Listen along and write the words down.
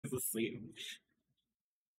asleep.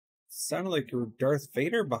 Sounded like you were Darth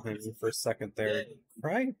Vader behind me for a second there.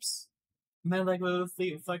 Cripes. My leg was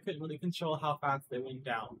asleep, so I couldn't really control how fast they went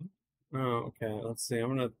down. Oh, okay. Let's see. I'm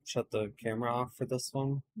gonna shut the camera off for this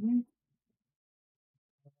one.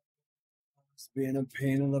 It's being a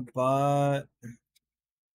pain in the butt.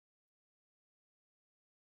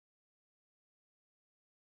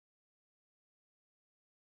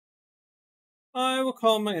 I will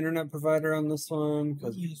call my internet provider on this one.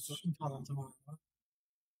 Yes, I can call them tomorrow.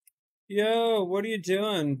 Yo, what are you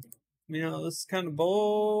doing? You know, this is kind of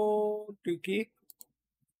bold, Dookie.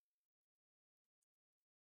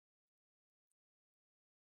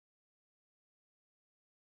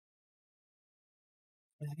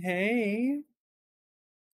 Hey.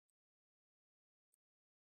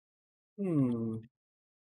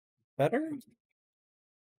 Better?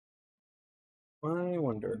 I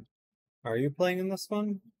wonder. Are you playing in this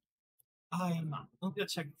one? I am not. I'll go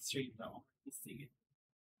check the street though. Let's see.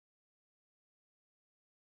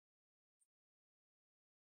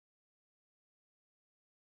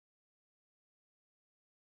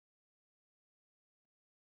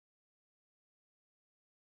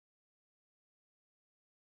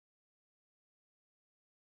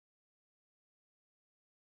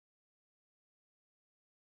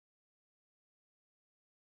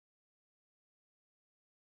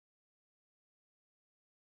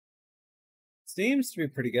 Seems to be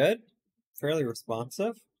pretty good. Fairly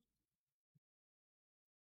responsive.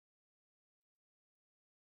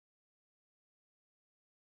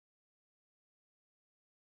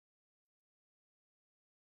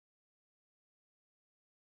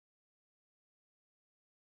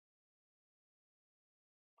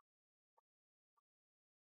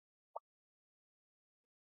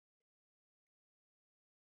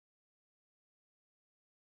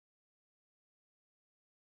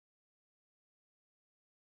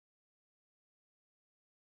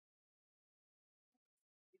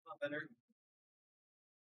 Better.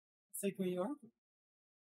 It's like where you are.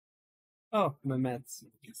 Oh, my meds.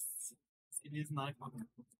 Yes. It is 9 o'clock.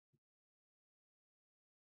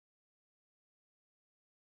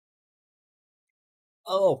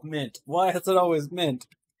 Oh, mint. Why is it always mint?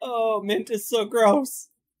 Oh, mint is so gross.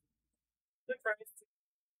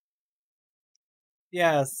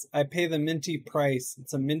 Yes, I pay the minty price.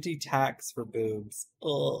 It's a minty tax for boobs.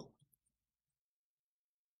 Ugh.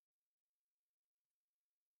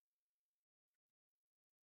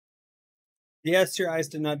 Yes, your eyes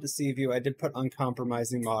did not deceive you. I did put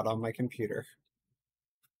uncompromising mod on my computer.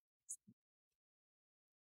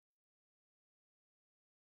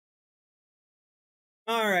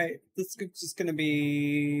 Alright, this is just going to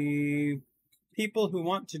be people who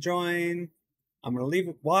want to join. I'm going to leave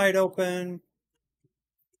it wide open.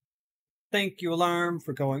 Thank you, alarm,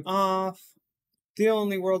 for going off. The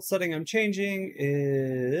only world setting I'm changing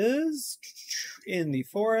is in the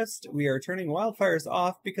forest. We are turning wildfires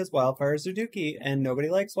off because wildfires are dookie and nobody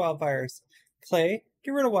likes wildfires. Clay,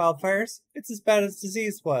 get rid of wildfires. It's as bad as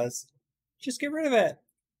disease was. Just get rid of it.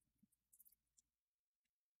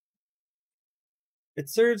 It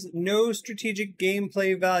serves no strategic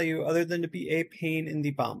gameplay value other than to be a pain in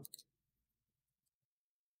the bum.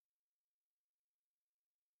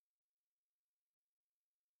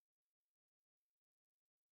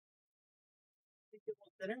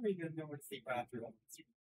 Dinner, or are you gonna go and sleep after that?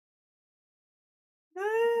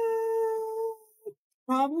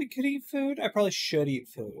 Probably could eat food. I probably should eat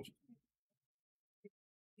food.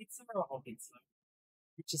 Pizza or a whole pizza?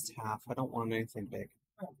 Just half. I don't want anything big.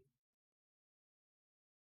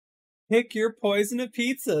 Pick your poison of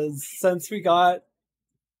pizzas since we got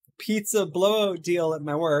pizza blowout deal at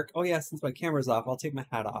my work. Oh yeah, since my camera's off, I'll take my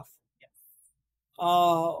hat off. Yes.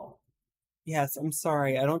 Oh, yes, I'm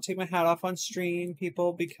sorry. I don't take my hat off on stream,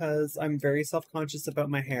 people, because I'm very self-conscious about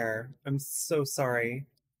my hair. I'm so sorry.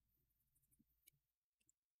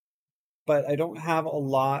 But I don't have a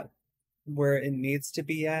lot where it needs to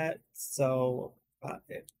be at, so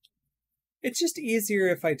it's just easier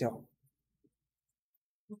if I don't.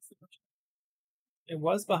 It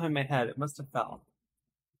was behind my head. It must have fell.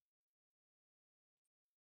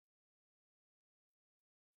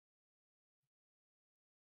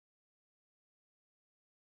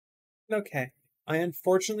 Okay. I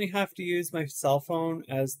unfortunately have to use my cell phone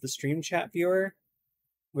as the stream chat viewer,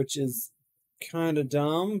 which is kind of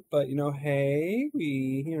dumb, but hey,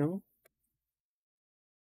 we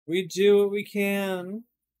do what we can.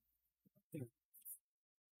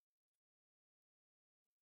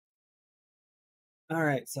 All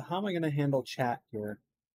right, so how am I going to handle chat here?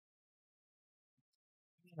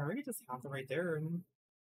 I already just have it right there.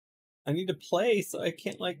 I need to play, so I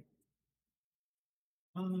can't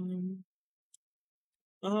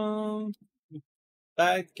I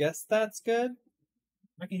guess that's good.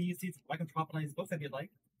 I can use these. I can prop on these books if you'd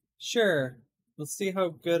like. Sure. Let's see how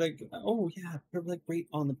good I. Oh yeah, put like right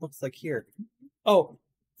on the books like here. Oh,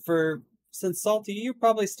 for since Salty, you're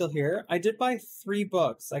probably still here. I did buy 3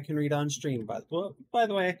 books I can read on stream. By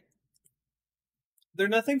the way, they're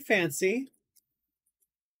nothing fancy.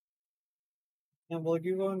 And will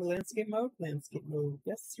you go into landscape mode? Landscape mode,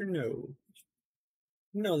 yes or no?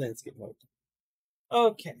 No landscape mode.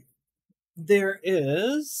 Okay.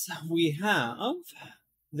 We have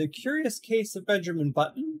The Curious Case of Benjamin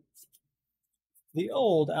Button, The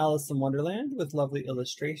Old Alice in Wonderland with lovely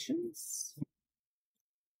illustrations,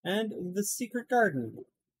 and The Secret Garden.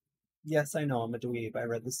 Yes, I know, I'm a dweeb. I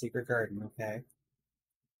read The Secret Garden, okay?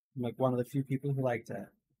 I'm like one of the few people who liked it.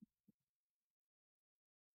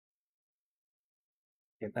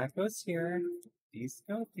 Okay, that goes here. These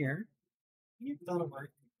go here. That'll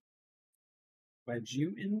work. Wedge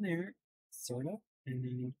you in there, sort of, and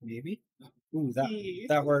then maybe. Ooh,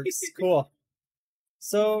 that works. Cool.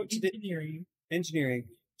 So engineering.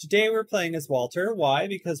 Today we're playing as Walter. Why?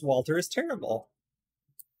 Because Walter is terrible.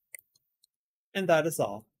 And that is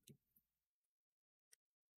all.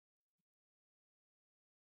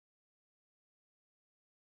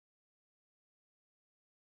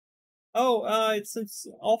 Oh, since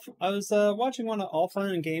I was watching one of All Fun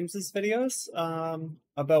and Games' videos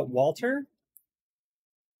about Walter.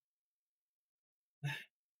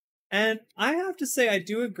 And I have to say I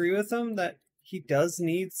do agree with him that he does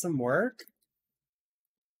need some work.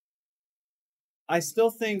 I still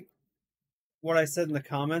think what I said in the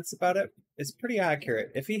comments about it is pretty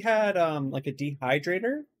accurate. If he had like a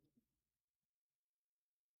dehydrator.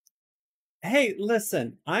 Hey,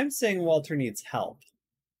 listen, I'm saying Walter needs help.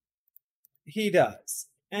 He does.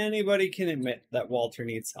 Anybody can admit that Walter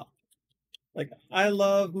needs help. Like, I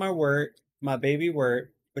love my Wirt, my baby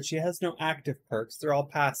Wirt, but she has no active perks. They're all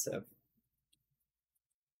passive.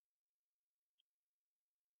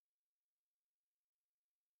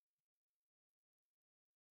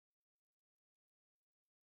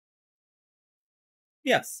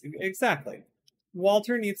 Yes, exactly.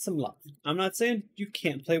 Walter needs some love. I'm not saying you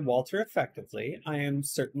can't play Walter effectively. I am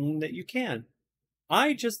certain that you can.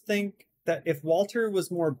 I just think that if Walter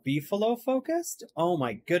was more Beefalo focused, oh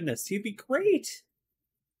my goodness, he'd be great.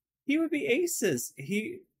 He would be aces.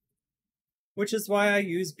 Which is why I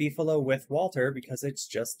use Beefalo with Walter, because it's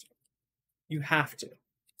just, you have to.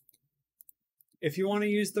 If you want to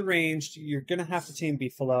use the ranged, you're going to have to tame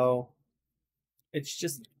Beefalo. It's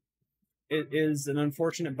just, it is an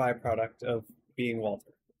unfortunate byproduct of being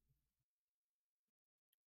Walter.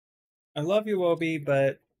 I love you, Obi,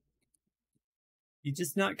 but you're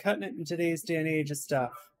just not cutting it in today's day and age of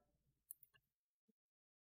stuff.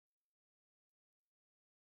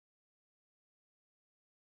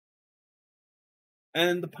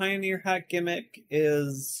 And the Pioneer Hat gimmick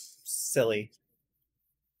is silly.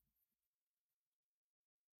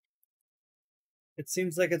 It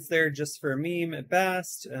seems like it's there just for a meme at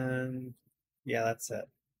best, and yeah, that's it.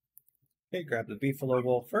 Okay, grab the Beefalo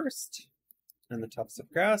wool first, and the tufts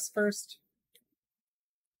of grass first.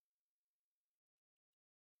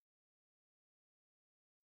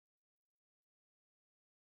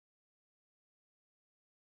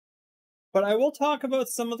 But I will talk about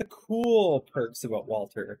some of the cool perks about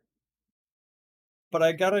Walter. But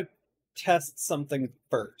I gotta test something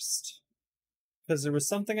first. Because there was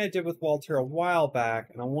something I did with Walter a while back,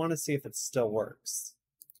 and I want to see if it still works.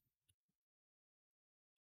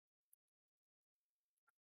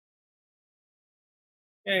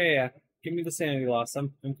 Yeah. Give me the sanity loss.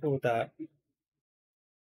 I'm cool with that.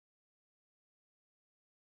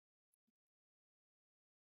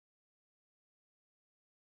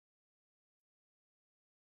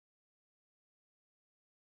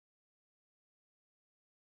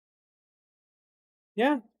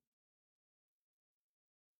 Yeah.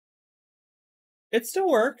 It still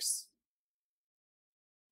works.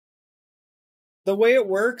 The way it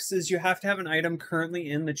works is you have to have an item currently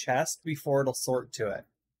in the chest before it'll sort to it.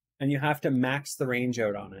 And you have to max the range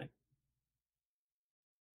out on it.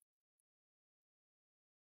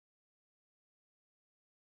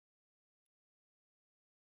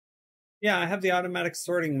 Yeah, I have the automatic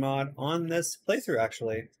sorting mod on this playthrough,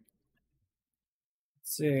 actually.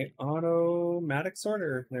 Let's see, automatic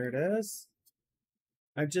sorter. There it is.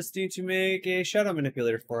 I just need to make a shadow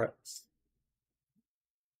manipulator for it.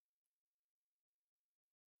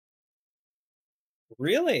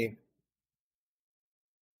 Really?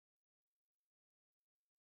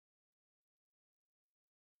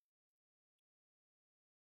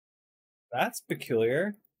 That's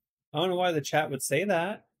peculiar. I don't know why the chat would say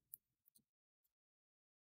that.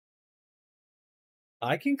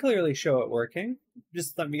 I can clearly show it working.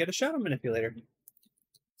 Just let me get a shadow manipulator.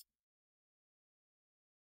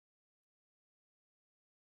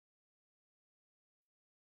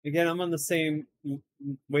 Again, I'm on the same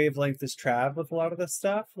wavelength as Trav with a lot of this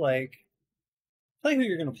stuff. Like, play who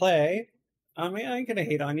you're gonna play. I mean, I ain't gonna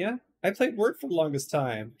hate on you. I played Word for the longest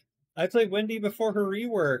time. I played Wendy before her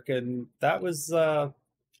rework, and that was that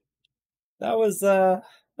was a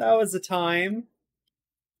time.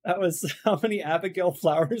 That was how many Abigail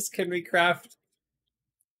flowers can we craft,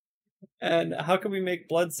 and how can we make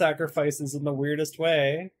blood sacrifices in the weirdest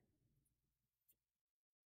way?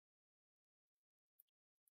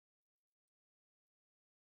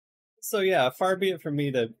 So yeah, far be it from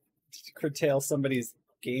me to curtail somebody's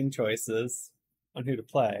game choices on who to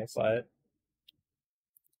play, but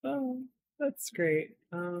oh, that's great.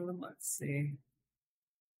 Let's see.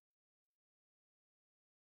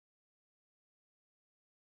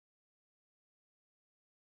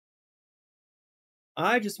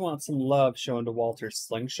 I just want some love shown to Walter's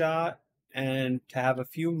slingshot and to have a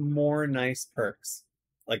few more nice perks.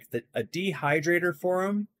 Like a dehydrator for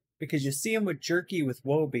him, because you see him with Jerky with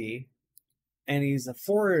Wobie, and he's a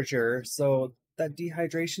forager, so that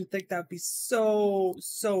dehydration thing, that'd be so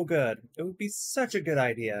good. It would be such a good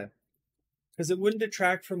idea. Because it wouldn't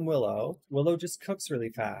detract from Willow. Willow just cooks really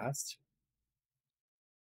fast.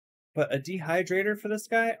 But a dehydrator for this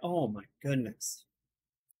guy? Oh my goodness.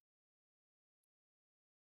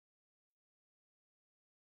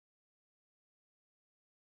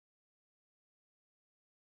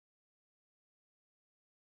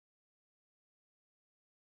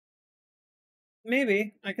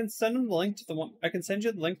 Maybe. I can send him the link to the one. I can send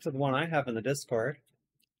you the link to the one I have in the Discord.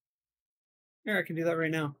 Here, I can do that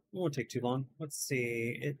right now. It won't take too long. Let's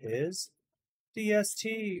see. It is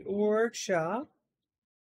DST Workshop.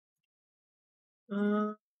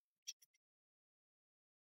 Uh,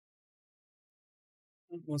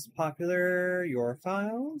 Most popular, your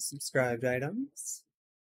files, subscribed items.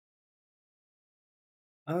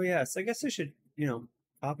 Oh yes, I guess I should,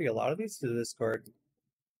 copy a lot of these to the Discord.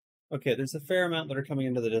 Okay, there's a fair amount that are coming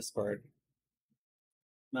into the Discord.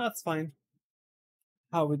 No, that's fine.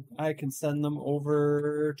 How would I can send them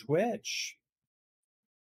over Twitch?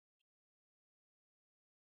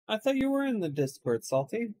 I thought you were in the Discord,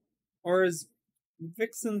 Salty. Or is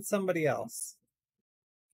Vixen somebody else?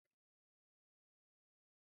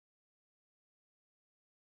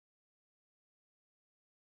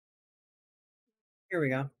 Here we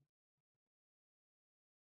go.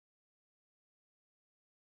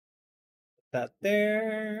 Put that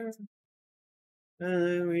there.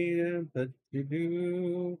 And we put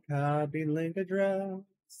do copy link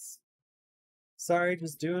address. Sorry,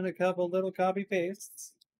 just doing a couple little copy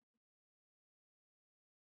pastes.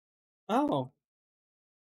 Oh,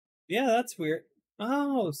 yeah, that's weird.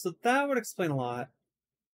 Oh, so that would explain a lot.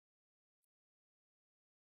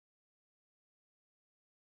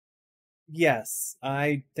 Yes,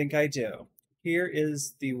 I think I do. Here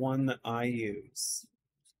is the one that I use.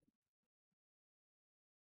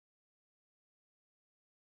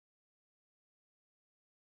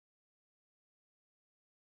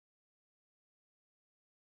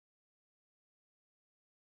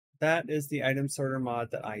 That is the item sorter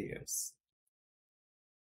mod that I use.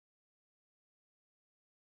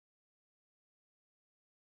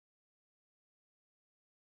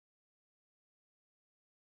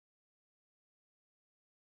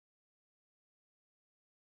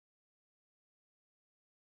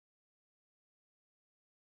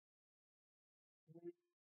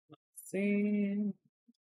 Let's see.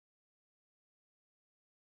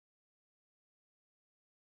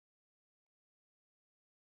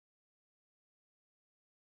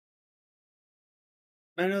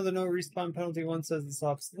 I know the no respawn penalty one says it's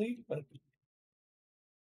obsolete, but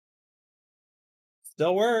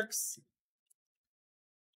still works.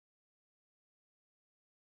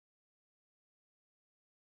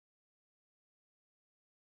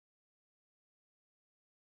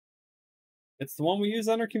 It's the one we use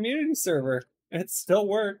on our community server. It still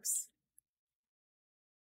works.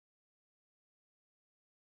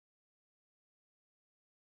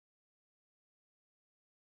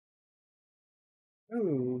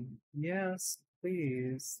 Oh, yes,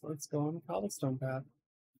 please. Let's go on the cobblestone path.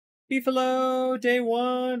 Beefalo, day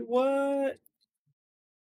one. What?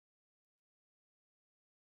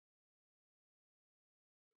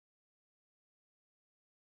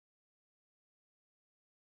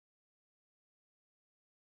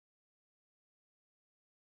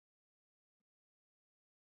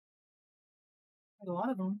 A lot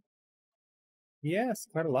of them. Yes,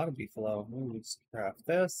 quite a lot of beefalo. Let's craft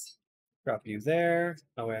this. Drop you there.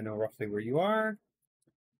 That way I know roughly where you are.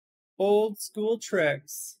 Old school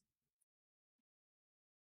tricks.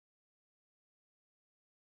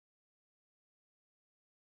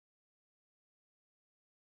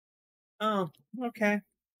 Oh, okay.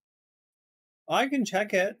 I can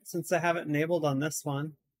check it since I have it enabled on this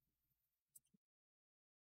one.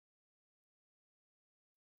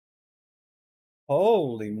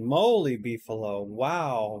 Holy moly, Beefalo.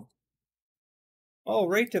 Wow. Oh,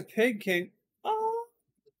 right to Pig King. Oh,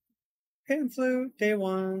 Pan Flute, day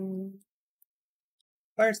one.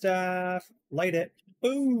 Fire Staff, light it.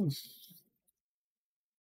 Boom.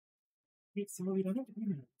 Wait, so we don't have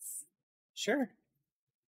minutes. Sure.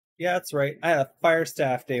 Yeah, that's right. I had a Fire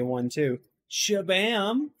Staff day one too.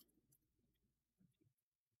 Shabam.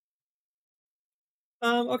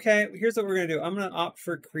 Okay, here's what we're gonna do. I'm gonna opt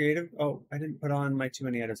for creative. Oh, I didn't put on my too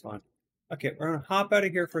many items on. Okay, we're gonna hop out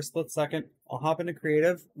of here for a split second. I'll hop into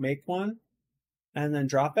creative, make one, and then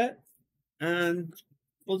drop it. And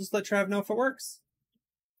we'll just let Trav know if it works.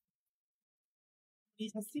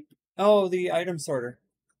 Oh, the item sorter.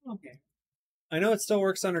 Okay. I know it still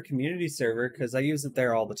works on our community server because I use it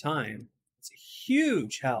there all the time. It's a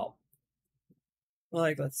huge help.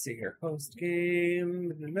 Like, let's see here. Host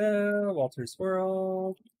game, Walter's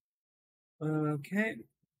World. Okay.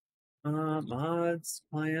 Mods,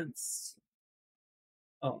 clients.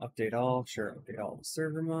 Oh, update all. Sure, update all the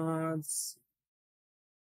server mods.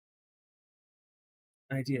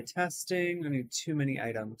 Idea testing. I need too many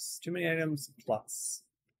items. Too many items plus.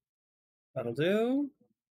 That'll do.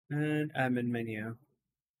 And admin menu.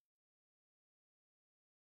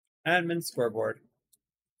 Admin scoreboard.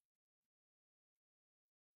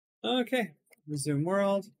 Okay. Resume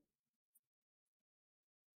world.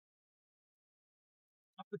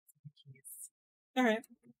 I'll put some keys. All right.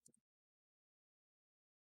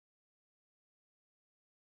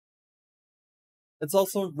 It's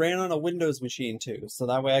also ran on a Windows machine too, so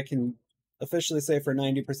that way I can officially say for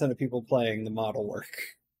 90% of people playing the mod will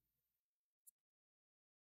work.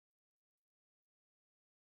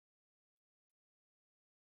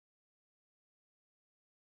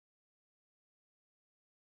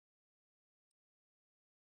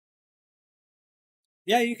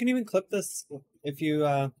 Yeah, you can even clip this if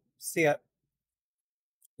you see it.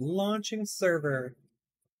 Launching server.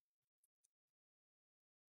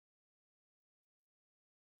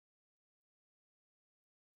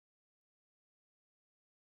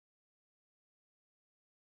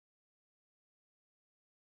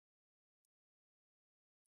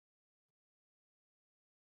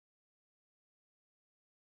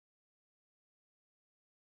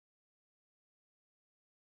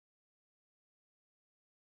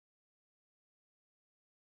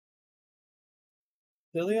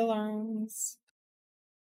 Silly alarms.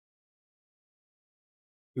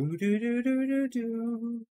 Do do do do do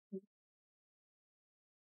do.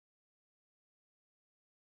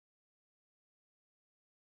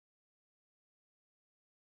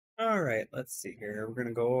 All right, let's see here. We're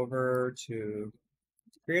gonna go over to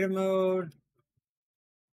creative mode.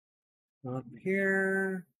 Up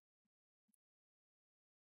here.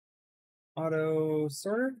 Auto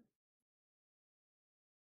sorter.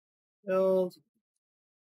 Build.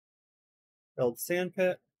 Build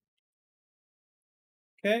sandpit.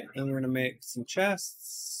 Okay, and we're gonna make some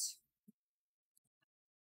chests.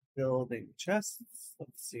 Building chests.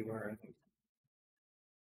 Let's see where I think.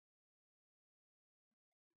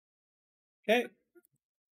 Okay.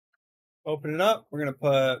 Open it up. We're gonna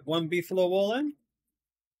put one beefalo wool in.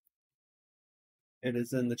 It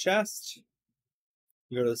is in the chest.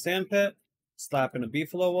 You go to the sandpit, slap in a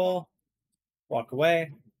beefalo wool, walk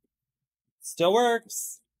away. Still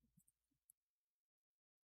works.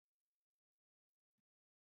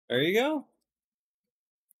 There you go.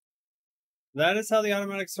 That is how the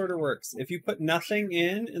automatic sorter works. If you put nothing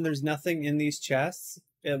in and there's nothing in these chests,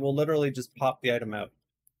 it will literally just pop the item out.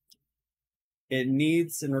 It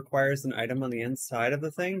needs and requires an item on the inside of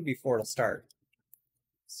the thing before it'll start.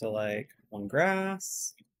 So like one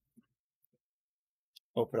grass,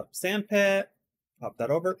 open up sandpit, pop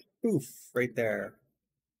that over, poof, right there.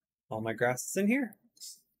 All my grass is in here.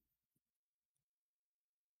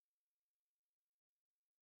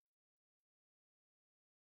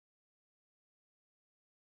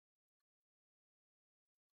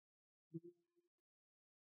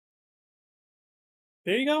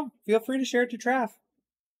 There you go. Feel free to share it to Trav.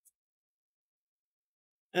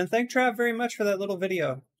 And thank Trav very much for that little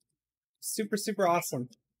video. Super, super awesome.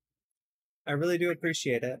 I really do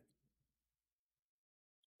appreciate it.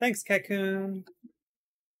 Thanks, Cocoon.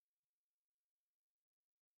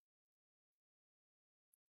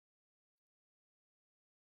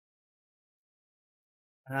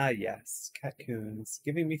 Ah, yes, catcoons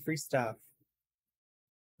giving me free stuff.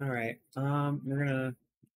 All right, I'm gonna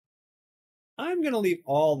leave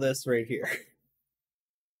all this right here.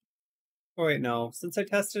 Oh wait, no. Since I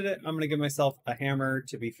tested it, I'm gonna give myself a hammer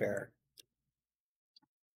to be fair.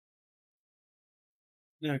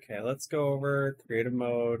 Okay, let's go over creative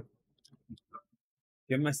mode.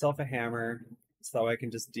 Give myself a hammer so I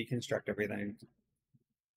can just deconstruct everything.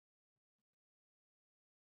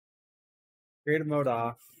 Creative mode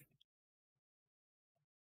off.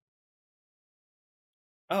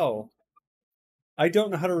 Oh, I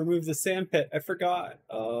don't know how to remove the sand pit. I forgot.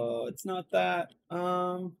 Oh, it's not that.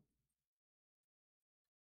 How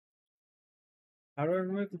do I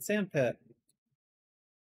remove the sand pit?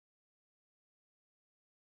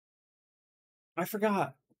 I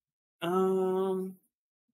forgot. Um,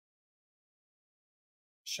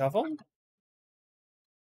 Shovel?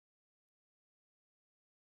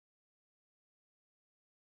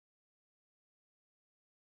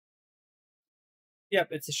 Yep,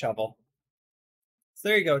 it's a shovel. So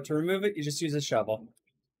there you go. To remove it, you just use a shovel.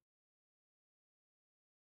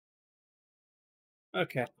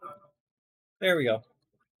 Okay, there we go.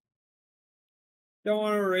 Don't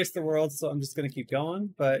want to erase the world, so I'm just going to keep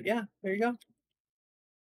going. But yeah, there you go.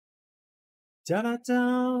 Da da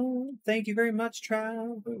da! Thank you very much,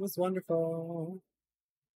 Trav. It was wonderful.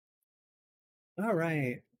 All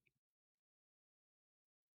right.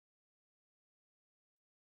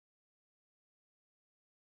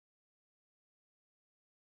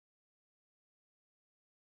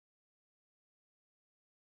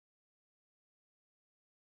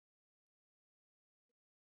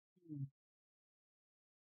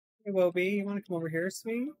 Hey, Wobie, you want to come over here,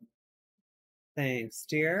 sweet? Thanks,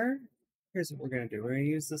 dear. Here's what we're going to do. We're going to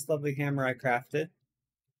use this lovely hammer I crafted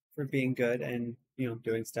for being good and,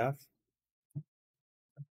 doing stuff.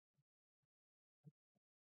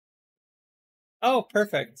 Oh,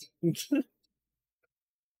 perfect.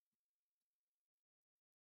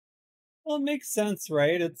 Well, it makes sense,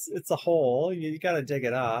 right? It's a hole. You got to dig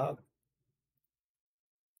it up.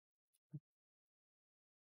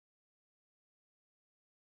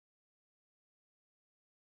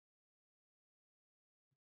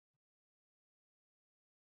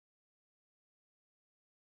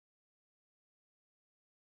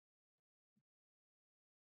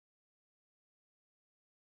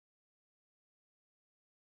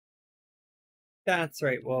 That's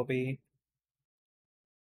right, Wobie.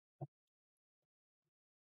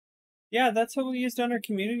 Yeah, that's what we used on our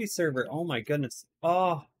community server. Oh my goodness.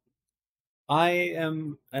 Oh, I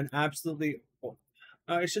am an absolutely,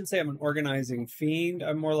 I shouldn't say I'm an organizing fiend.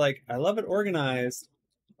 I'm more like, I love it organized,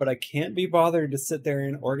 but I can't be bothered to sit there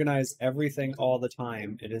and organize everything all the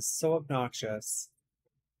time. It is so obnoxious.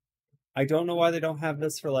 I don't know why they don't have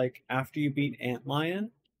this for like after you beat Antlion.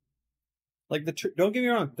 Like don't get me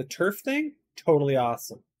wrong, the turf thing, totally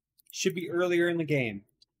awesome. Should be earlier in the game.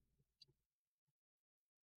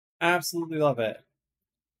 Absolutely love it.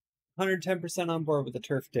 110% on board with the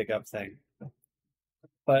turf dig up thing.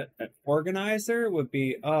 But an organizer would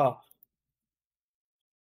be, oh.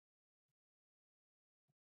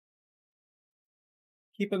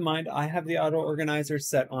 Keep in mind, I have the auto organizer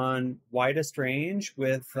set on widest range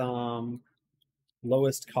with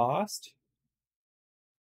lowest cost.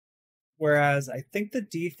 Whereas I think the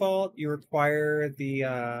default you require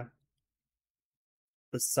the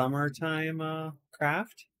summertime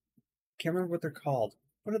craft. Can't remember what they're called.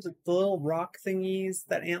 What are the little rock thingies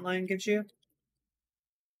that Antlion gives you?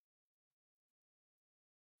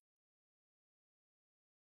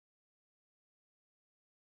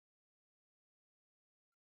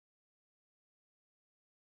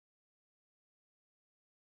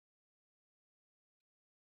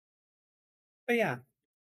 But yeah.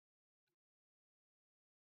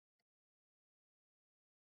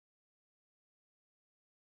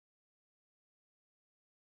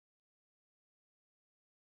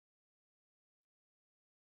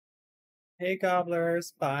 Hey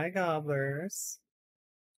gobblers, bye gobblers.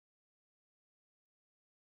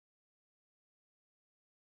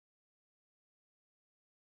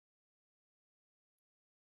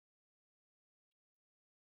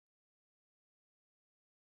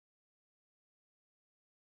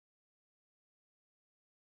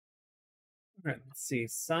 All right, let's see.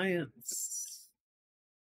 Science.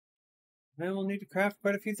 I will need to craft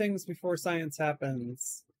quite a few things before science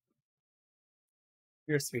happens.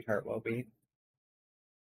 You're a sweetheart, Wobie.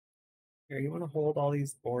 Here, you want to hold all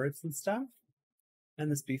these boards and stuff?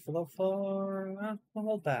 And this beefalo for, I'll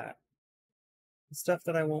hold that. The stuff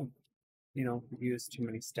that I won't, use too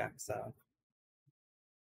many stacks of.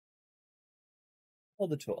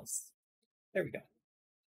 Hold the tools. There we go.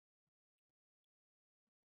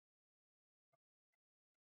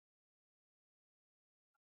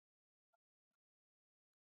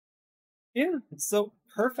 Yeah, so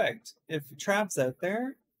perfect. If Trav's out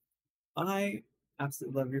there, I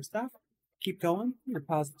absolutely love your stuff. Keep going. Your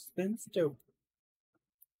positive spins, dope.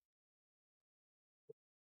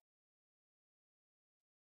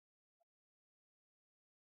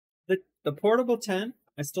 The portable tent,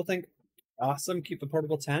 I still think awesome. Keep the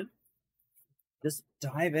portable tent. Just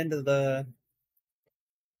dive into the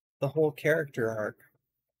whole character arc.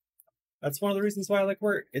 That's one of the reasons why I like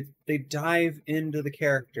work. They dive into the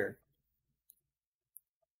character.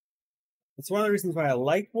 It's one of the reasons why I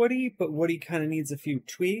like Woody, but Woody kind of needs a few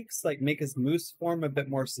tweaks, like make his moose form a bit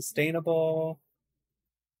more sustainable.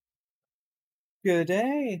 Good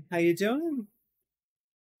day. How you doing?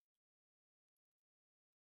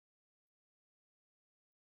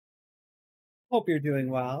 Hope you're doing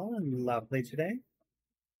well and lovely today.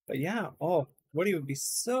 But yeah, oh, Woody would be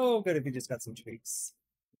so good if he just got some tweaks.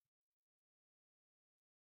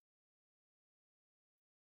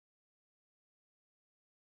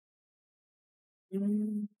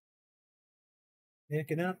 Mm,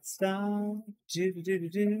 picking up stuff. Do do do do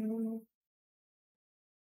do.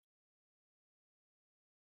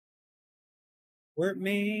 We're at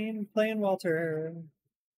Maine playing Walter.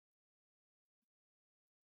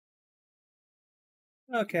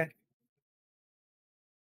 Okay.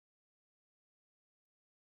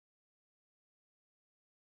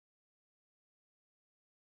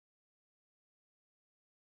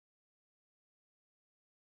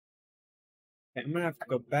 Okay, I'm gonna have to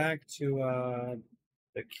go back to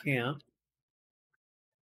the camp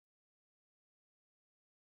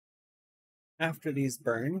after these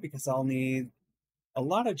burn because I'll need a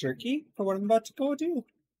lot of jerky for what I'm about to go do.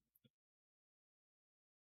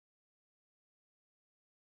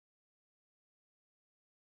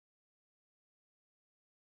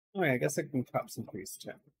 Oh yeah, I guess I can pop some grease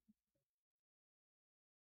too.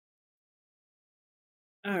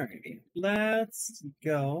 Alrighty, let's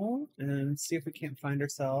go and see if we can't find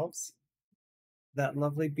ourselves that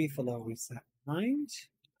lovely beefalo we set behind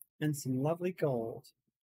and some lovely gold.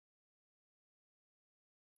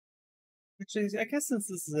 Actually, I guess since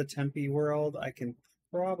this is a Tempe world, I can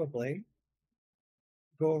probably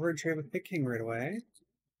go over and trade with Big King right away.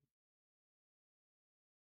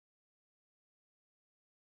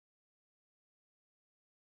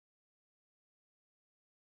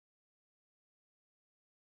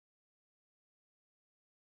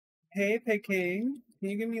 Hey, Pig King, can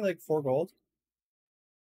you give me like 4 gold?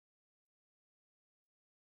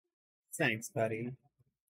 Thanks, buddy.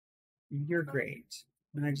 You're great.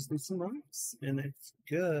 And I just need some rocks, and it's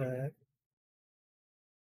good.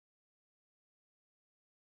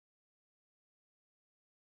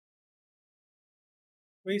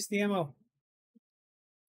 Waste the ammo.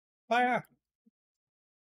 Fire!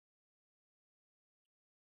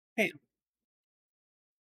 Hey.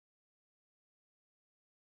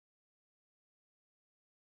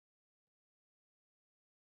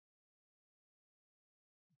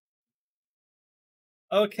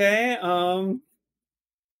 Okay,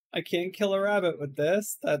 I can't kill a rabbit with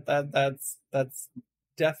this. That's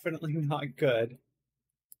definitely not good.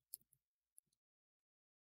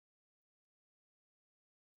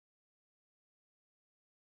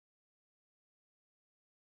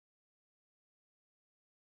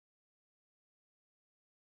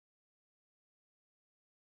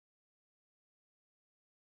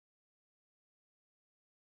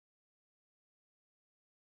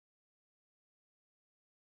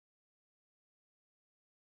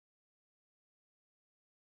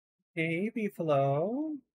 Hey,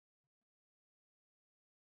 Beefalo.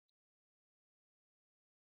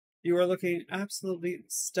 You are looking absolutely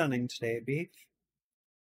stunning today, Beef.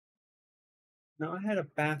 Now, I had a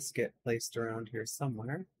basket placed around here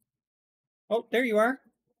somewhere. Oh, there you are.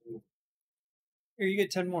 Here, you get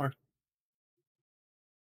 10 more.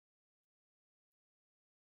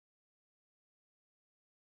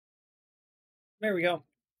 There we go.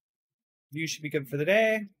 You should be good for the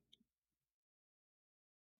day.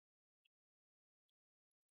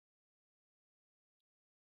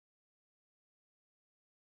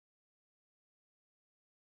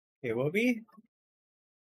 Okay, Wobie.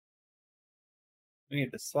 We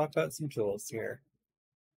need to swap out some tools here.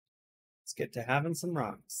 Let's get to having some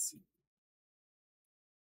rocks.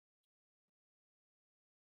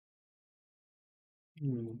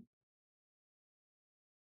 Hmm.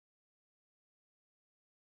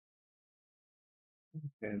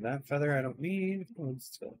 Okay, that feather I don't need.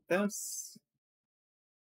 Let's go with this.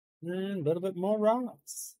 And a little bit more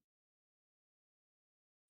rocks.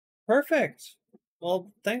 Perfect.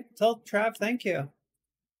 Well, tell Trav thank you.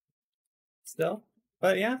 Still.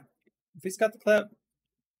 But yeah, if he's got the clip.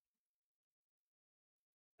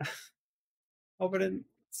 Hope it didn't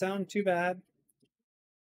sound too bad.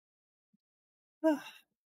 At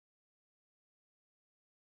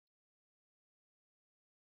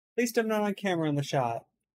least I'm not on camera in the shot.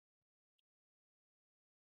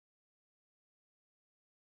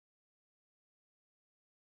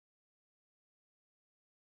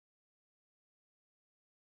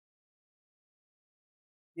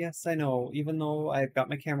 Yes, I know. Even though I've got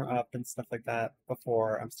my camera up and stuff like that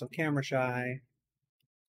before, I'm still camera shy.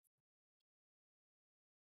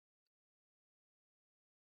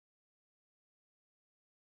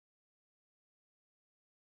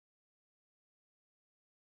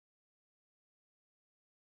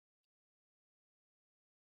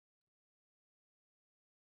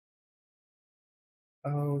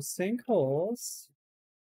 Oh, sinkholes.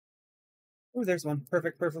 Oh, there's one.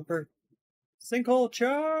 Perfect, perfect, perfect. Sinkhole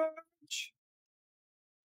charge!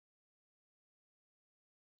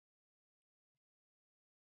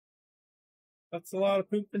 That's a lot of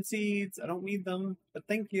poop and seeds. I don't need them, but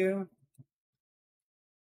thank you.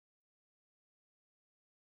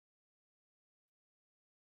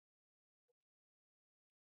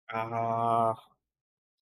 Ah,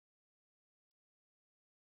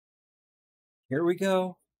 here we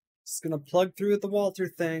go. Just gonna plug through the Walter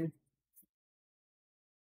thing.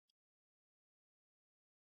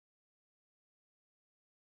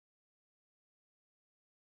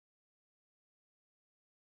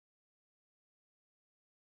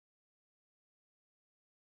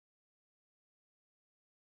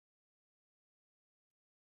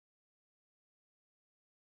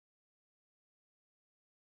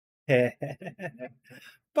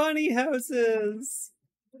 Bunny houses.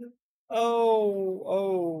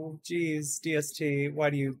 Oh, geez, DST. Why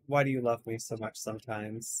do you love me so much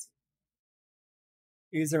sometimes?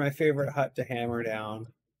 These are my favorite hut to hammer down.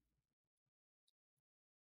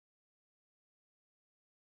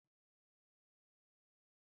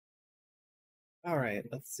 All right,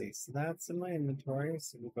 let's see. So that's in my inventory.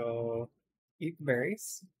 So we'll go eat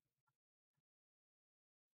berries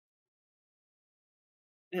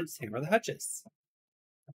and just hammer the hutches.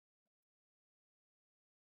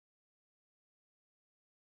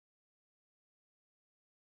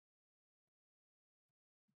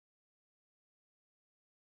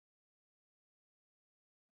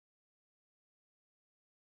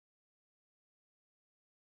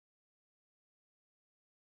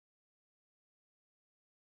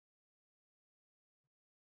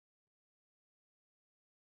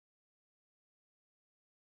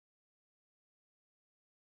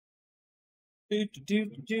 Do do do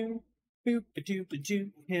do do boop do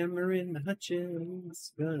do hammer in the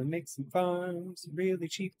hutches. Gonna make some farms, really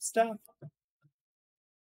cheap stuff.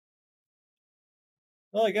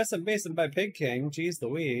 Well, I guess I'm basing by Pig King. Jeez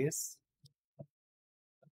Louise.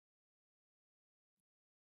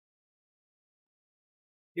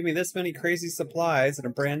 Give me this many crazy supplies and a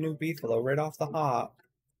brand new beefalo right off the hop.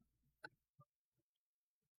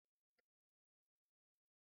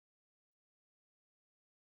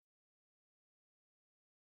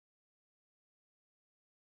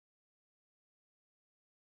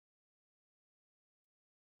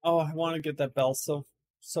 Oh, I want to get that bell so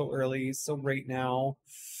early, so right now.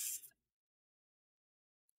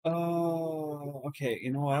 Oh, okay.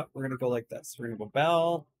 You know what? We're gonna go like this. We're gonna go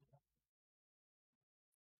bell.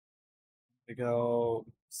 We go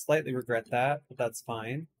slightly regret that, but that's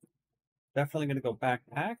fine. Definitely gonna go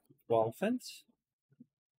backpack, elephant.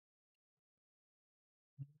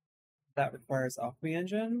 That requires alchemy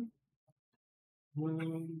engine.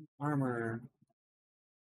 Armor.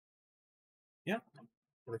 Yep.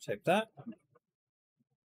 Rotate that.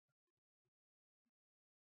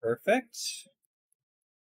 Perfect.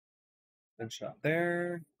 Gunshot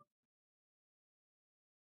there.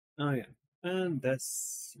 Oh yeah. And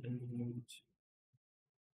this and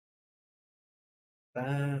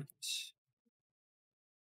that.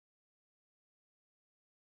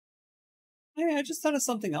 Hey, I just thought of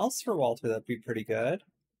something else for Walter that'd be pretty good.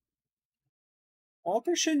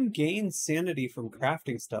 Walter shouldn't gain sanity from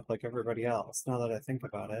crafting stuff like everybody else, now that I think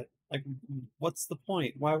about it. Like, what's the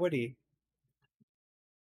point? Why would he?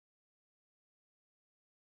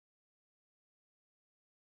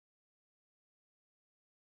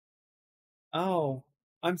 Oh,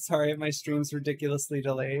 I'm sorry, my stream's ridiculously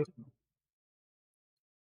delayed.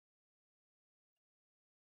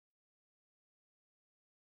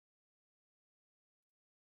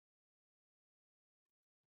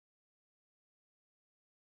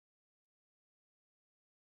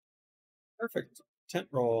 Perfect. Tent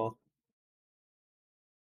roll.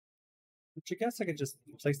 Which I guess I could just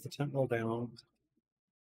place the tent roll down.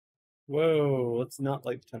 Whoa, let's not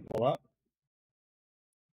light the tent roll up.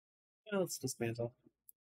 let's dismantle.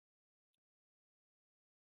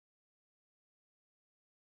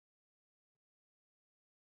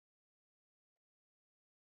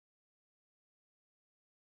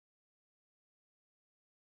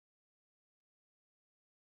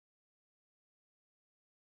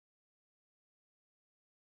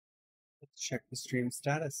 Let's check the stream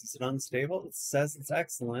status. Is it unstable? It says it's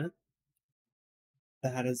excellent.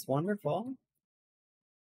 That is wonderful.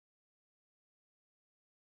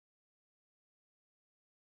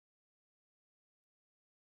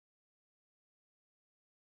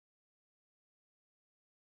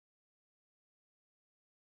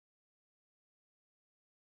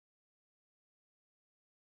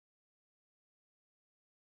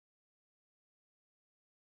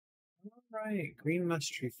 All right, green mush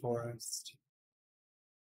tree forest.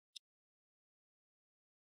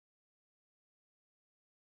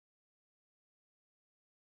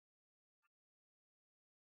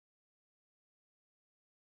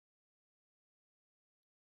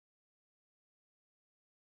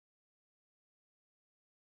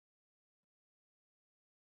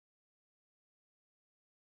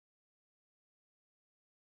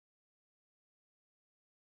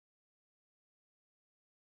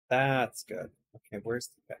 That's good. Okay, where's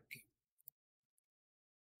the pick?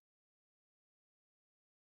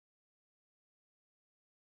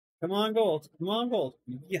 Come on, gold. Come on, gold.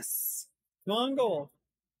 Yes. Come on, gold.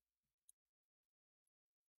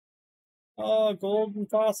 Oh, golden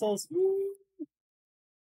fossils. Woo.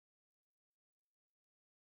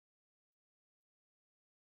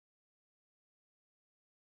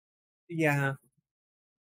 Yeah,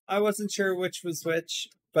 I wasn't sure which was which,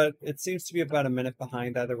 but it seems to be about a minute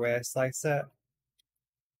behind either way I slice it.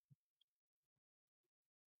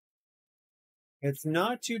 It's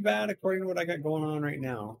not too bad according to what I got going on right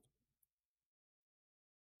now.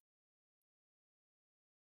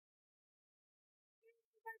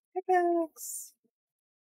 Pickaxe.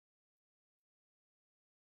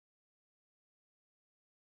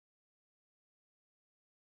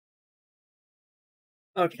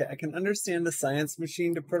 Okay, I can understand the science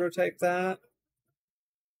machine to prototype that.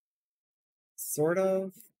 Sort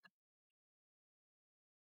of.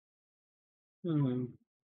 Hmm.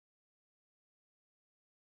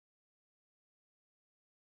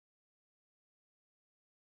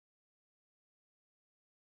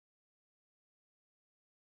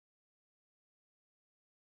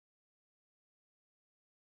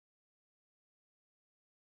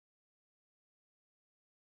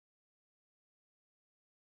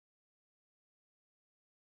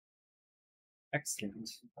 Excellent.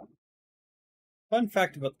 Fun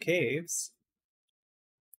fact about caves.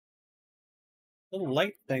 Little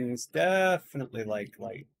light things definitely like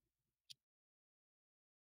light.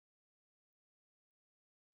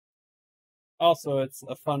 Also, it's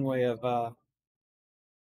a fun way of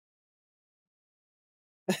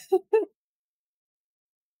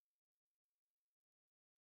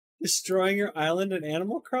destroying your island in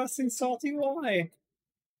Animal Crossing, Salty. Why?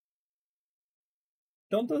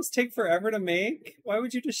 Don't those take forever to make? Why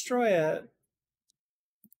would you destroy it?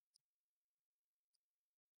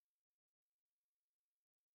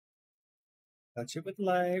 Touch it with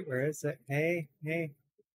light. Where is it? Hey, hey.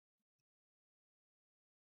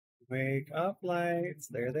 Wake up, lights.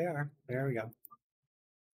 There they are. There we go.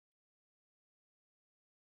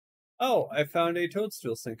 Oh, I found a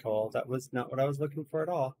toadstool sinkhole. That was not what I was looking for at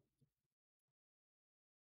all.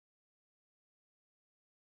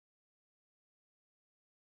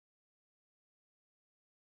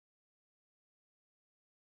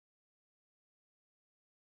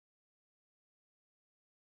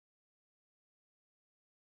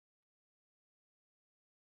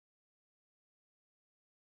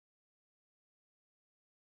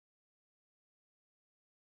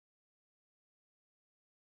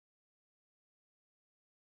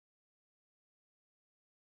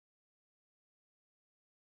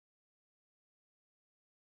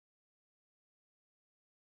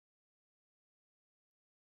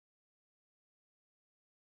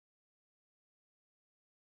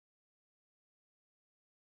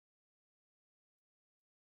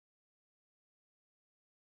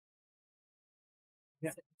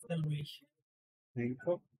 Yeah. Thank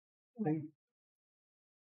you. Thank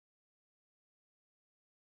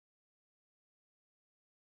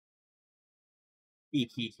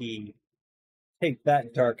Hee. Take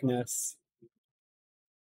that, darkness.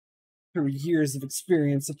 Through years of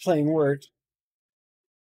experience of playing Word.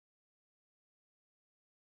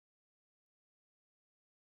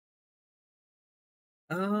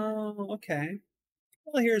 Oh, okay.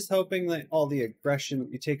 Well, here's hoping that all the aggression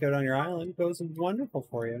that you take out on your island goes wonderful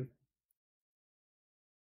for you.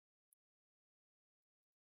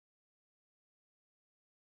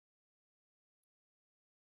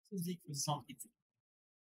 The croissant pizza.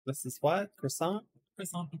 This is what? Croissant?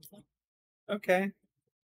 Croissant pizza. Okay.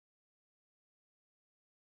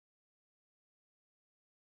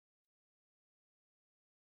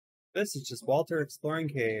 This is just Walter exploring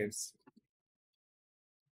caves.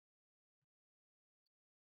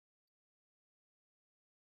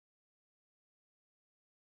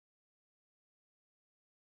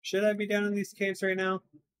 Should I be down in these caves right now?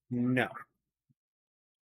 No.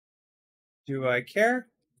 Do I care?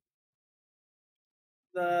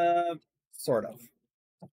 Sort of.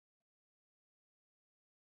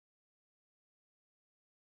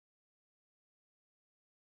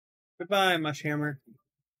 Goodbye, Mushhammer.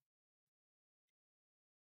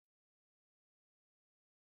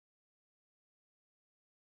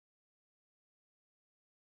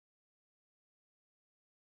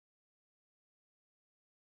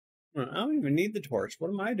 I don't even need the torch. What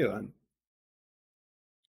am I doing?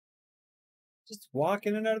 Just walk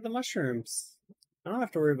in and out of the mushrooms. I don't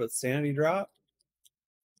have to worry about sanity drop.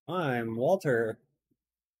 I'm Walter.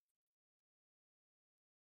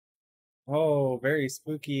 Oh, very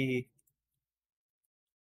spooky.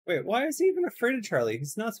 Wait, why is he even afraid of Charlie?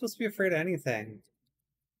 He's not supposed to be afraid of anything.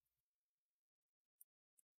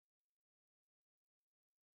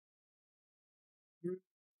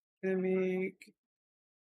 Gonna make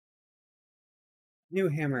new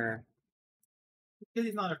hammer. Because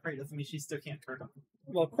he's not afraid doesn't mean she still can't hurt him.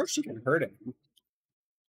 Well, of course she can hurt him.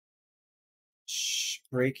 Shh,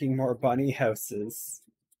 breaking more bunny houses.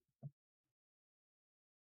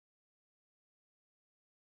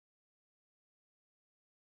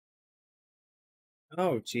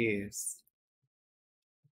 Oh, jeez.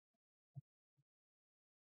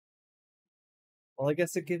 Well, I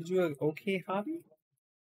guess it gives you an okay hobby?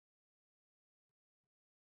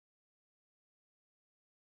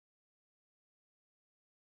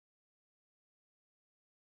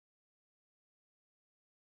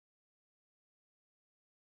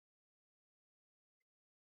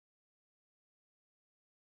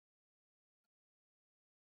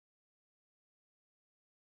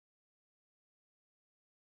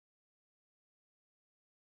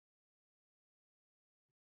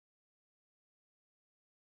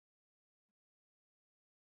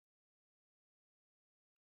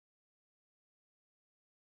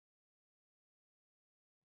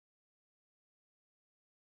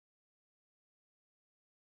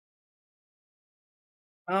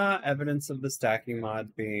 Evidence of the stacking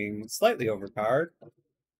mod being slightly overpowered.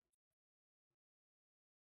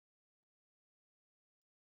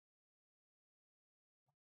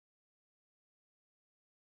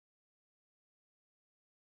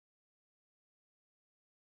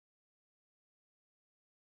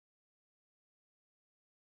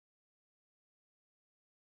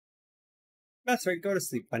 That's right, go to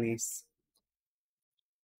sleep, bunnies.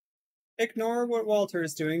 Ignore what Walter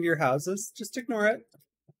is doing to your houses. Just ignore it.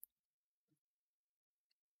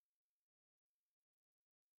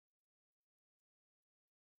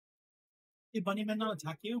 Did bunny men not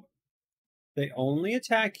attack you? They only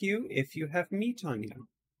attack you if you have meat on you.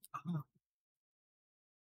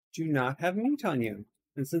 Do not have meat on you.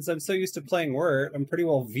 And since I'm so used to playing Word, I'm pretty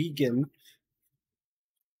well vegan.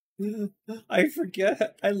 I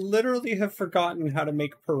forget. I literally have forgotten how to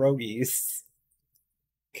make pierogies.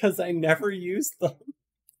 Because I never used them.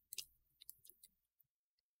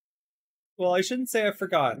 Well, I shouldn't say I've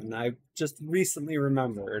forgotten. I just recently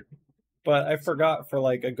remembered. But I forgot for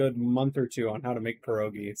like a good month or two on how to make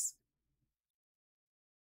pierogies.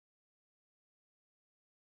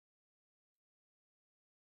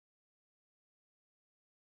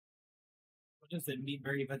 What is it? Meat,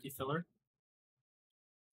 berry, veggie filler?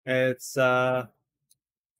 It's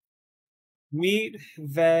meat,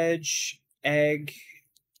 veg, egg,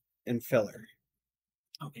 and filler.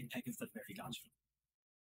 Okay, egg is the berry, gotcha.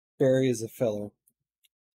 Berry is a filler.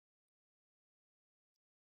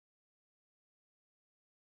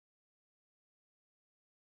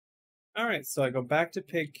 Alright, so I go back to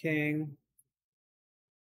Pig King,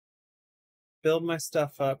 build my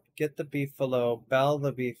stuff up, get the beefalo, bell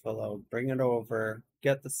the beefalo, bring it over,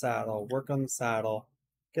 get the saddle, work on the saddle,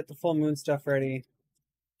 get the full moon stuff ready.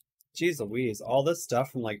 Jeez Louise, all this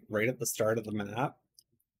stuff from like right at the start of the map.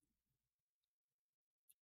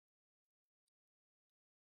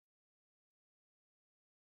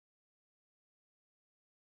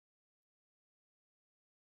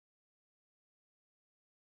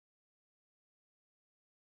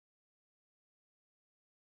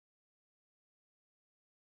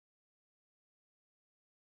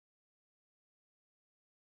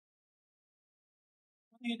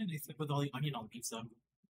 I didn't expect with all the onion on pizza.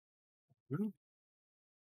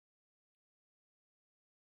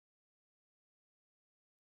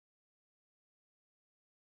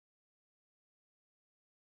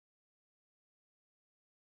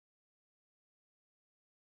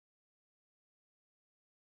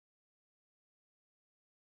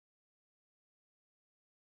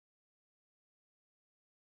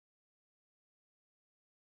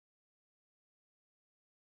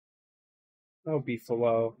 Oh,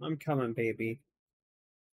 Beefalo, I'm coming, baby.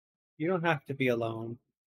 You don't have to be alone.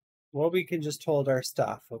 Well, we can just hold our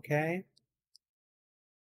stuff, okay?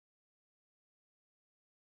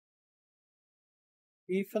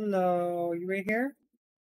 Beefalo, you right here?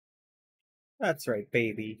 That's right,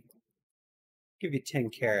 baby. Give you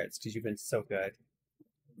 10 carrots because you've been so good.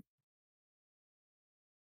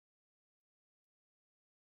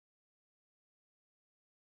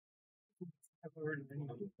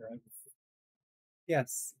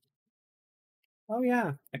 Yes. Oh,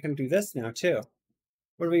 yeah. I can do this now, too.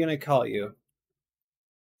 What are we going to call you?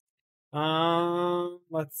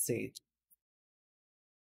 Let's see.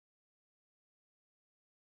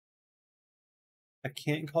 I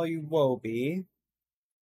can't call you Woby.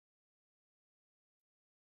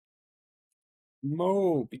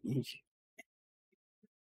 Moby.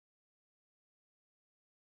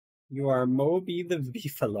 You are Moby the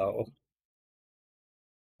Beefalo.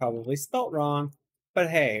 Probably spelt wrong. But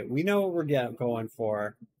hey, we know what we're going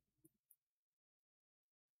for.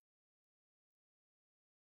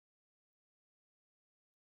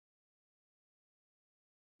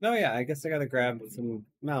 Oh yeah, I guess I gotta grab some.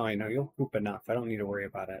 No, I know you'll poop enough. I don't need to worry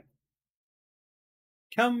about it.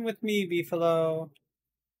 Come with me, Beefalo.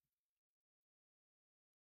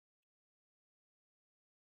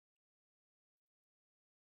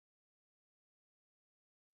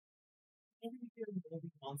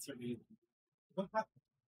 Monster meat. What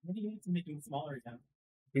do you need to make him smaller again?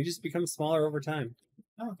 He just becomes smaller over time.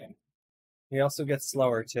 Oh, okay. He also gets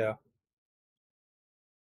slower too.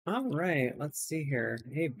 All right, let's see here.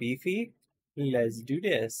 Hey, Beefy, let's do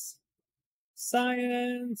this.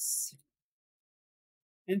 Science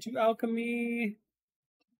into alchemy.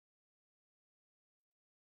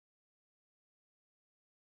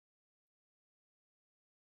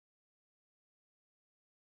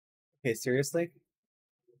 Okay, seriously?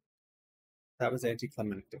 That was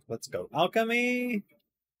anticlimactic. Let's go. Alchemy!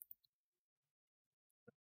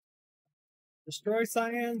 Destroy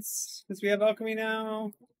science, because we have alchemy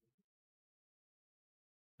now.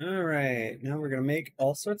 All right, now we're gonna make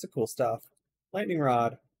all sorts of cool stuff. Lightning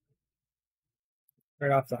rod.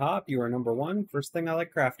 Right off the hop, you are number one. First thing I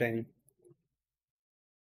like crafting.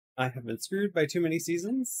 I have been screwed by too many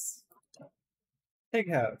seasons.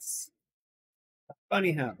 Pig house.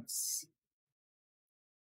 Bunny house.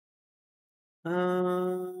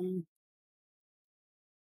 Stone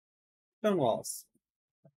walls.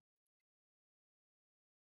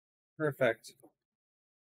 Perfect.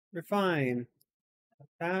 We're fine.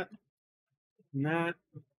 That, and that.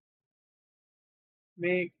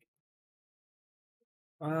 Make.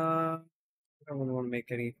 I don't really want to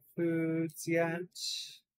make any foods yet.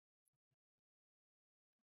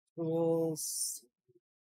 Tools.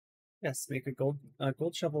 Yes, make a gold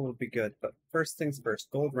shovel would be good, but first things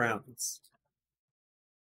first, gold rounds.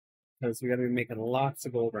 Because we gotta be making lots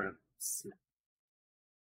of gold rounds.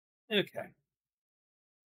 Okay.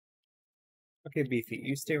 Okay, Beefy,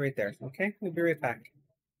 you stay right there, okay? We'll be right back.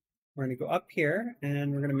 We're gonna go up here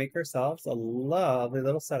and we're gonna make ourselves a lovely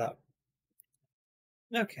little setup.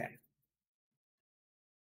 Okay.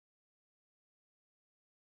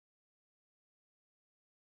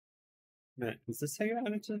 Minute, is this how you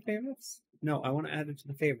add it to the favorites? No, I want to add it to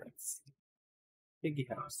the favorites. Piggy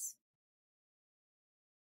house.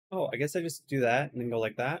 Oh, I guess I just do that and then go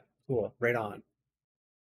like that. Cool, right on.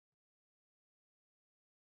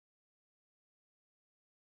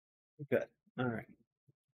 Good. All right.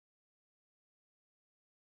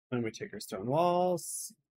 Then we take our stone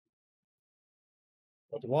walls.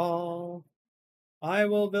 Build a wall. I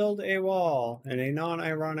will build a wall in a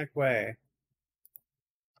non-ironic way.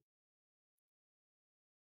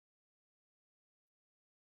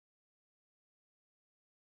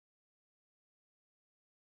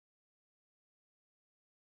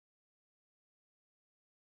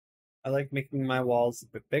 I like making my walls a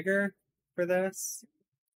bit bigger for this.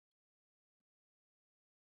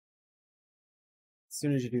 As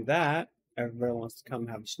soon as you do that, everybody wants to come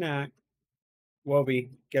have a snack. Wobie,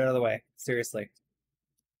 get out of the way. Seriously.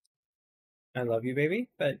 I love you, baby,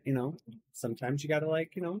 but sometimes you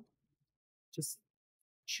gotta just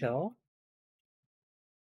chill.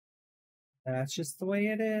 That's just the way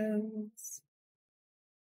it is.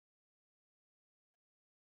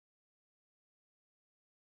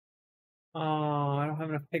 Oh, I don't have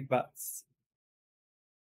enough pig butts.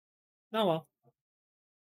 Oh well.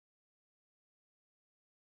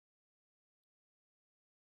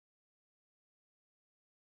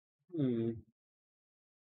 Hmm.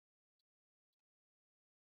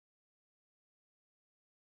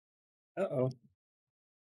 Uh-oh.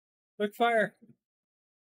 Quick fire.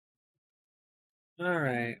 All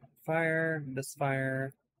right. fire, this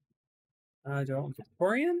fire. Do I want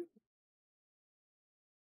Victorian?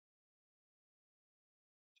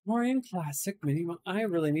 Victorian Classic Mini. I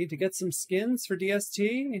really need to get some skins for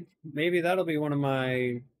DST. Maybe that'll be one of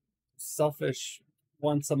my selfish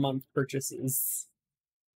once a month purchases.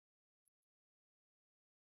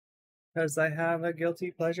 Because I have a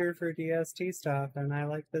guilty pleasure for DST stuff and I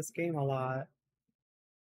like this game a lot.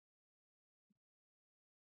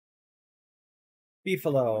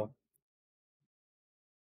 Beefalo.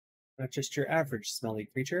 Not just your average smelly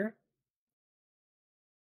creature.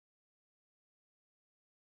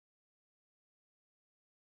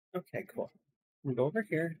 Okay, cool. We'll go over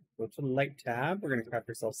here, go to the light tab. We're going to craft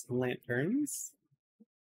ourselves some lanterns.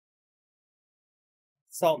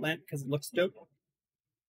 Salt lamp because it looks dope.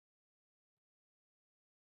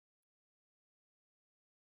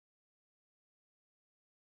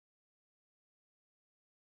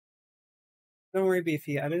 Don't worry,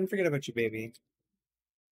 Beefy. I didn't forget about you, baby.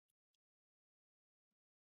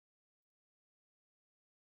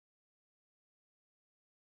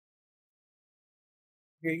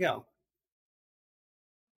 Here you go.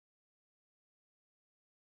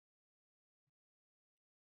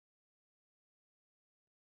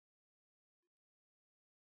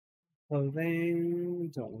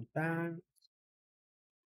 Clothing, don't want that.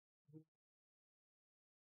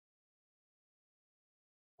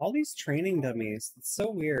 All these training dummies. It's so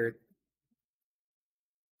weird.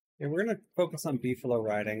 Yeah, we're going to focus on beefalo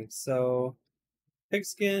riding. So,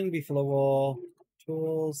 pigskin, beefalo wool,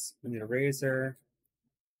 tools, we need a razor.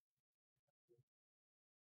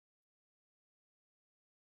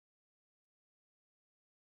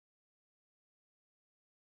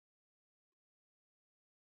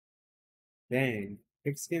 Dang,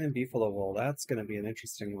 pigskin and beefalo wool. That's going to be an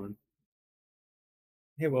interesting one.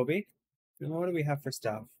 Hey, Wobie. What do we have for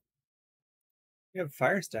stuff? We have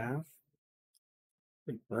fire staff.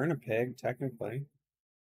 Could burn a pig, technically.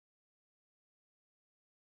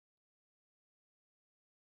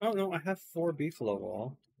 Oh no, I have 4 beefalo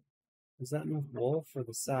wool. Is that enough wool for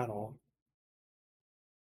the saddle?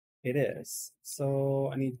 It is. So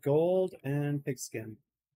I need gold and pigskin.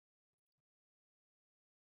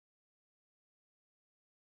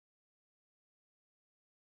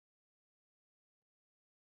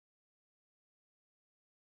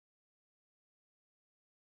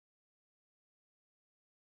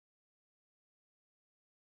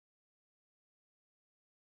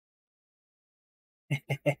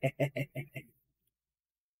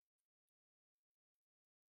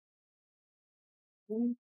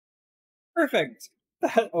 Perfect.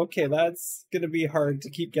 Okay, that's gonna be hard to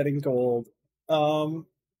keep getting gold.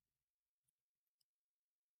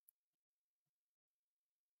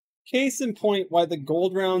 Case in point why the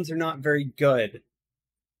gold rounds are not very good.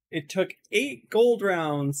 It took 8 gold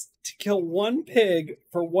rounds to kill 1 pig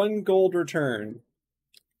for 1 gold return.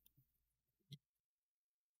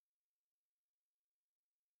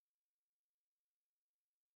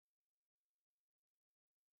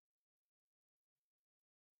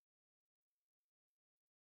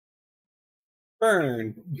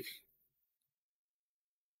 Burn.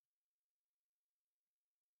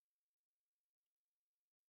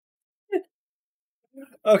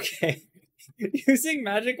 Okay. Using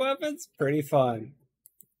magic weapons? Pretty fun.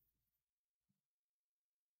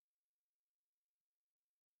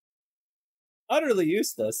 Utterly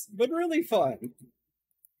useless, but really fun.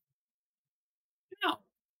 No.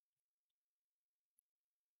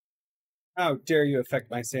 How dare you affect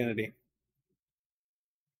my sanity?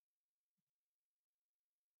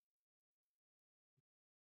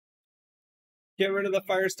 Get rid of the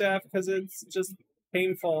fire staff because it's just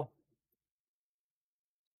painful.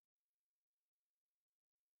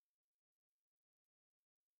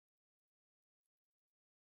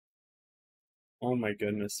 Oh my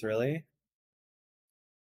goodness, really?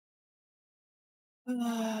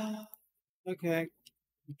 Okay,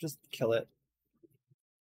 just kill it.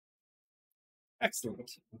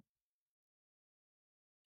 Excellent.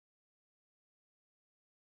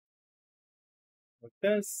 Like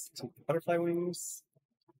this, take the butterfly wings.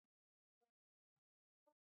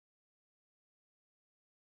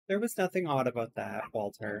 There was nothing odd about that,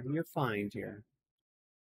 Walter. You're fine, dear.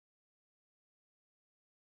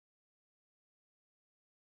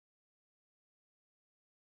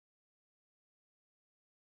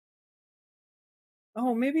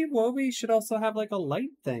 Oh, maybe Wobie should also have like a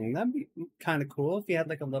light thing. That'd be kind of cool if he had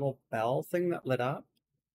like a little bell thing that lit up.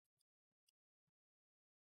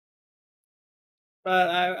 But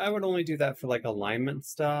I would only do that for like alignment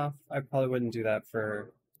stuff. I probably wouldn't do that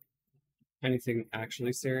for anything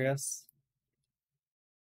actually serious.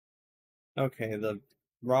 Okay, the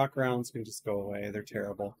Rock rounds can just go away. They're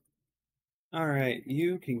terrible. Alright,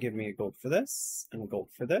 you can give me a gold for this, and a gold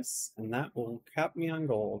for this, and that will cap me on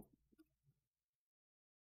gold.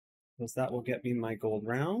 Because that will get me my gold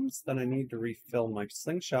rounds. Then I need to refill my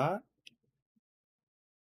slingshot.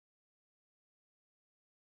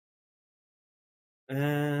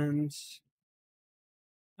 And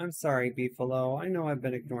I'm sorry, Beefalo. I know I've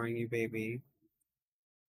been ignoring you, baby.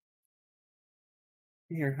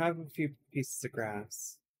 Here, have a few pieces of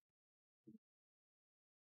grass.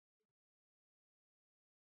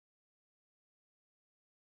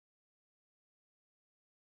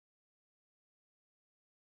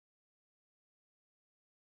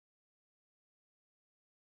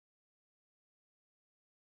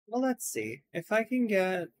 Well, let's see. If I can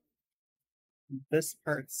get this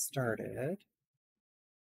part started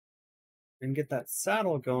and get that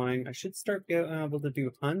saddle going, I should start being able to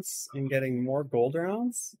do hunts and getting more gold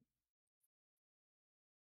rounds.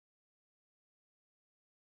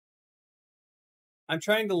 I'm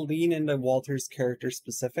trying to lean into Walter's character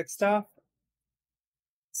specific stuff.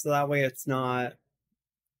 So that way it's not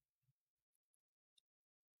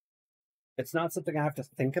something I have to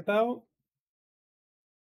think about.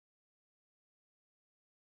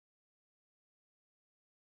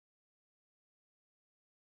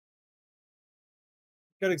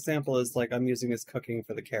 Good example is like I'm using his cooking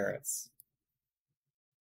for the carrots.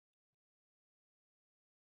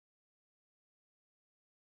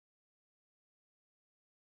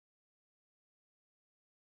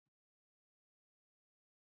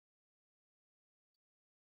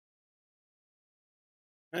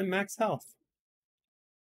 I'm max health.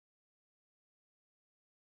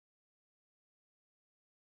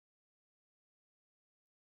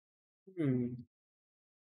 Hmm.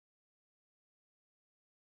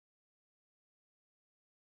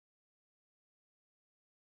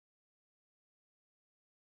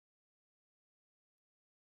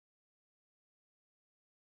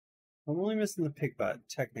 I'm only missing the pig butt,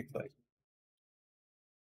 technically.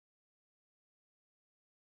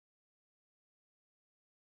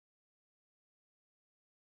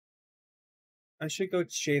 I should go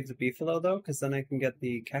shave the beefalo though, because then I can get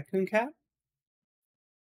the cocoon cat,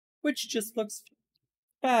 which just looks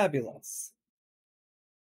fabulous.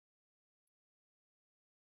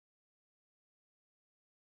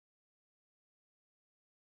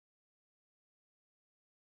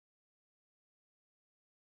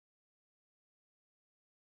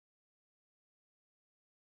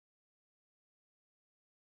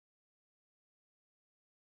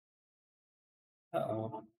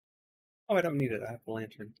 Uh-oh. Oh, I don't need it. I have the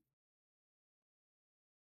lantern.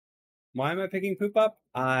 Why am I picking poop up?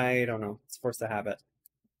 I don't know. It's forced a habit.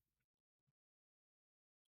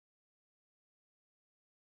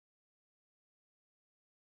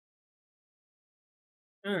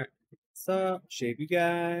 Alright. What's up, shave you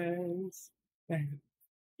guys?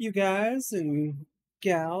 You guys and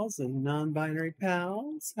gals and non-binary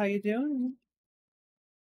pals, how you doing?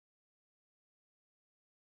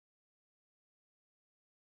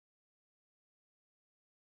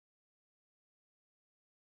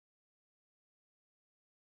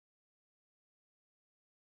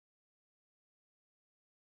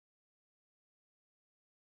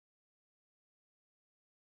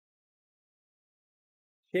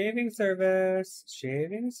 Shaving service,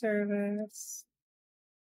 shaving service.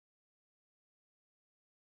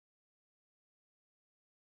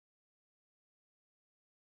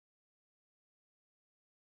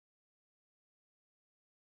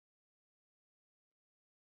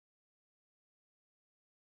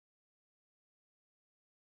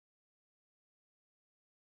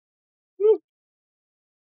 Woo.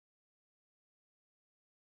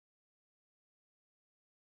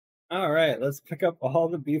 All right, let's pick up all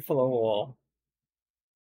the beefalo wool.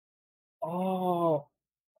 Oh,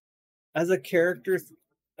 as a character,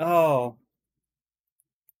 oh,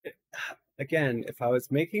 again, if I was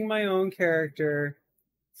making my own character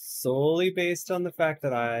solely based on the fact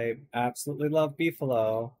that I absolutely love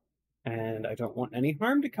beefalo and I don't want any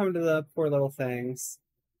harm to come to the poor little things,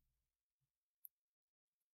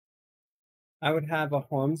 I would have a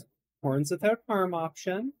horns without harm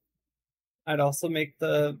option. I'd also make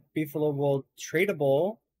the beefalo wool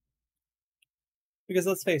tradable because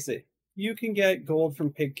let's face it, you can get gold from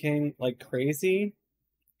Pig King like crazy.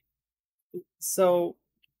 So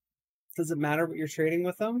does it matter what you're trading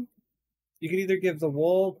with them? You could either give the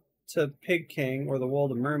wool to Pig King or the wool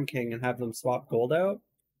to Merm King and have them swap gold out.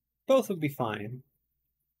 Both would be fine.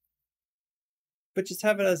 But just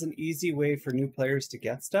have it as an easy way for new players to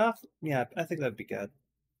get stuff. Yeah, I think that'd be good.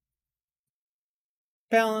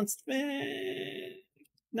 Balanced,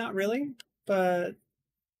 not really, but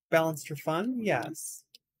balanced for fun? Yes.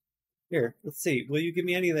 Here, let's see. Will you give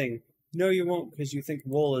me anything? No, you won't, because you think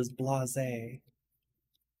wool is blasé.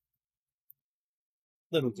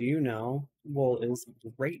 Little do you know, wool is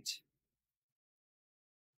great.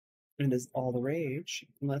 And is all the rage.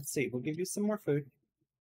 Let's see. We'll give you some more food.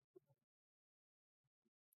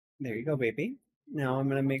 There you go, baby. Now I'm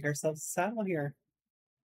gonna make ourselves a saddle here.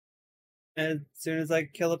 As soon as I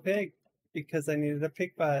kill a pig, because I needed a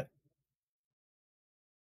pig butt.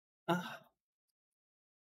 Ah,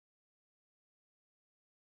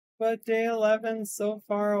 but day 11's so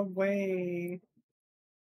far away.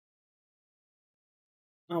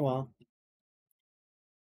 Oh well.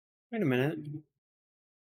 Wait a minute.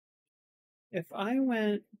 If I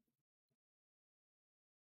went...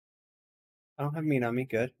 I don't have meat on me,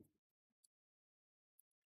 good.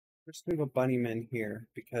 We're just gonna go bunnymen here,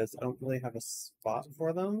 because I don't really have a spot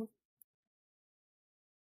for them.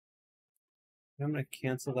 I'm gonna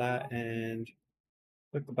cancel that and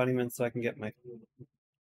put the bunnymen so I can get my...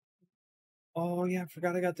 Oh yeah, I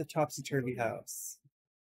forgot I got the topsy-turvy house.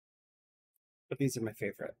 But these are my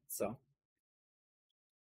favorite, so...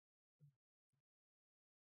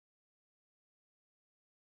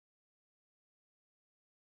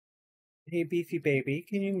 Hey, beefy baby,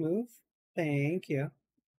 can you move? Thank you.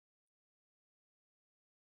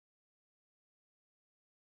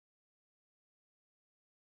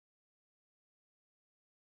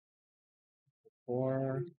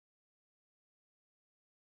 Or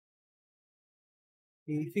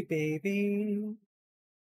beefy baby.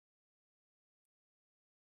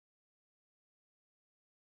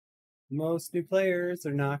 Most new players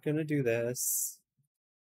are not gonna do this.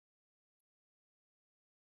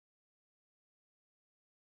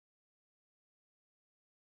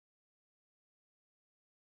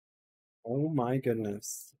 Oh my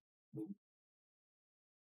goodness.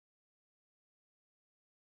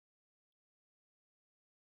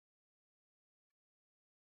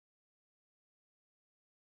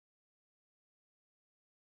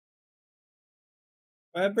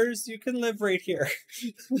 Webbers, you can live right here.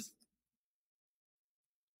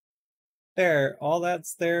 There, all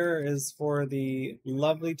that's there is for the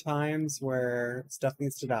lovely times where stuff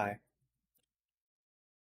needs to die.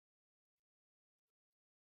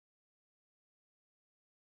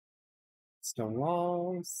 Stone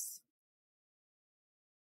walls.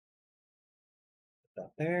 Put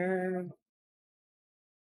that there.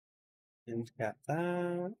 End cap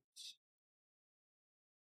that.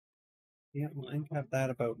 Yeah, we'll end cap that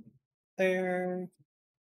about there.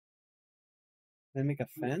 Then make a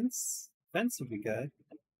fence. Fence would be good.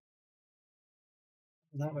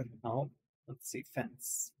 That would help. Let's see,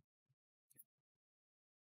 fence.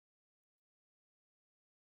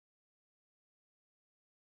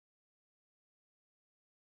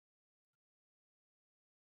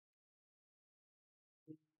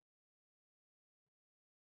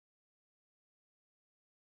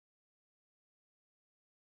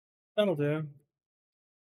 That'll do.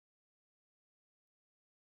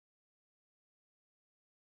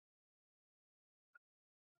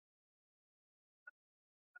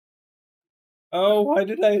 Oh, why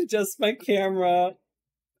did I adjust my camera?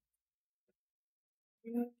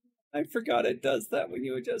 I forgot it does that when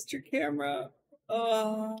you adjust your camera.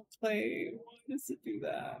 Oh, play. Why does it do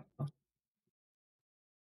that?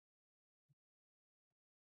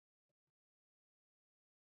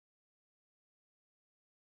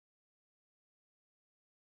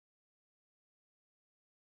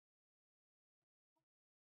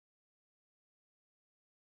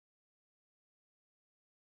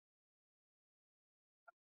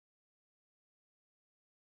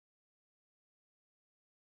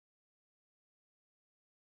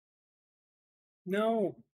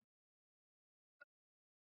 No.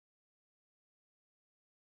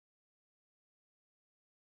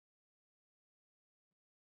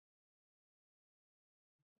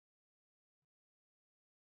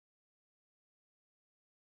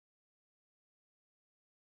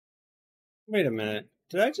 Wait a minute.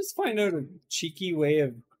 Did I just find out a cheeky way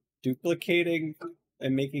of duplicating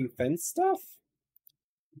and making fence stuff?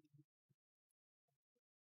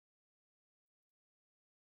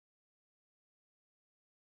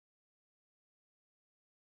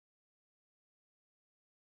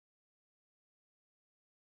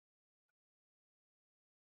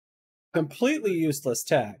 Completely useless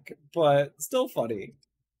tech, but still funny.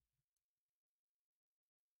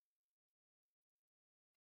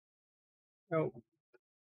 Oh.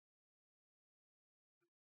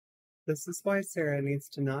 This is why Sarah needs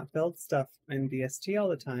to not build stuff in DST all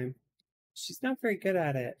the time. She's not very good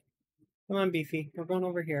at it. Come on, Beefy. We're going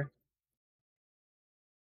over here.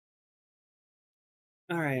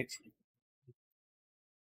 Alright.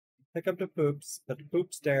 Pick up the poops. Put the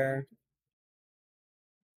poops there.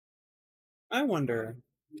 I wonder.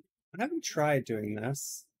 I haven't tried doing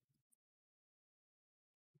this.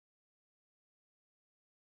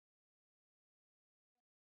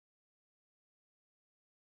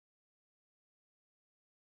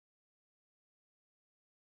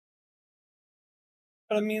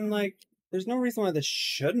 But I mean, like, there's no reason why this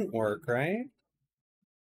shouldn't work, right?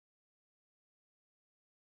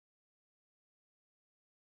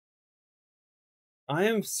 I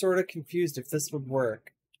am sort of confused if this would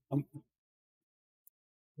work.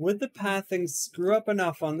 Would the pathing screw up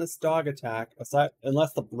enough on this dog attack, aside,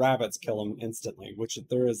 unless the rabbits kill him instantly, which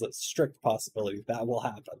there is a strict possibility that will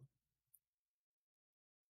happen.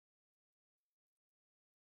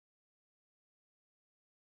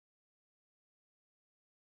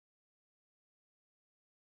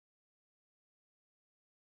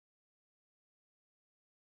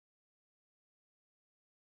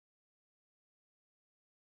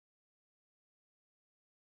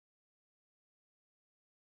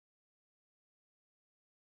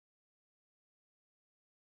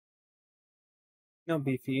 No,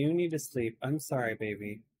 Beefy, you need to sleep. I'm sorry,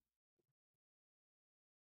 baby.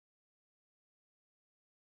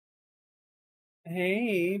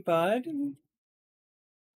 Hey, bud.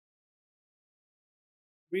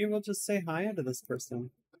 We will just say hiya to this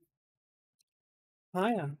person.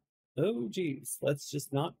 Hiya. Oh, geez. Let's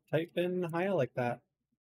just not type in hiya like that.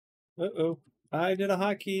 Uh-oh. I did a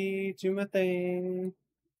hotkey to my thing.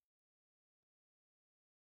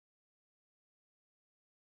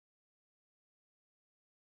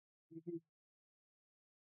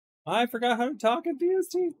 I forgot how to talk in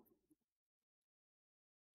DST.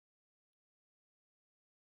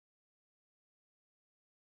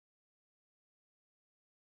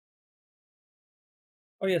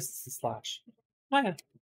 Oh, yes, it's a slash. Hiya.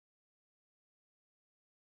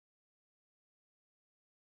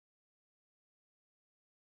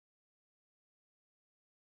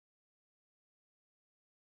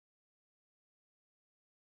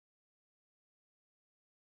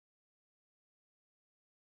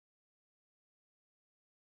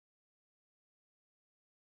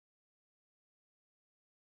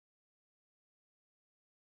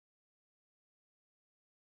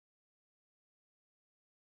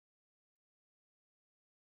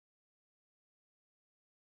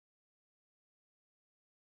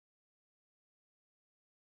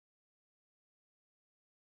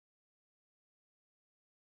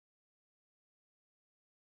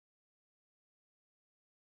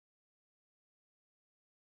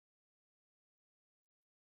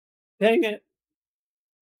 Dang it.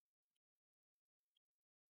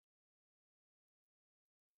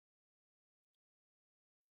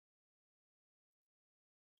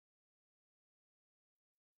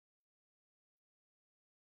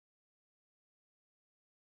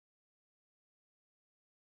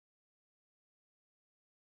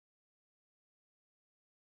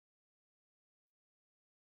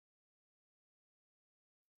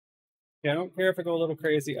 Yeah, I don't care if I go a little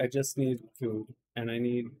crazy. I just need food. And I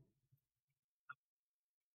need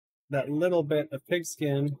that little bit of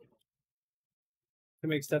pigskin to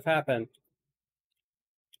make stuff happen.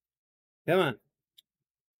 Come on.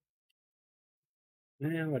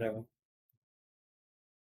 Yeah, whatever.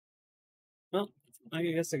 Well, I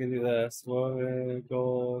guess I can do this.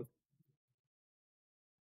 Go.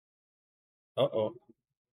 Uh-oh.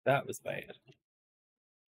 That was bad.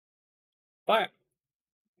 Fire!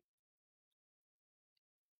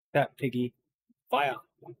 That piggy. Fire!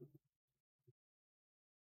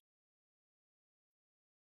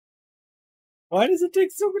 Why does it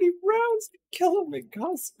take so many rounds to kill him? It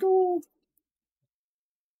costs gold.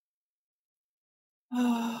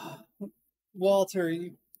 Walter,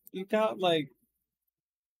 you got like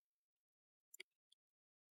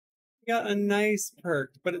you got a nice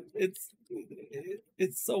perk, but it's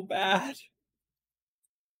so bad.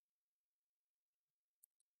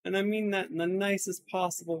 And I mean that in the nicest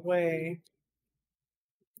possible way.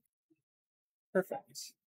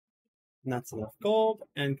 Perfect. And that's enough gold,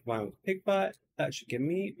 and combined with pig butt, that should give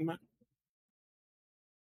me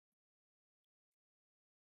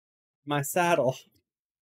my saddle.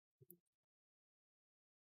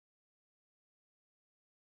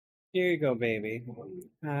 Here you go, baby.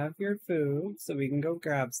 Have your food so we can go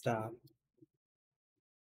grab stuff.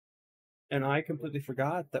 And I completely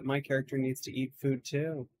forgot that my character needs to eat food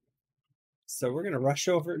too. So we're gonna rush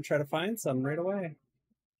over and try to find some right away.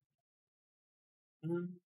 Um,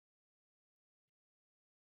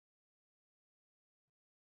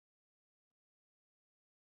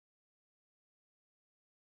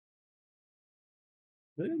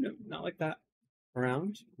 No, not like that.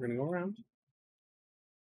 Around. We're gonna go around.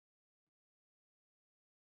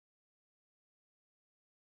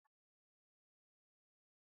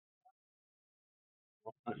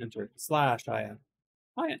 Enter. Slash IN.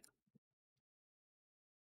 IN.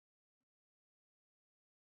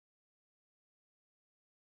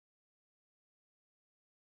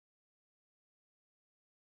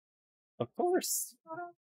 Of course.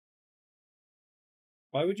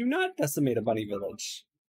 Why would you not decimate a bunny village?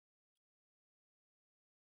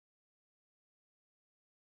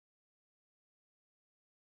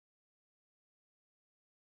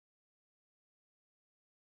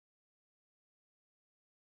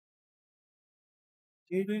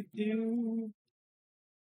 Do, do, do.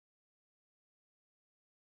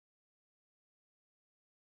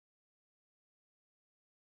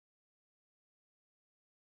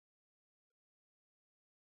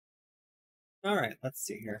 All right, let's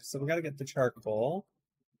see here. So we got to get the charcoal.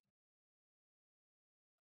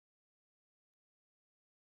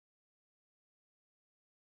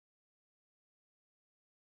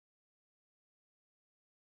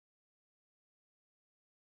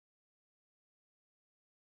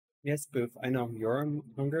 Yes, Boof, I know your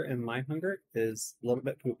hunger and my hunger is a little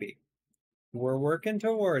bit poopy. We're working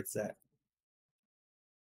towards it.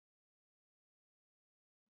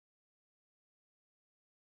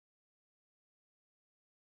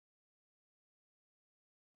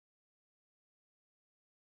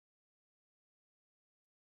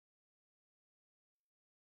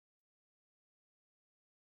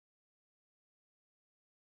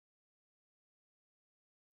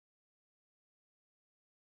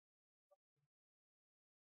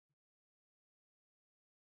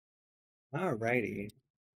 Alrighty.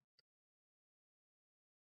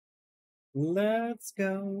 Let's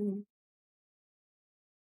go.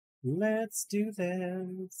 Let's do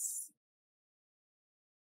this.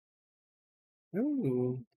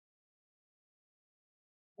 Ooh.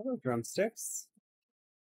 Hello, drumsticks.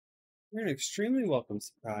 You're an extremely welcome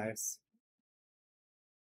surprise.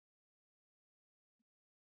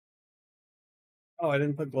 Oh, I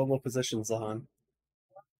didn't put global positions on.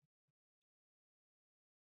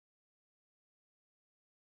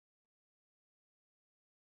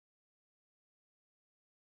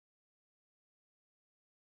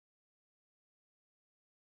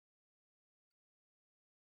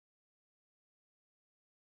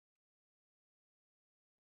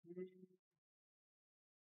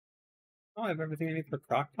 Oh, I have everything I need for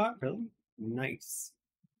crockpot? Really? Nice.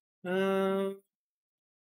 Um,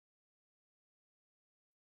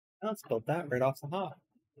 let's build that right off the hop.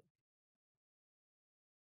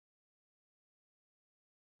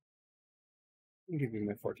 I'll give you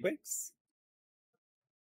my 4 twigs.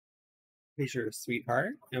 Here's your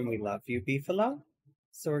sweetheart, and we love you, Beefalo.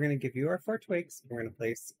 So we're going to give you our 4 twigs. We're going to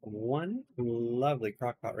place one lovely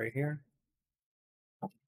crockpot right here.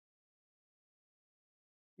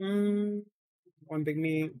 One big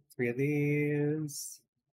meat, 3 of these.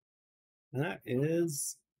 And that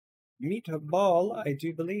is meatball, I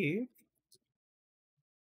do believe.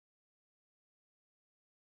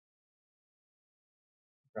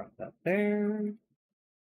 Drop that there.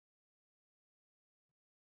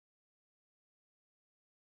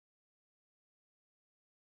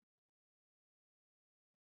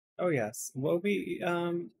 Oh yes, Wobie,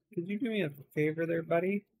 could you do me a favor there,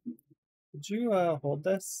 buddy? Could you hold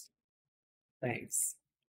this? Thanks.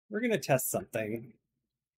 We're gonna test something.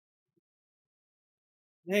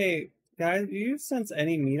 Hey, guys, do you sense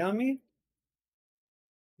any meat on me?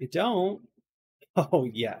 You don't? Oh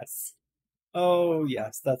yes. Oh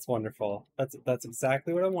yes, that's wonderful. That's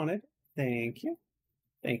exactly what I wanted. Thank you.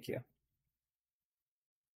 Thank you.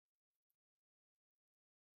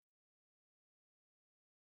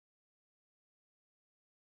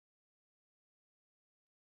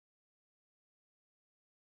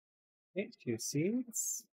 Okay, 2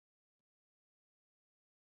 seeds.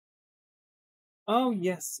 Oh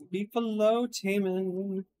yes, beefalo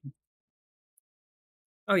Taman.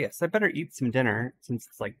 Oh yes, I better eat some dinner since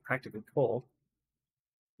it's like practically cold.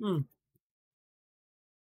 Hmm.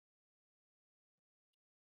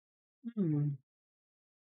 Hmm.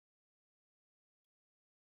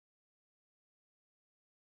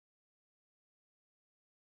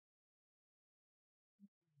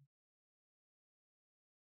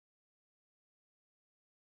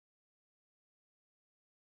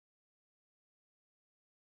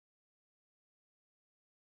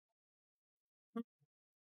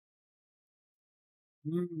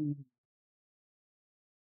 Hmm.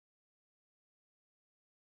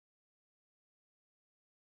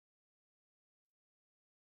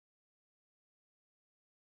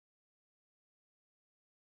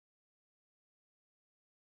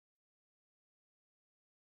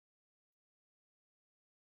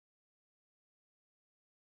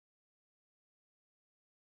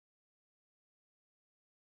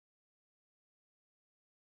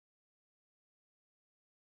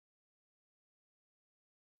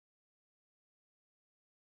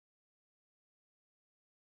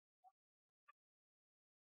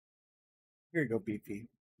 Here you go, beefy.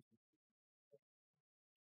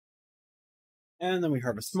 And then we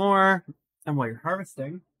harvest more. And while you're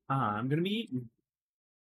harvesting, I'm gonna be eating.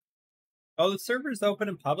 Oh, the server's open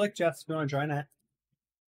in public, Jess. If you want to join it.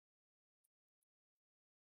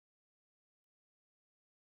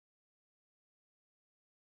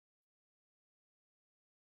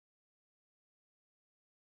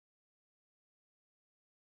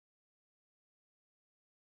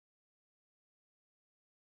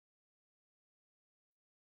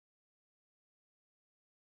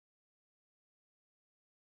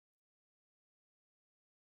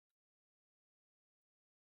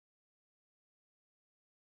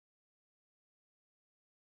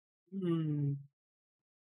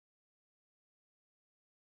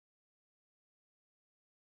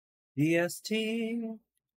 DST,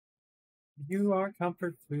 you are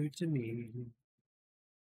comfort food to me.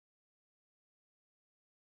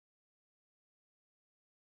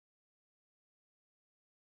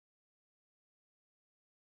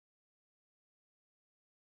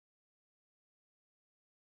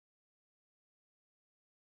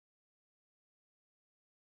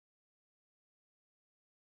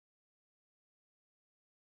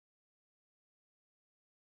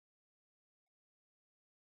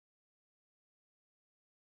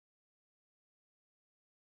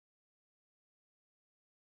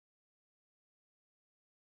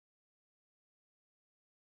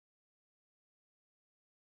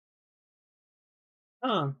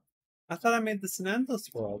 Huh. I thought I made this an endless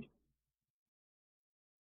world.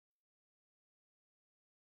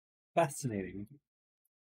 Fascinating.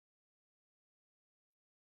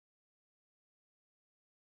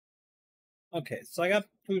 Okay, so I got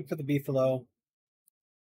food for the beefalo,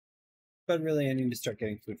 but really I need to start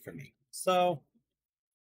getting food for me. So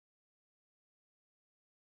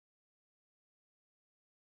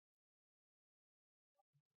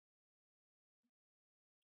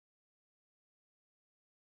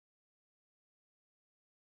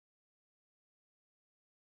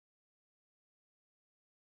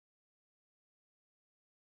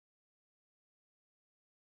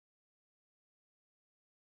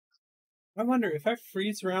I wonder if I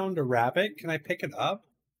freeze around a rabbit, can I pick it up?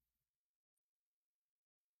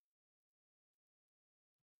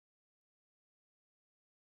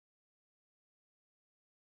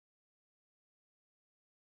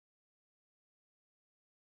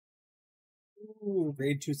 Ooh,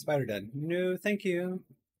 grade 2 spider dead. No, thank you.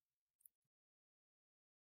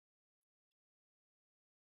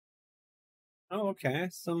 Oh, okay.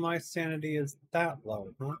 So my sanity is that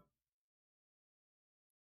low, huh?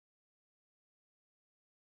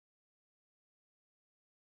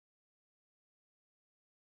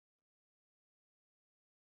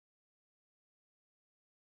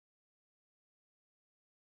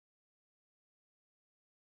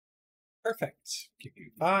 Perfect. Give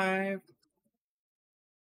you 5.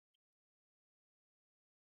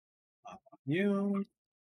 You.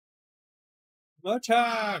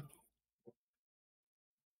 Attack!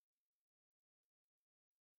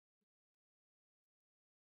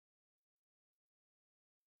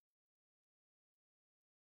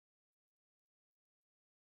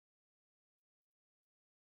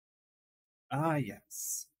 Ah,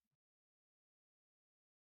 yes.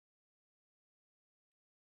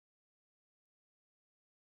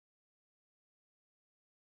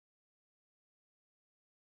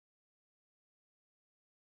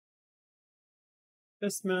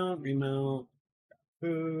 Dismount, remount,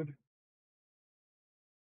 food.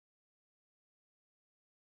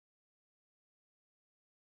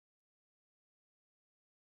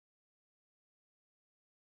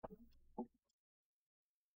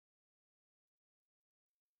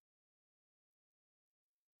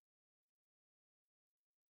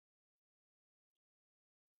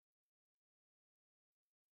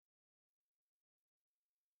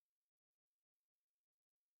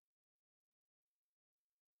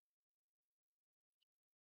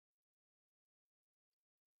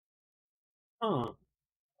 Huh.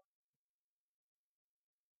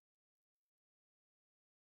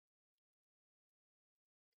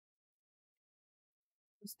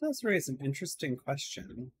 This does raise an interesting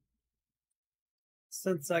question.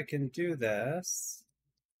 Since I can do this.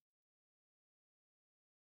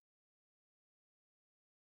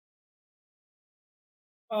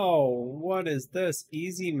 Oh, what is this?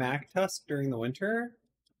 Easy Mac Tusk during the winter?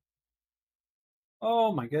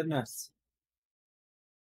 Oh my goodness.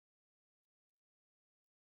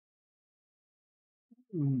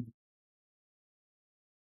 Dang,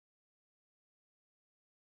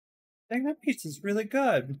 that pizza's really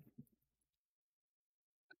good.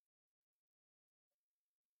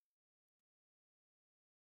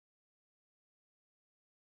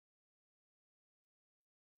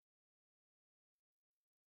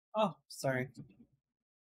 Oh, sorry.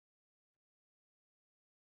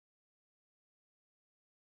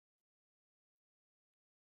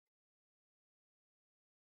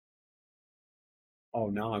 Oh,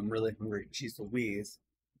 now I'm really hungry. Jeez Louise.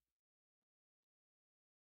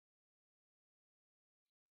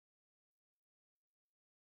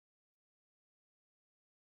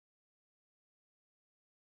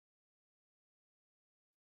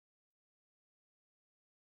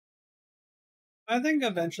 I think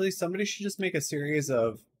eventually somebody should just make a series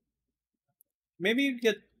of maybe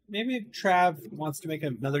Trav wants to make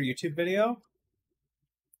another YouTube video.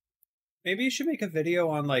 Maybe you should make a video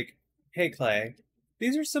on like, hey Clay,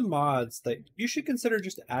 these are some mods that you should consider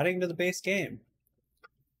just adding to the base game.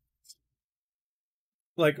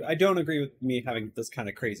 Like, I don't agree with me having this kind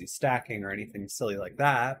of crazy stacking or anything silly like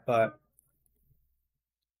that, but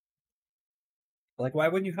like, why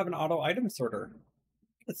wouldn't you have an auto item sorter?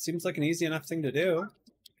 It seems like an easy enough thing to do.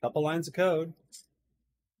 Couple lines of code.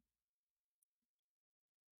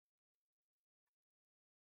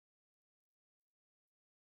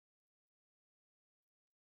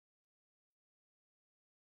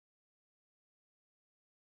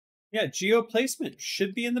 Yeah, geo placement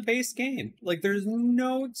should be in the base game. Like, there's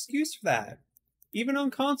no excuse for that. Even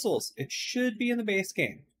on consoles, it should be in the base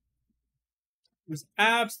game. There's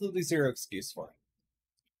absolutely zero excuse for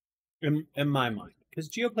it, in my mind, because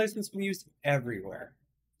geo placement's been used everywhere.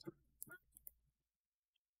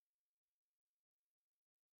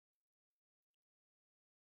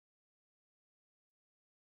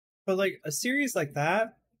 But like a series like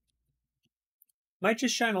that might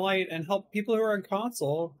just shine a light and help people who are on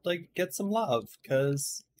console like get some love.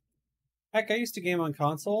 Because heck, I used to game on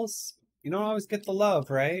consoles. You don't always get the love,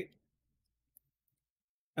 right?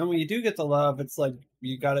 And when you do get the love, it's like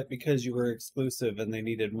you got it because you were exclusive and they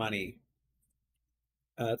needed money.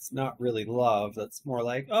 It's not really love. That's more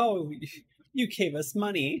like, oh, you gave us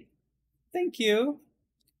money. Thank you.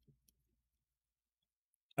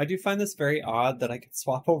 I do find this very odd that I could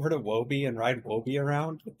swap over to Wobie and ride Wobie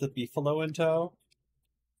around with the Beefalo in tow.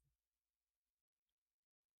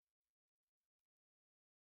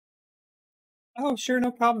 Oh, sure,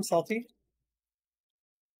 no problem, Salty.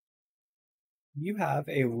 You have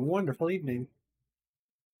a wonderful evening.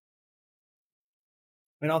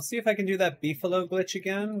 And I'll see if I can do that Beefalo glitch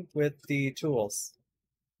again with the tools.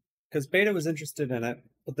 Because Beta was interested in it,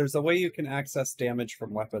 but there's a way you can access damage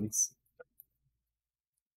from weapons.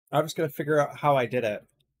 I'm just going to figure out how I did it.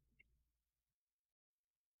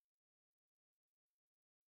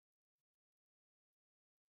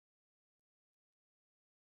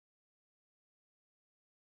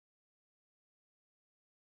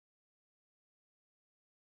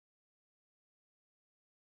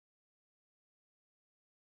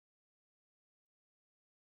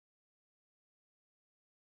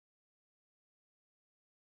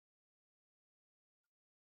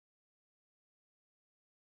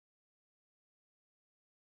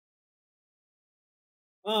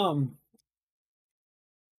 Um,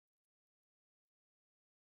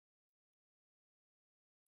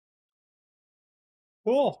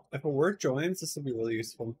 cool. If a word joins, this will be really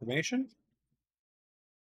useful information.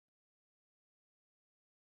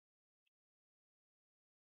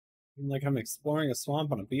 Like I'm exploring a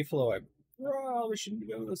swamp on a Beefalo I probably shouldn't be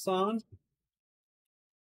doing this on.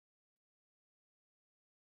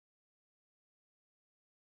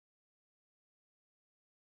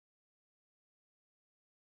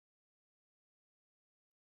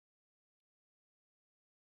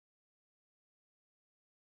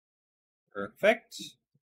 Perfect.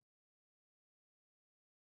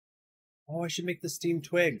 Oh, I should make the steamed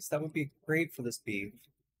twigs. That would be great for this beef.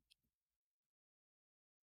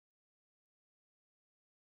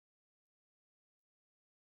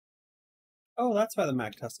 Oh, that's why the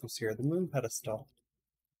Magtusk was here, the moon pedestal.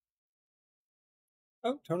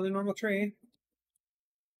 Oh, totally normal tree.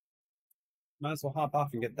 Might as well hop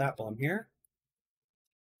off and get that while I'm here.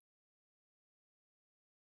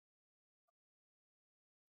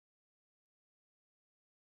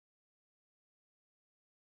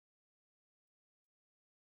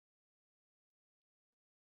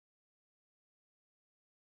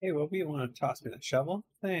 Hey, Wobie, you want to toss me that shovel?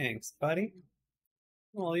 Thanks, buddy.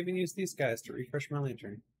 I'll even use these guys to refresh my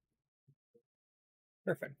lantern.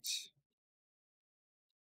 Perfect.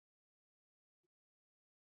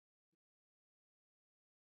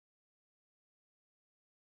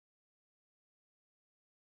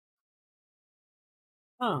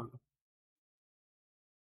 Huh.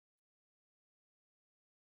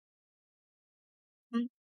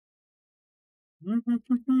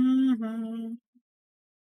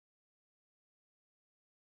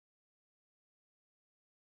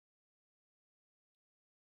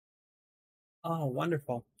 Oh,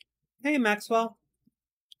 wonderful. Hey, Maxwell.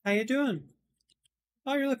 How you doing?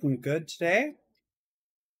 Oh, you're looking good today.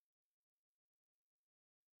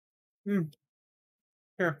 Hmm,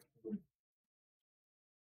 here.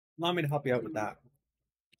 Allow me to help you out with that.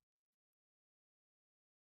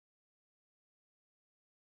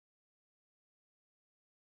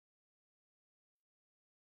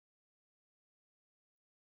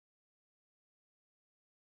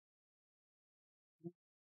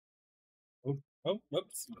 Oh, oh,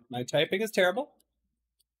 whoops. My typing is terrible.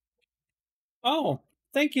 Oh,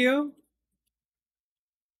 thank you.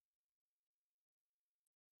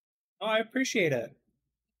 Oh, I appreciate it.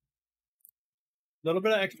 A little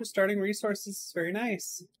bit of extra starting resources is very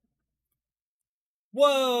nice.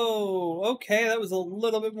 Whoa! Okay, that was a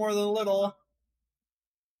little bit more than a little.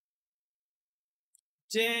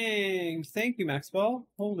 Dang! Thank you, Maxwell.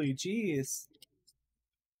 Holy jeez.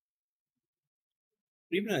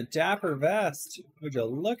 Even a dapper vest. Would you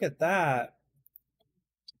look at that?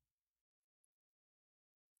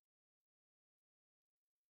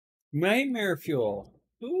 Nightmare fuel.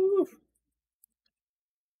 Ooh.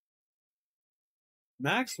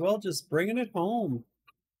 Maxwell just bringing it home.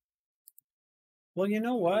 Well, you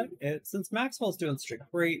know what? Since Maxwell's doing such a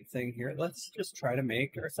great thing here, let's just try to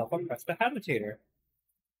make ourselves a prestidigitator.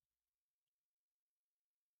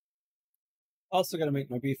 Also got to make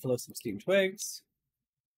my beefalo some steamed twigs.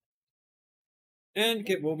 And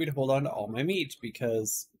get Woby to hold on to all my meat,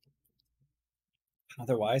 because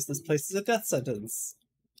otherwise this place is a death sentence.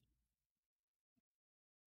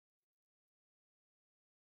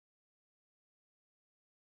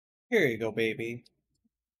 Here you go, baby.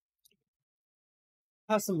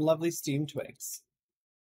 Have some lovely steamed twigs.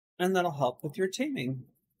 And that'll help with your taming.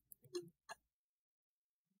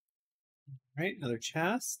 Right, another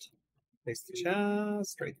chest. Place the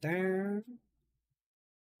chest right there.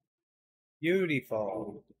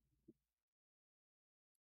 Beautiful.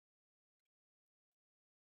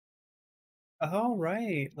 All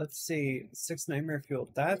right, let's see. 6 nightmare fuel.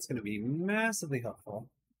 That's going to be massively helpful.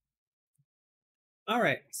 All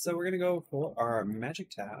right, so we're going to go for our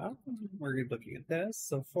magic tab. We're looking at this.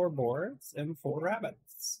 So 4 boards and 4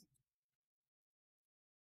 rabbits.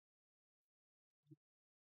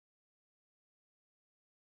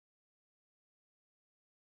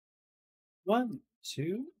 One,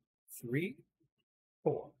 two, three,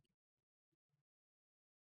 4.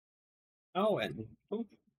 Oh, and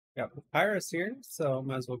got papyrus here, so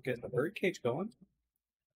might as well get the bird cage going.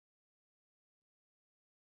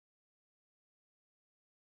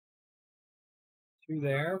 Two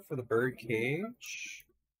there for the bird cage.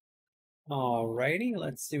 Alrighty,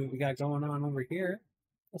 let's see what we got going on over here.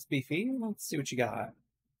 Let's beefy. Let's see what you got.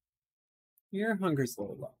 Your hunger's a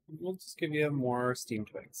little low. We'll just give you more steam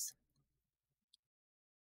twigs.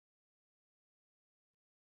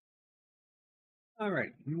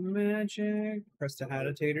 Alright, magic.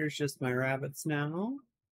 Prestidigitator's just my rabbits now.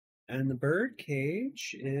 And the bird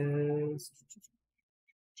cage is...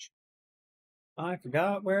 I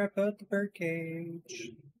forgot where I put the bird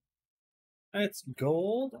cage. It's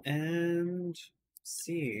gold and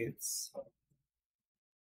seeds.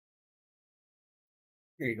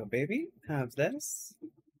 Here you go, baby. Have this.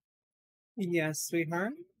 Yes,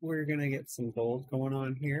 sweetheart. We're gonna get some gold going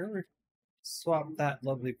on here. Swap that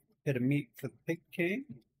lovely bit of meat for the pig king.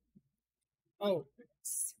 Oh,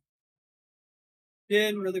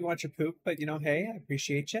 didn't really want your poop, but you know, hey, I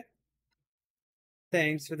appreciate you.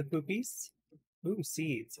 Thanks for the poopies. Ooh,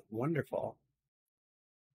 seeds. Wonderful.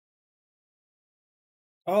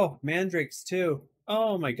 Oh, mandrakes too.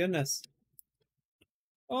 Oh my goodness.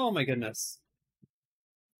 Oh my goodness.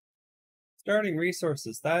 Starting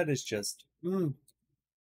resources. That is just...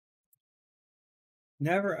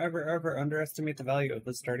 Never, ever, ever underestimate the value of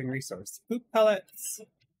the starting resource. Poop pellets.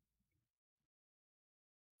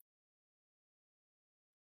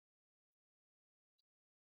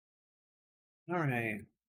 All right.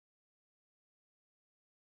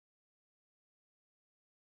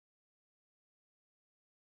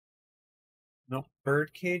 Nope.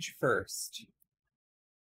 Bird cage first.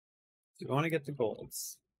 So we want to get the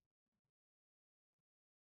golds.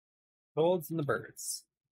 Golds and the birds.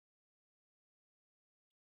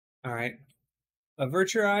 All right.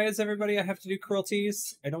 Avert your eyes, everybody. I have to do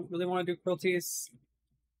cruelties. I don't really want to do cruelties.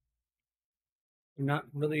 Not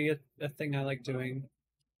really a thing I like doing.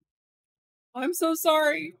 I'm so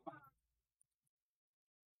sorry.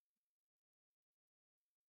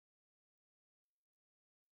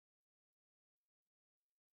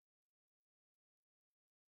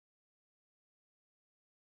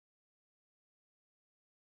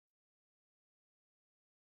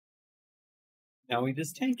 Now we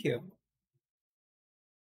just tank you.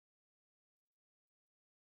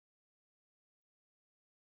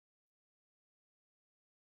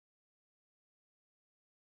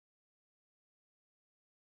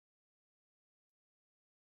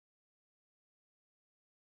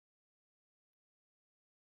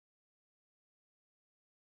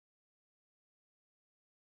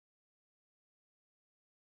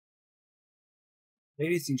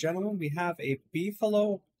 Ladies and gentlemen, we have a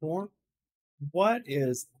beefalo horn. What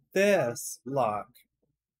is this lock?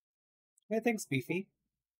 Hey, thanks, Beefy.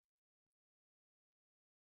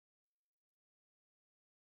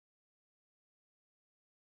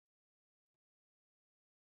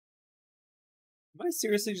 Am I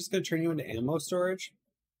seriously just going to turn you into ammo storage?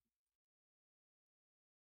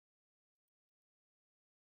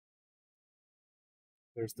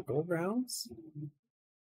 There's the gold rounds.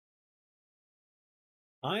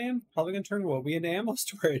 I am probably going to turn Wobie into ammo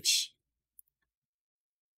storage.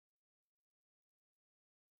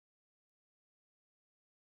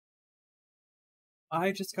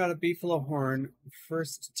 I just got a beefalo horn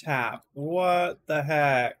first tap. What the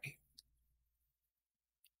heck?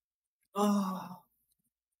 Oh.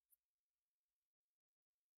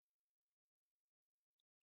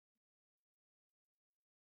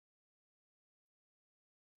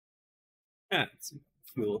 Got some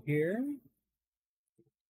fuel here.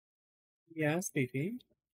 Yes, Beefy.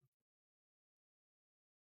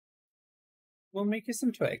 We'll make you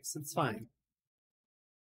some twigs. It's fine.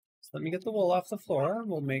 So let me get the wool off the floor.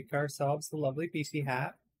 We'll make ourselves the lovely Beefy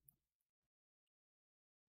hat.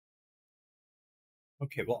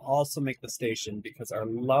 Okay, we'll also make the station because our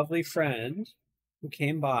lovely friend who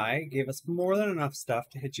came by gave us more than enough stuff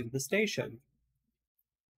to hitch you to the station.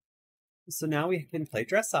 So now we can play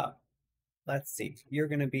dress up. Let's see. You're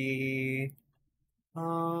gonna be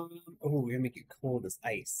oh, we're gonna make you cold as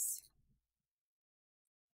ice.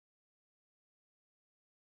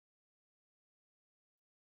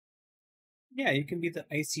 Yeah, you can be the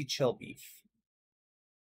icy chill beef.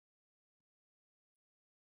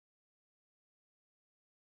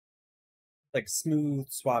 Like smooth,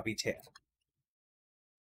 swabby tail.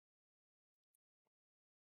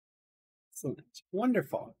 Excellent.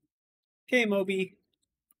 Wonderful. Okay, Moby.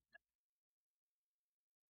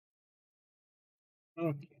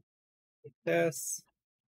 Okay. Like this.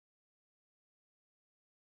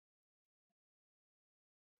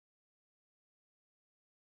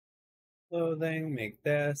 Clothing, make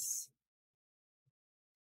this.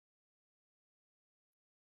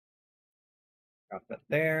 Drop it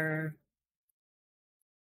there.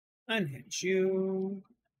 Unhitch you.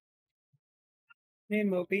 Hey,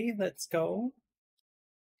 Moby, let's go.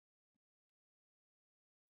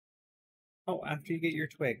 Oh, after you get your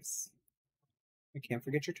twigs. I can't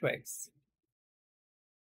forget your twigs.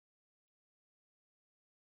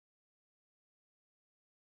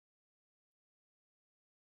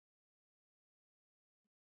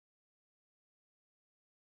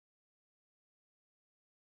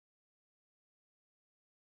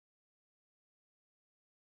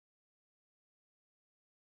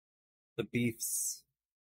 The beefs.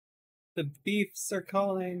 The beefs are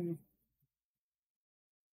calling.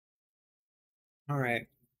 All right,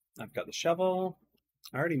 I've got the shovel.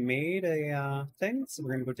 I already made a thing, so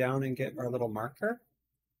we're gonna go down and get our little marker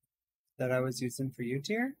that I was using for you,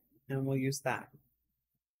 dear, and we'll use that.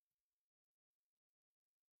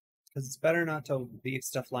 Because it's better not to leave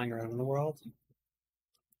stuff lying around in the world.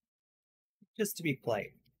 Just to be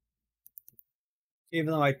polite.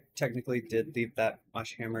 Even though I technically did leave that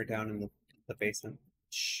mush hammer down in the basement.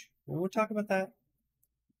 Shh, we won't talk about that.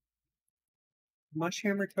 Mush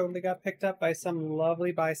hammer totally got picked up by some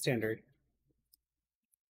lovely bystander.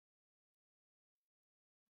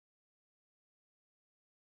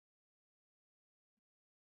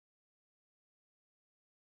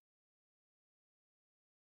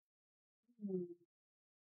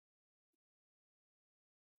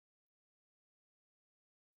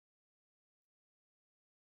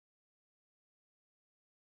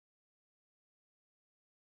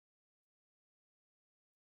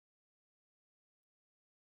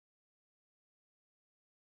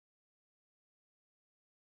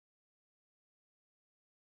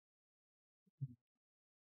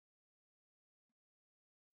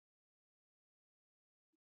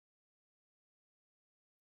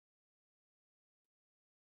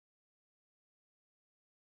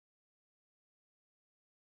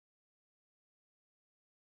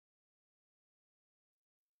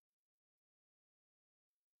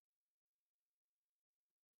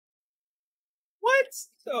 What?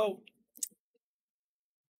 So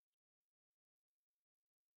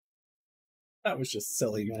that was just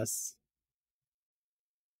silliness.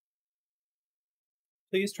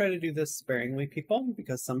 Please try to do this sparingly, people,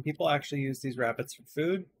 because some people actually use these rabbits for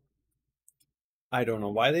food. I don't know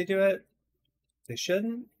why they do it. They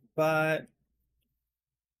shouldn't, but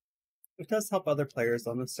it does help other players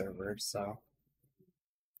on the server, so.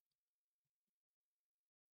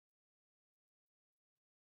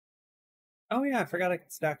 Oh yeah, I forgot I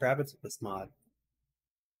could stack rabbits with this mod.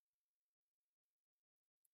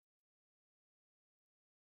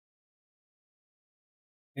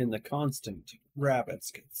 And the constant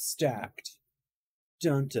rabbits get stacked.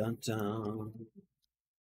 Dun dun dun.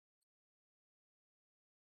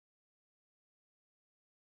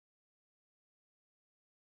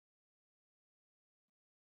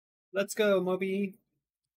 Let's go, Moby.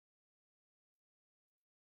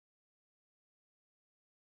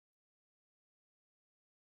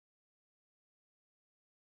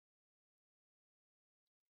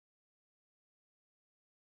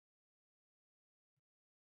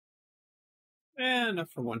 Enough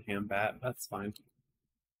for one hand bat. That's fine.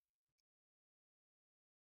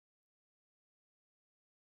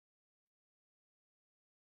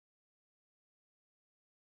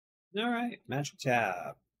 Alright, Magic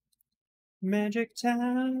Tab. Magic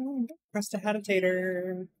Tab.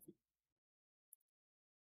 Prestidigitator.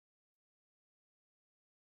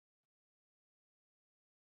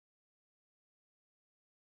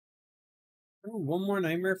 Oh, one more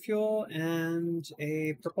Nightmare Fuel and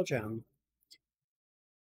a purple gem.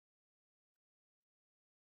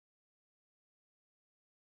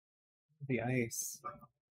 The ice.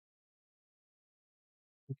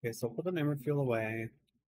 Okay, so put the Nightmare Fuel away.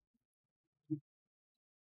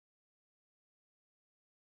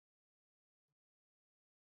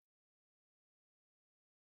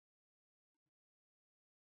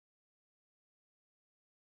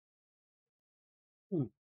 Hmm.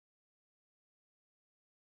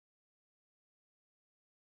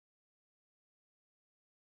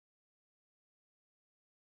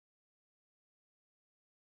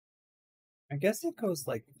 I guess it goes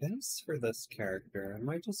like this for this character. Am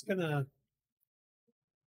I just gonna...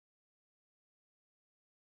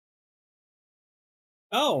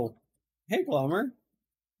 Oh! Hey, Glommer.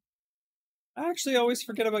 I actually always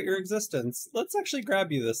forget about your existence. Let's actually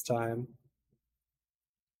grab you this time.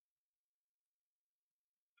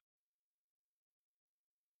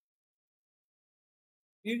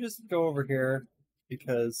 You just go over here,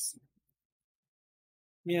 because...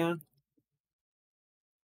 Yeah.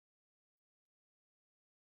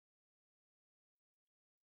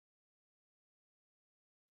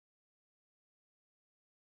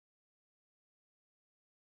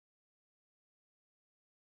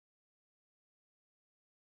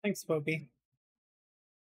 Thanks, Popey.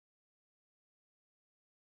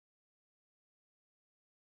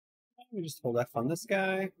 Let me just hold F on this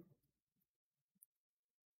guy.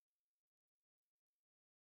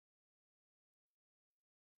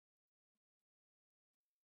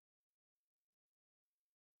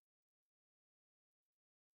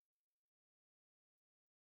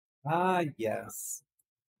 Ah, yes.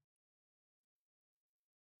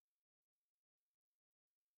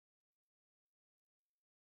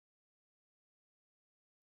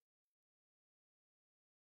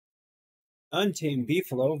 Untamed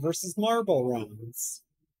Beefalo versus Marble Runs.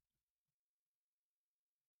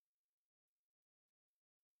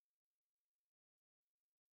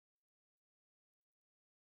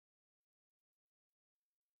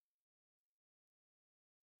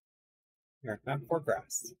 Here, not for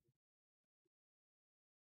grass.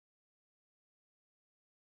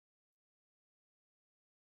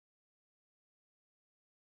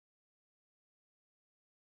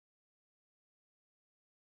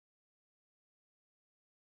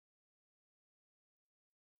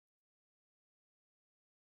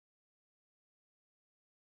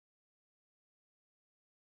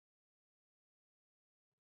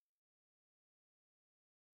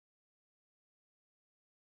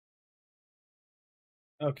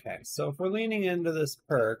 Okay, so if we're leaning into this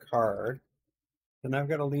perk hard, then I've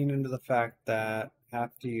got to lean into the fact that I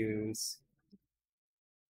have to use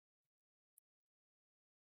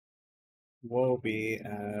Wobie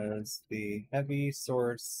as the heavy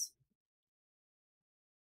source.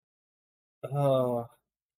 Oh,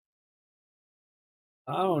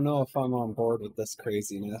 I don't know if I'm on board with this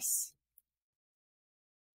craziness.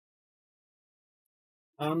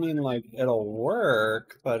 I don't mean like it'll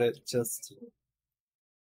work, but it's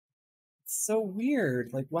so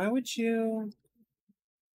weird. Like, why would you?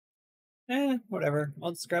 Whatever.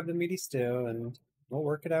 I'll just grab the meaty stew and we'll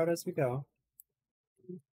work it out as we go.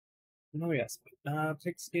 Oh yes,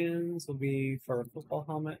 pigskins will be for a football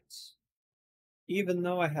helmet. Even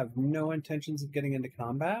though I have no intentions of getting into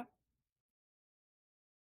combat,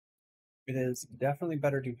 it is definitely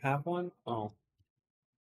better to have one. Oh,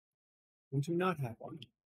 and to not have one.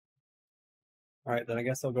 All right, then I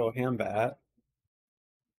guess I'll go handbat.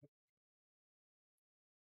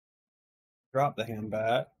 Drop the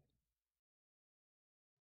handbat.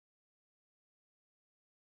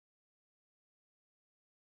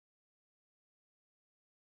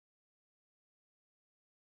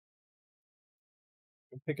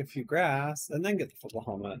 Pick a few grass, and then get the football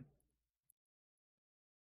helmet.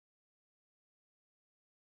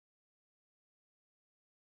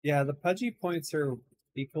 Yeah, the pudgy points are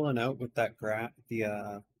equaling out with that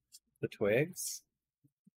the twigs.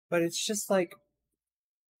 But it's just like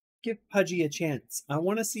give Pudgy a chance. I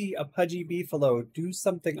want to see a Pudgy Beefalo do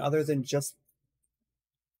something other than just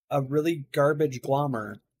a really garbage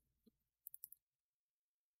glommer.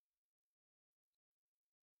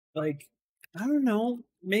 Like, I don't know,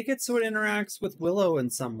 make it so it interacts with Willow in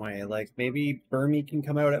some way. Like maybe Burmy can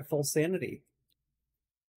come out at full sanity,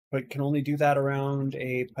 but can only do that around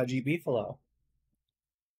a Pudgy Beefalo.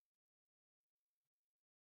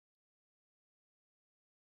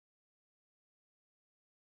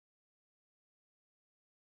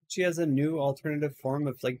 She has a new alternative form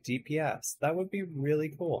of like DPS. That would be really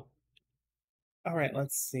cool. All right,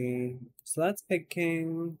 let's see. So that's Pig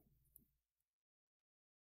King.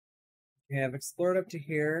 We have explored up to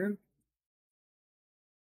here.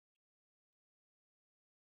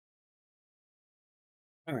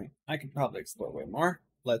 All right, I could probably explore way more.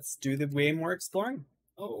 Let's do the way more exploring.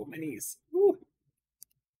 Oh, my knees. Woo.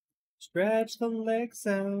 Stretch the legs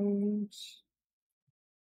out.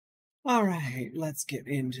 All right, let's get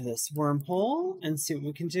into this wormhole and see what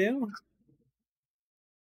we can do.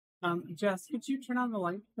 Jess, could you turn on the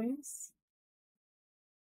light, please?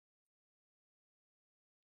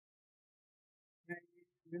 I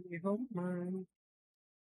really hope mine.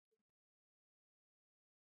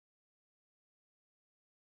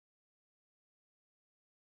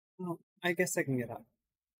 Oh, I guess I can get up.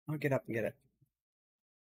 I'll get up and get it.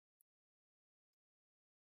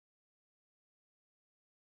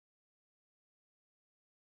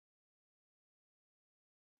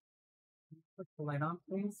 Put the light on,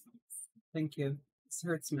 please. Thank you. This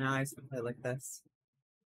hurts my eyes to play like this.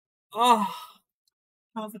 Oh,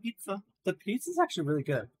 how's the pizza? The pizza's actually really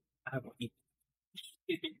good. I will eat.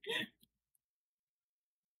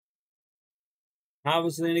 How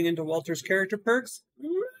was leaning into Walter's character perks?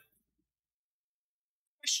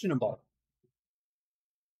 Questionable.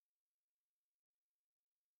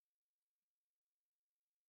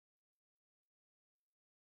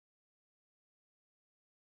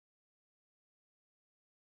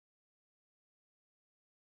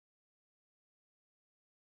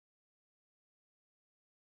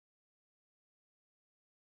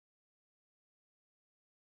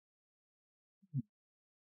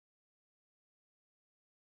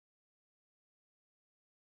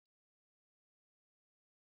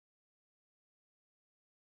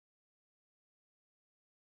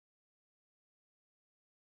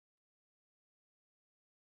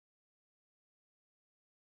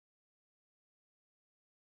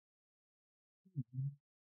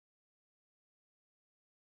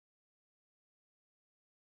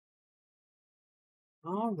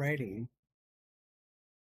 Alrighty.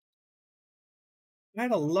 I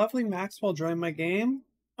had a lovely Maxwell join my game.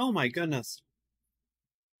 Oh my goodness.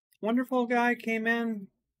 Wonderful guy came in,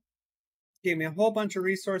 gave me a whole bunch of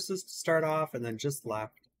resources to start off, and then just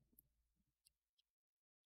left.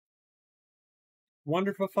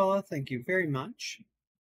 Wonderful fella, thank you very much.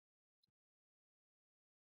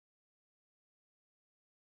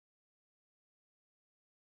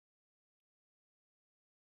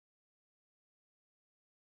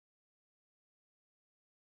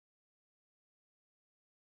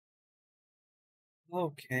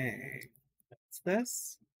 Okay, that's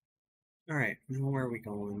this. All right, now where are we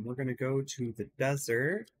going? We're gonna go to the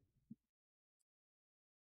desert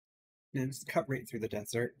and just cut right through the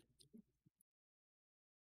desert.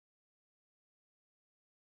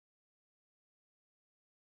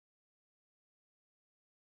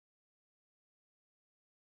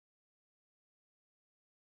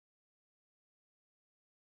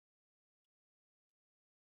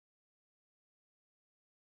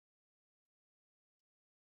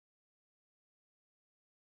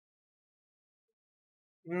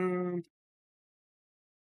 Um,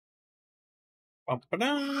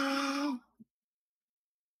 ba-ba-da!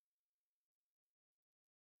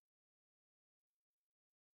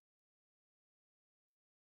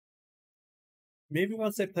 Maybe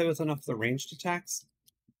once I play with enough of the ranged attacks,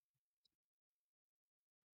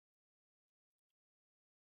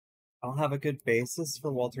 I'll have a good basis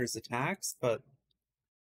for Walter's attacks, but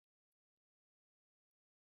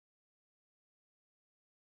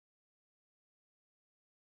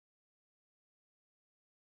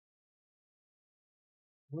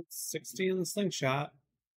what's 60 in the slingshot?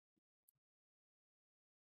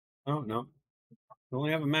 Oh no. We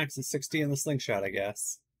only have a max of 60 in the slingshot, I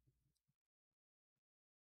guess.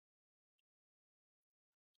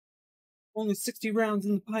 Only 60 rounds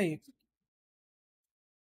in the pipe.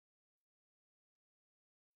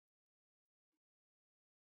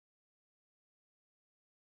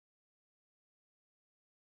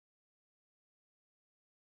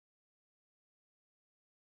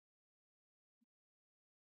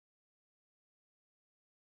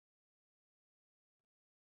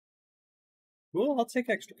 Cool, I'll take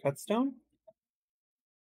extra cutstone.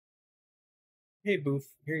 Hey, Boof,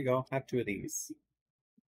 here you go. Have 2 of these.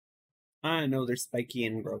 I know they're spiky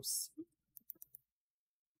and gross.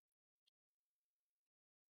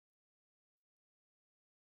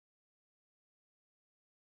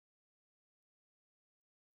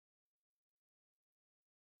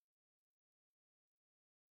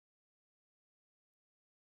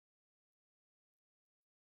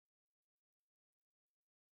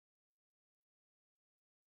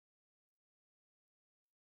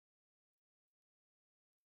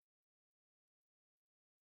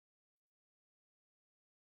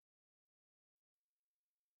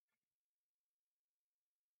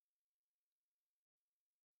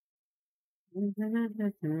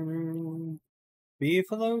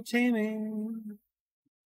 Beefalo taming.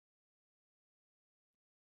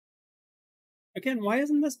 Again, why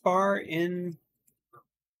isn't this bar in...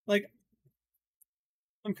 Like,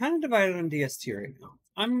 I'm kind of divided on DST right now.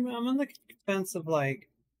 I'm on the fence of, like,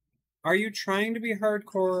 are you trying to be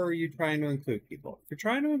hardcore or are you trying to include people? If you're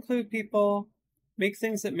trying to include people, make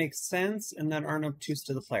things that make sense and that aren't obtuse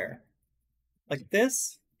to the player. Like,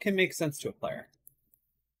 this can make sense to a player.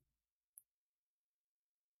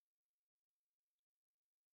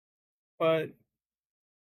 But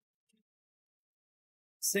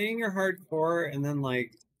saying you're hardcore and then,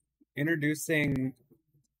 like, introducing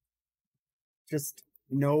just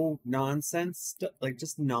no nonsense, like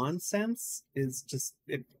just nonsense, is just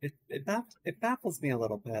it baffles me a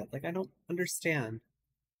little bit. Like, I don't understand.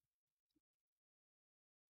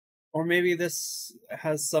 Or maybe this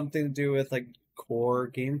has something to do with like core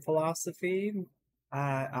game philosophy.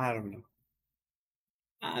 I don't know.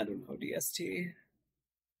 I don't know, DST.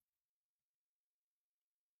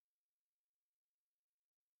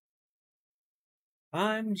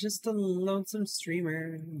 I'm just a lonesome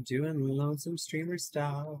streamer doing lonesome streamer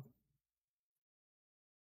style.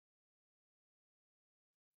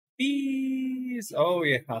 Bees! Oh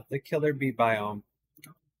yeah, the killer bee biome.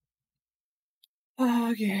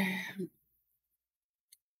 Okay.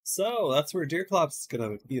 So that's where Deerclops is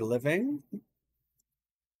gonna be living.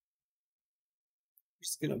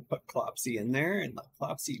 Just gonna put Clopsy in there and let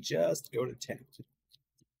Clopsy just go to town.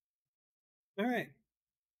 Alright.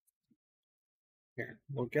 Here,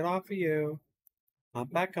 we'll get off of you.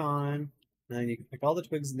 Hop back on. And then you can pick all the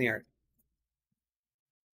twigs in the earth.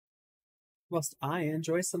 Whilst I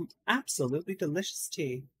enjoy some absolutely delicious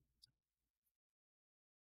tea.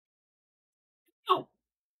 Oh!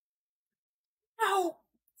 No!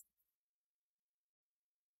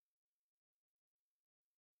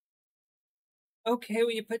 Okay,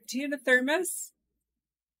 will you put tea in a thermos?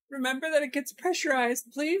 Remember that it gets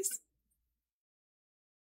pressurized, please?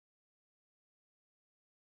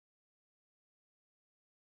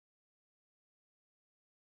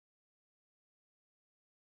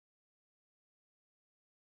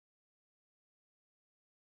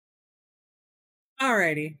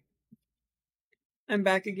 Alrighty. I'm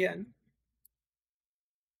back again.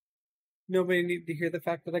 Nobody needed to hear the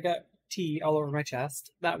fact that I got tea all over my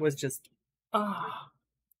chest. That was just... Ah.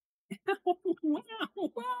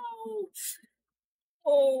 Wow.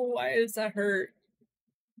 Oh, why does that hurt?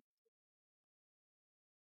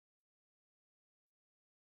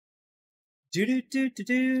 Do.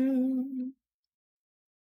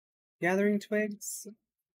 Gathering twigs.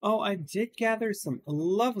 Oh, I did gather some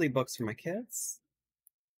lovely books for my kids.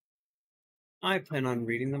 I plan on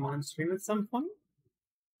reading them on stream at some point.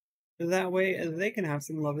 That way they can have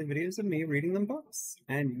some lovely videos of me reading them books.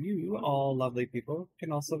 And you, all lovely people,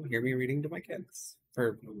 can also hear me reading to my kids.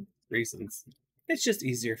 For reasons. It's just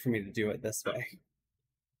easier for me to do it this way.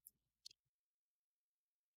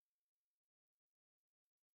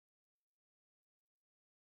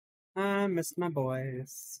 I miss my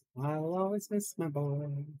boys. I'll always miss my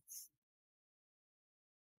boys.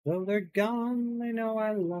 Though they're gone, they know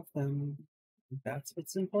I love them. That's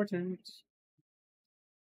what's important.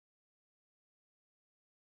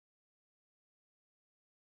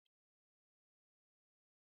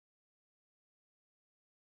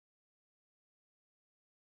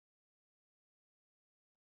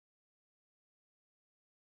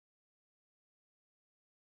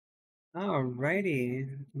 Alrighty.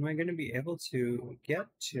 Am I going to be able to get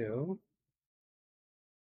to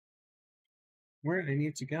where I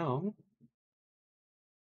need to go?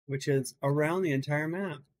 Which is around the entire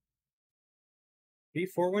map.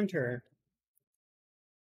 Before winter.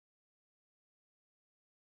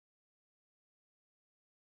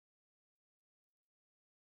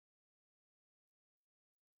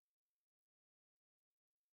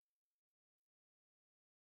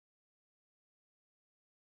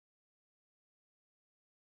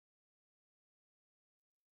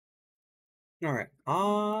 Alright,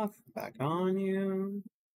 off, back on you.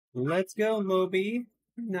 Let's go, Moby.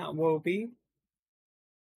 Not Woby.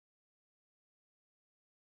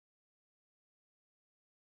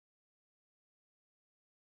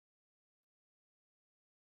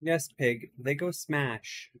 Yes, pig. They go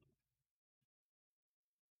smash.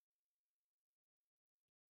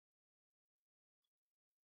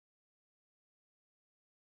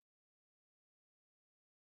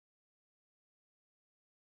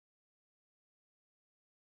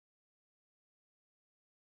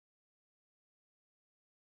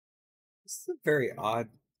 This is a very odd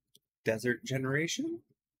desert generation.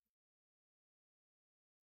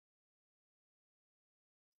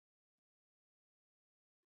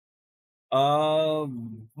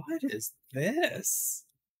 What is this?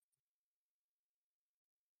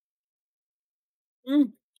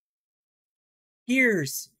 Mm,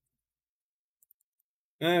 gears.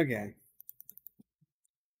 Okay.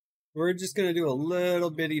 We're just gonna do a little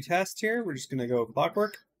bitty test here. We're just gonna go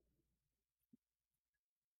clockwork.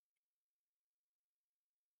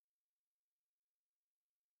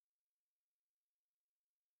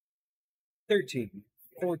 13,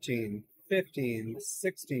 14, 15,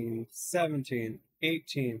 16, 17,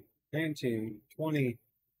 18, 19, 20,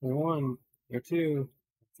 21, 22,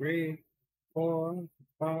 3, 4,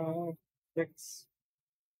 5, 6.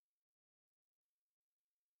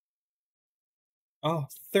 Oh,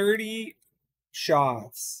 30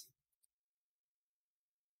 shots.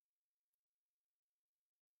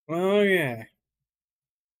 Oh, yeah.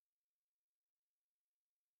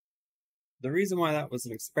 The reason why that was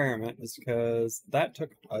an experiment is because that took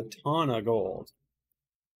a ton of gold,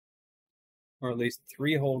 or at least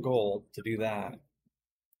 3 whole gold to do that.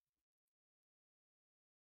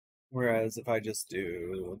 Whereas if I just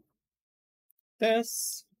do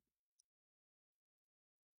this,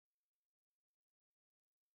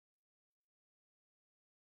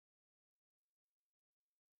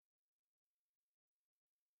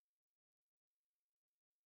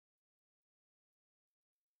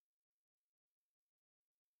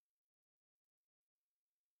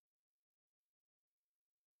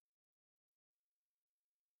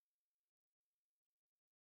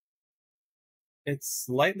 it's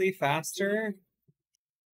slightly faster.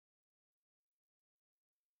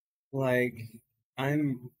 Like,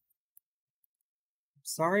 I'm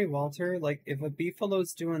sorry, Walter. Like, if a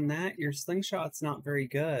beefalo's doing that, your slingshot's not very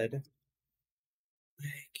good.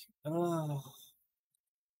 Oh,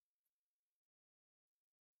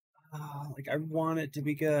 like I want it to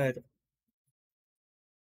be good.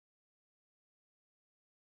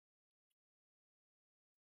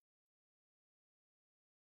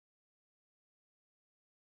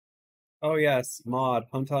 Oh yes, mod,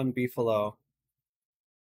 hunt on beefalo.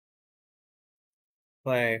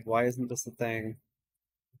 Play, why isn't this a thing?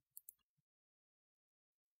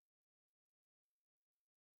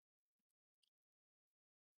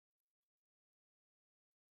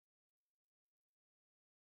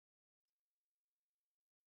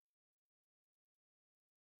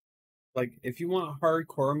 Like, if you want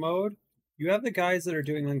hardcore mode, you have the guys that are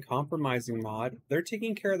doing uncompromising mod. They're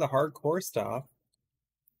taking care of the hardcore stuff.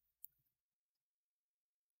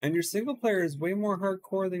 And your single player is way more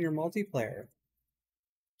hardcore than your multiplayer.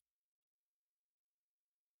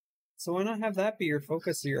 So why not have that be your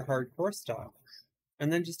focus of your hardcore stuff?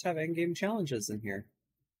 And then just have endgame challenges in here.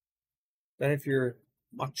 That if you're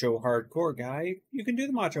macho hardcore guy, you can do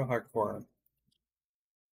the macho hardcore.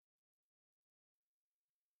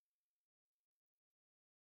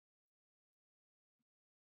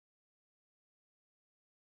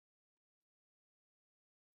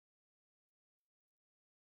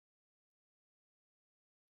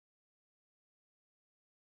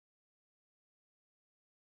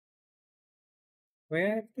 Wait,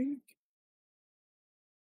 I think.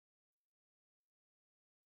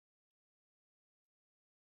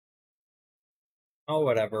 Oh,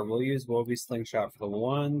 whatever. We'll use Wobie Slingshot for the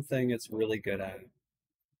one thing it's really good at.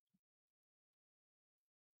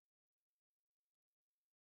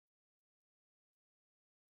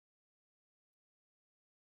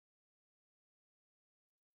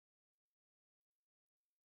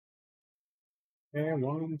 Okay,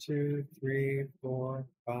 1, 2, 3, 4,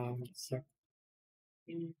 5, 6.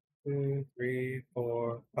 1, 2, 3,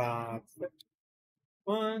 4, 5, 6.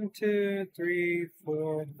 1, 2, 3,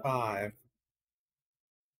 4, 5.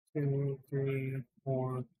 2, 3,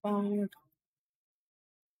 4, 5.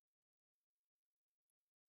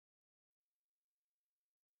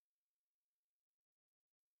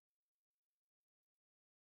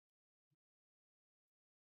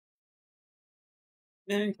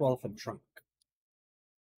 And elephant trunk.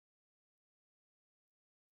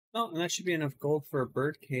 Oh, and that should be enough gold for a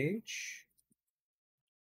bird cage.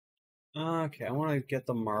 Okay, I want to get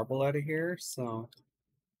the marble out of here, so...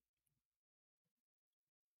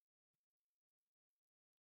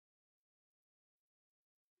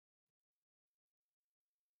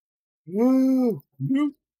 Woo!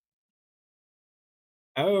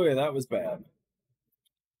 Oh, yeah, that was bad.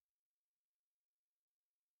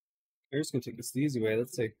 We're just gonna take this the easy way.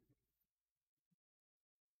 Let's see.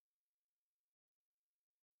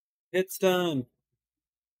 It's done.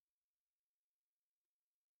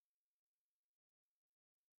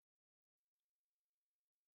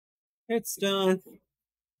 It's done.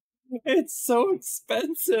 It's so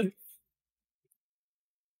expensive.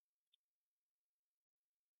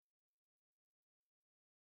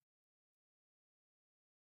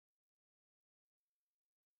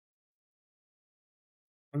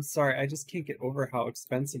 I'm sorry, I just can't get over how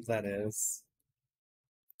expensive that is.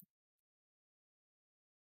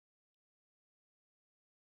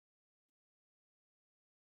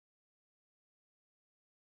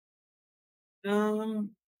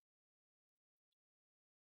 Um,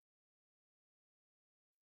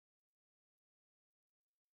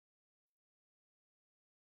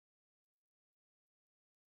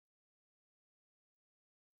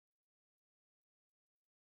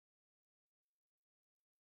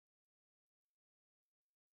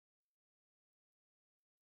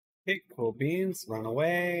 okay, cool beans, run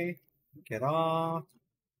away, get off,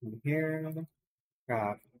 in here,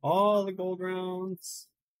 grab all the gold rounds.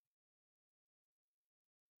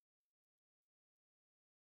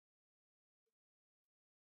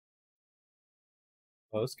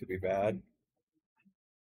 Oh, this could be bad.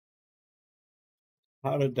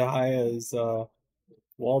 How to die as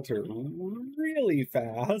Walter really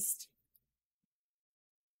fast.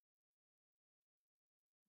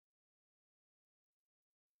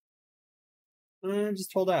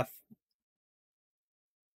 Just hold F.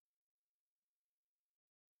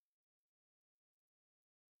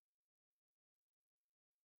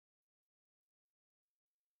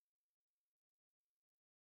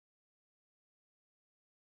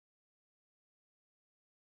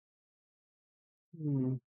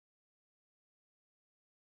 Hmm.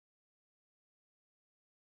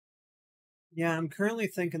 Yeah, I'm currently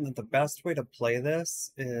thinking that the best way to play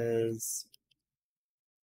this is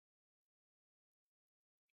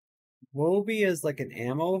Wobie is like an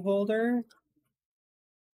ammo holder,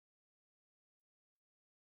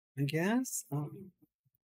 I guess.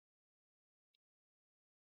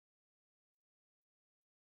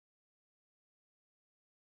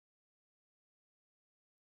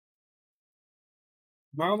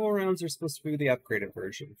 Marble rounds are supposed to be the upgraded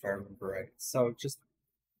version, if I remember right. So just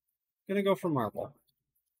gonna go for marble.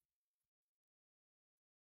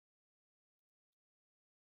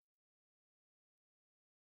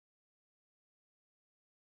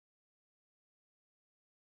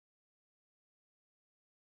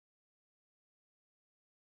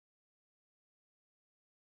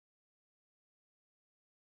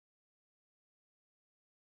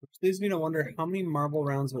 Which leads me to wonder how many marble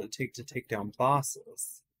rounds would it take down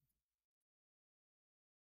bosses?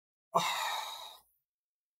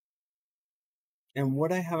 And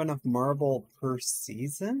would I have enough marble per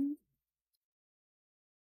season?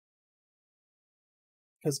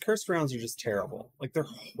 Because cursed rounds are just terrible. Like, they're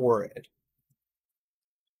horrid.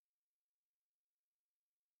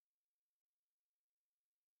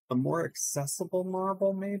 A more accessible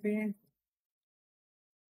marble, maybe?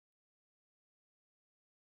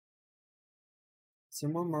 Is there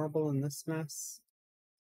more marble in this mess?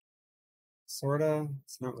 Sorta.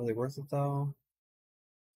 It's not really worth it, though.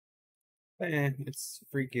 But it's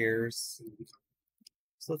free gears.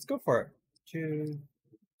 So let's go for it. 2,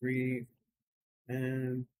 3,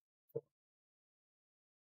 and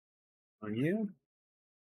on you.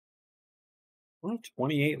 Well,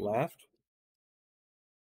 28 left.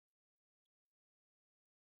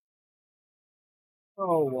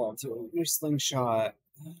 Oh, Walter, your slingshot.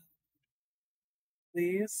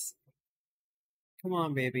 Please? Come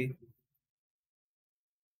on, baby.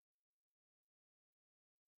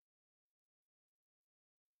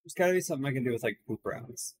 There's gotta be something I can do with, like, poop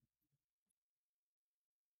rounds.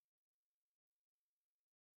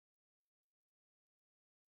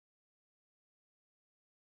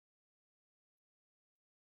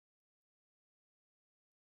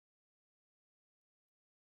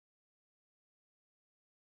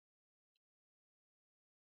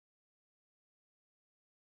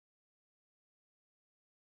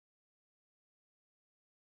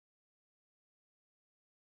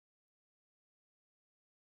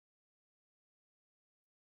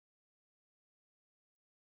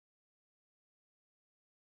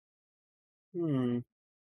 I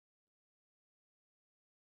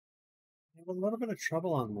have a little bit of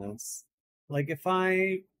trouble on this. Like, if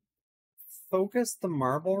I focus the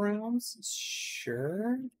marble rounds,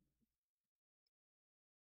 sure.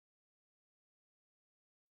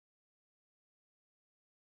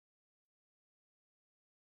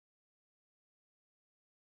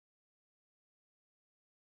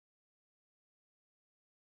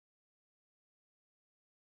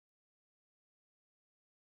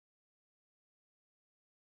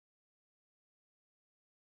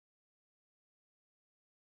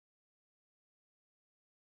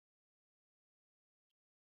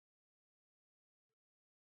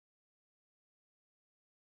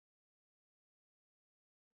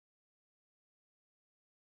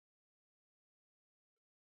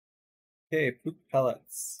 Okay, poop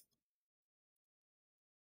pellets.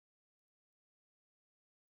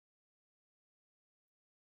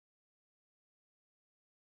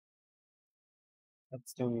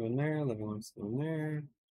 That's going to go in there, living room's going there.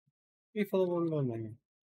 Refill one going there.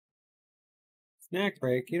 Snack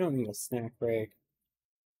break? You don't need a snack break.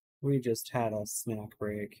 We just had a snack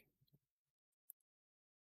break.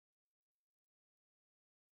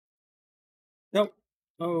 Nope.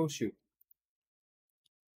 Oh, shoot.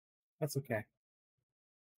 That's okay.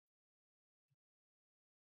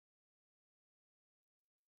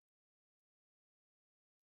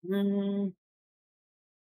 Mm,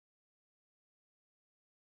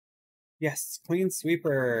 yes, clean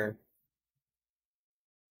sweeper.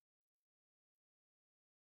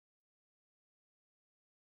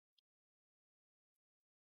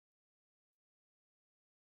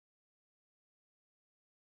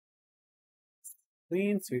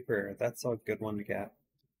 Clean sweeper. That's a good one to get.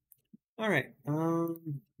 All right.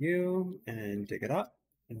 You and dig it up.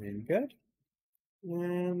 And then good.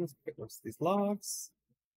 And let's pick most of these logs.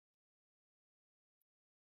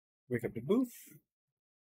 Wake up the booth.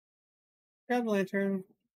 Grab the lantern.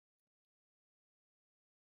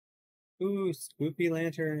 Ooh, spoopy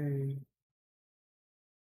lantern.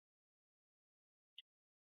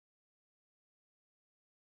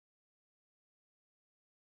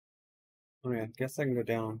 Oh yeah, guess I can go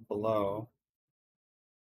down below.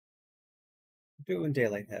 Do it when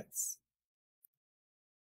daylight hits.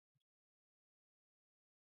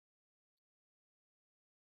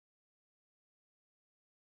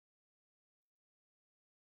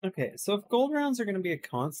 Okay, so if gold rounds are going to be a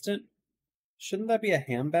constant, shouldn't that be a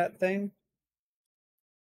Hambat thing?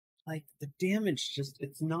 Like, the damage just,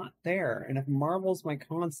 it's not there. And if marble's my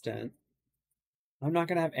constant, I'm not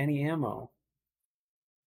going to have any ammo.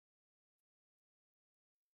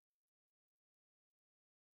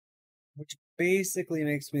 Which basically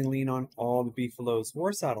makes me lean on all the Beefalo's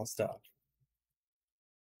War Saddle stuff.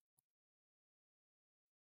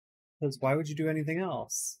 Because why would you do anything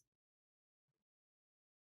else?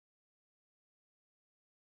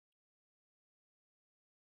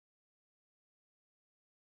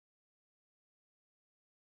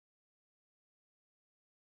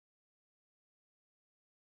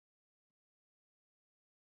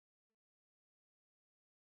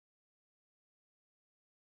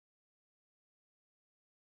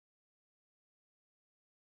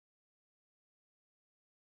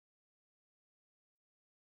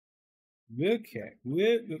 Okay.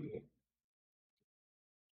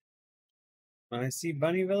 I see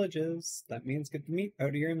bunny villages. That means get the meat out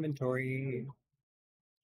of your inventory.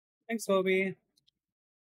 Thanks, Phoebe.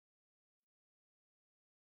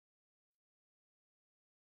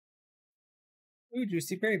 Ooh,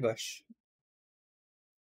 juicy berry bush.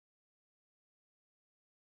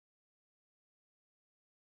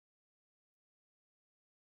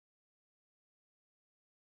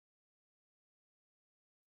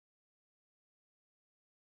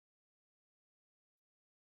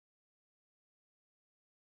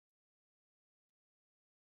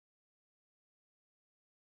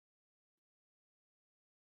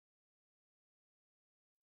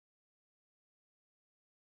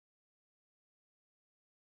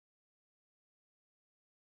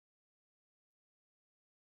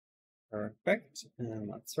 Perfect. And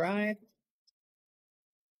let's ride.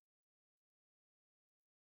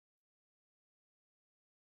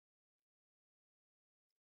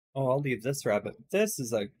 Oh, I'll leave this rabbit. This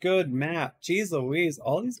is a good map. Jeez Louise,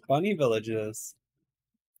 all these bunny villages.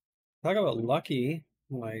 Talk about lucky.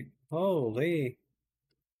 Like, holy.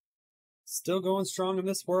 Still going strong in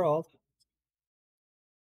this world.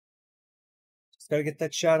 Just gotta get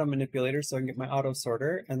that shadow manipulator so I can get my auto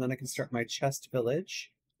sorter, and then I can start my chest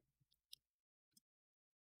village.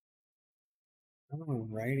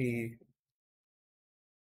 Alrighty.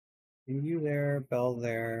 You there, Bell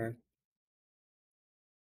there.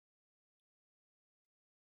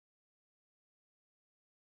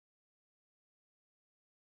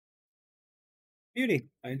 Beauty.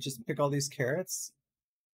 I just pick all these carrots.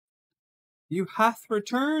 You hath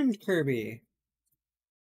returned, Kirby.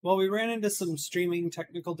 Well, we ran into some streaming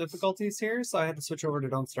technical difficulties here, so I had to switch over to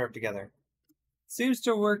Don't Starve Together. Seems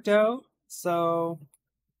to have worked out, so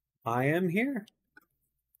I am here.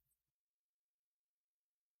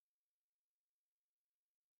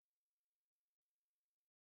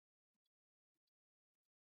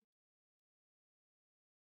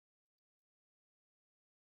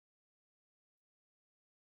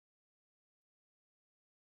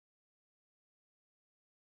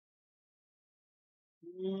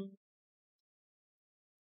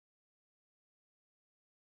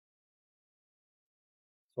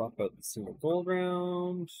 Swap out the single gold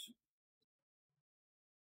round.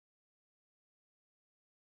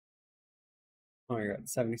 Oh, you're at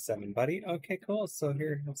 77, buddy. Okay, cool. So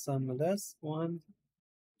here, have some of this. 1,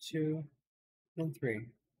 2, and 3.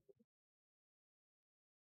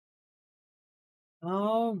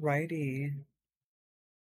 Alrighty.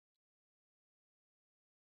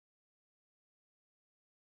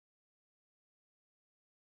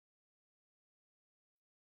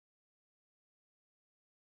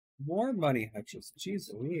 More money hutches.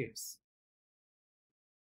 Jeez Louise.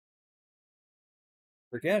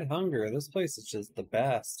 Forget hunger. This place is just the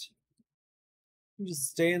best. You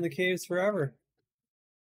just stay in the caves forever.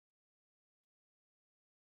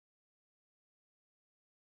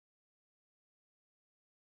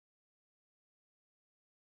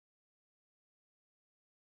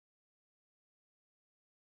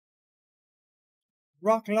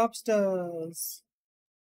 Rock lobsters.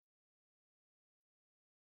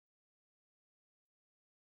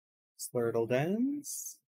 Slurtle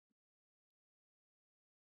dens.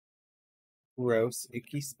 Gross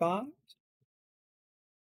icky spot.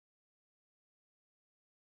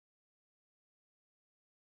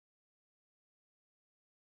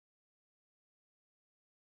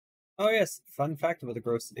 Oh yes, fun fact about the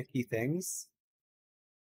gross icky things.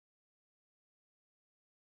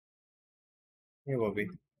 Hey, Wobby.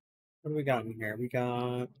 What do we got in here? We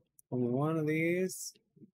got only one of these.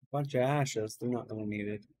 A bunch of ashes. They're not really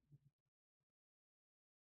needed.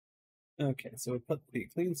 Okay, so we'll put the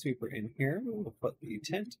clean sweeper in here. We'll put the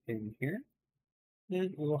tent in here.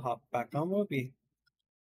 And we'll hop back on Wobby.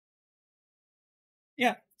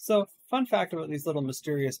 Yeah, so fun fact about these little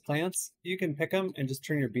mysterious plants. You can pick them and just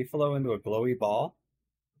turn your beefalo into a glowy ball.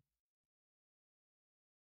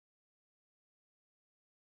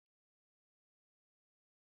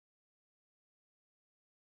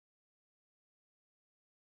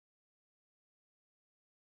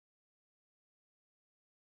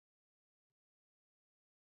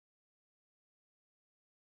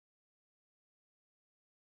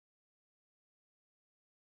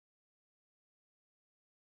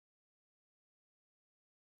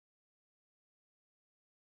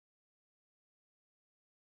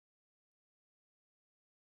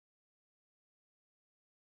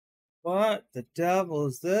 What the devil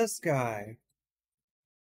is this guy?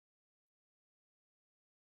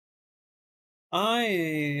 I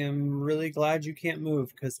am really glad you can't move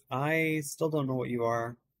because I still don't know what you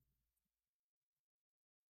are.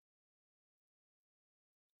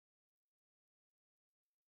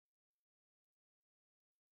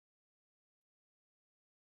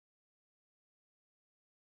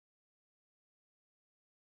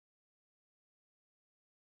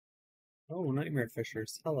 Oh, nightmare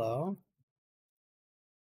fishers. Hello.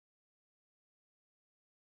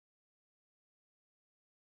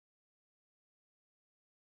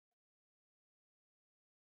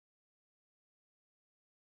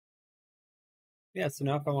 Yeah, so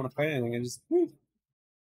now if I want to fight anything, I just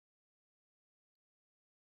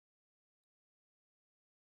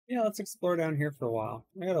yeah, let's explore down here for a while.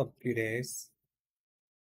 I got a few days.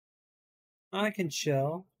 I can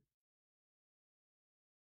chill.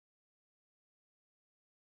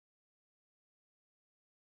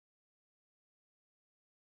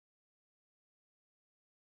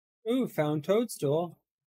 Ooh, found Toadstool.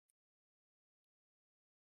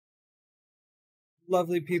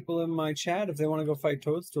 Lovely people in my chat, if they want to go fight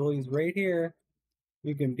Toadstool, he's right here.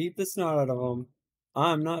 You can beat the snot out of him.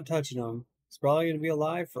 I'm not touching him. He's probably going to be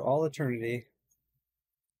alive for all eternity.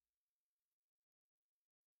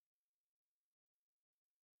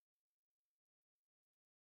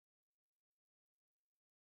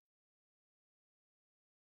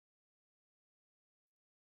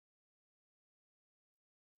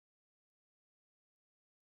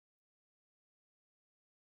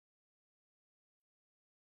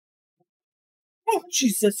 Oh,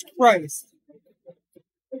 Jesus Christ!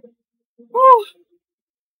 Oh.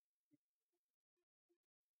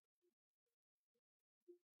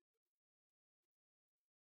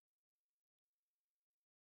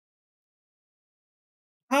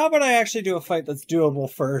 How about I actually do a fight that's doable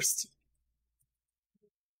first?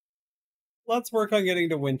 Let's work on getting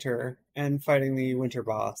to winter and fighting the winter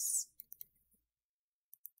boss.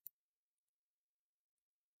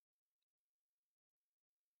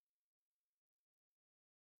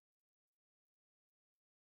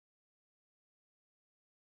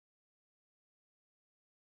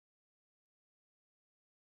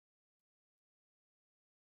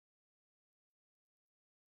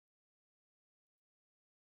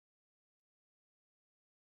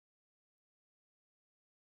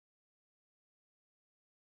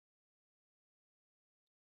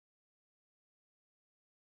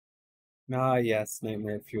 Ah, yes,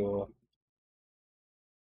 nightmare fuel.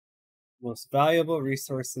 Most valuable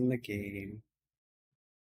resource in the game.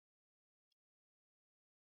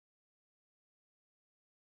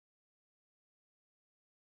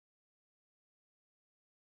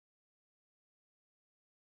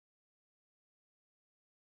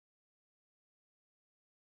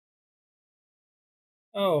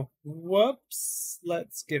 Oh, whoops.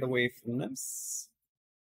 Let's get away from this.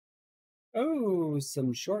 Oh,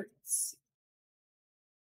 some shorts.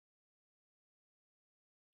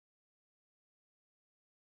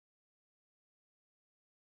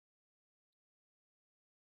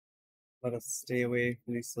 Let us stay away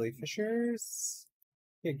from these silly fishers.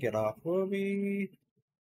 Get off Wobie.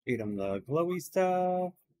 Feed them the glowy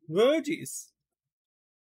stuff. Oh, jeez.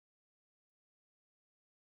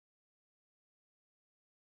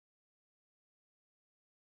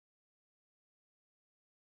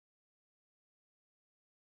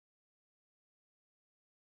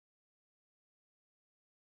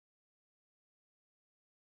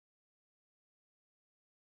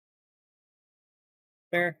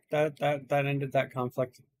 There, that ended that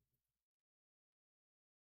conflict.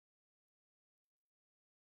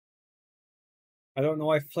 I don't know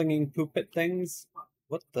why flinging poop at things.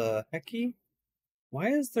 What the hecky? Why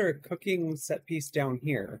is there a cooking set piece down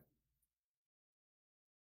here?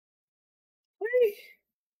 Why?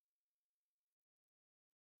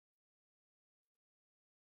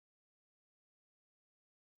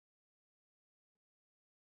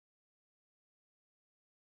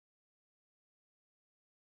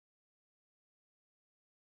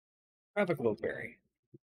 Have a glowberry.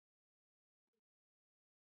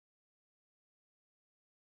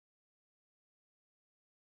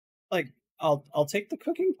 Like, I'll take the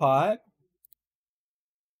cooking pot.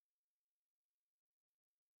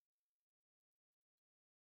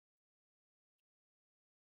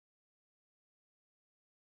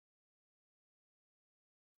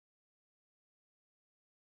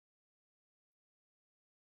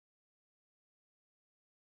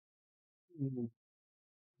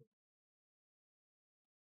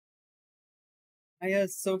 I am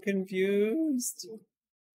so confused.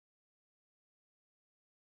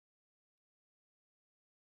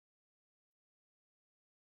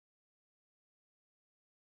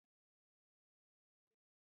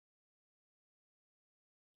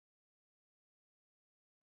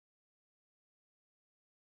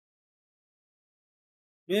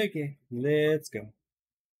 Okay, let's go.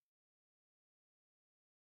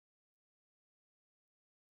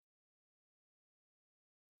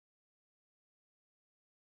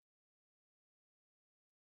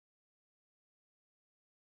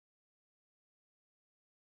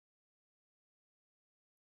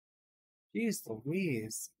 Jeez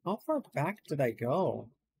Louise, how far back did I go?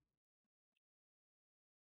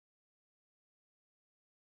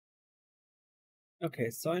 Okay,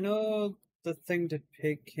 so I know the thing to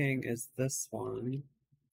Pig King is this one.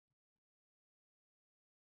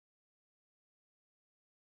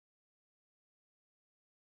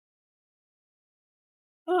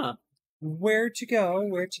 Huh. Where to go?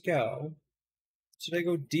 Where to go? Should I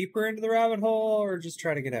go deeper into the rabbit hole or just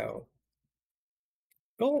try to get out?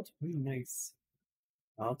 Gold. Nice.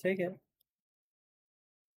 I'll take it.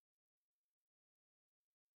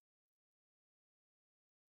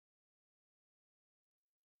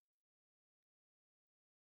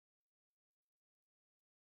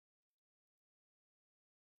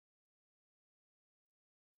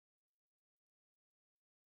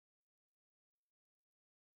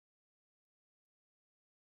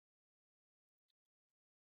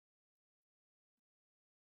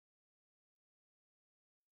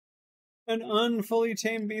 An unfully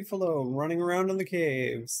tamed beefalo running around in the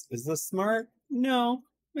caves. Is this smart? No.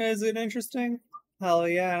 Is it interesting? Hell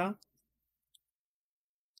yeah.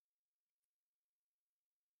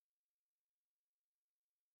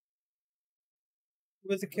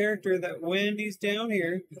 With a character that when he's down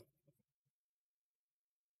here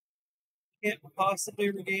can't possibly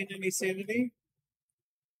regain any sanity.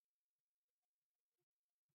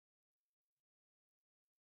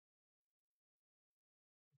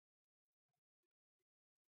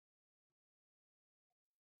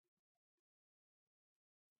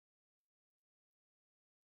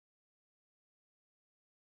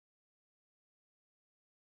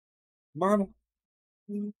 Marble.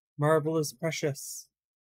 Marble is precious.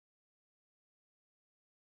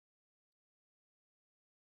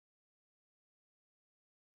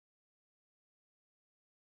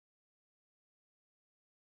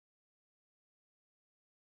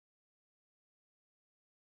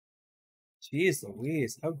 Jeez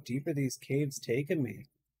Louise, how deep are these caves taking me?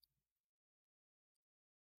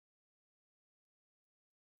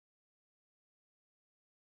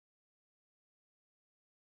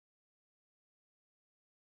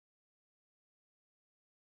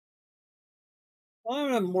 Well, I'm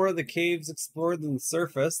gonna have more of the caves explored than the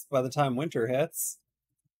surface by the time winter hits.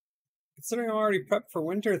 Considering I'm already prepped for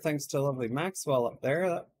winter thanks to lovely Maxwell up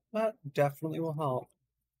there, that definitely will help.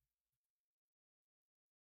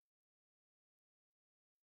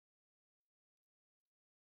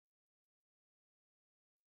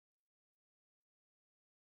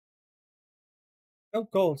 Oh,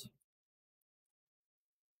 gold.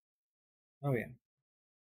 Oh, yeah.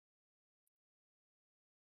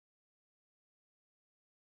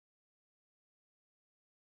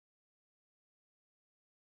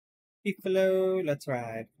 Beefalo, let's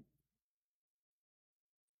ride.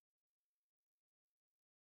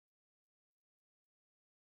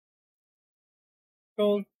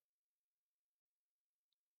 Gold.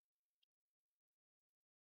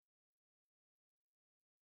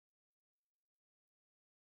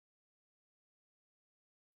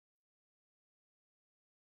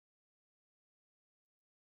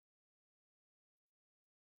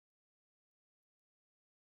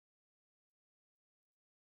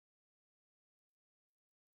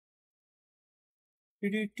 Do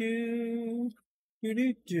do do. Do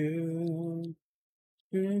do do.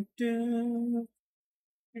 Do do.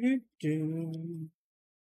 Do do.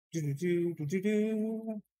 Do do do do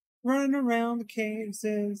do. Running around the caves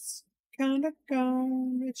is kind of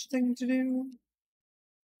garbage thing to do.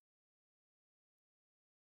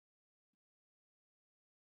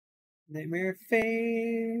 Nightmare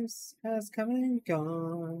face has come and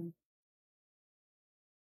gone.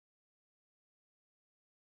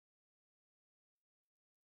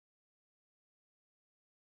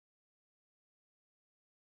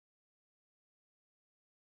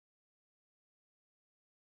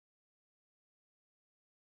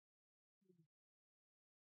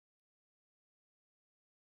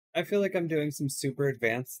 I feel like I'm doing some super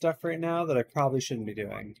advanced stuff right now that I probably shouldn't be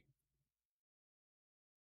doing.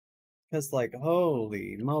 Because, like,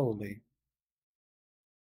 holy moly.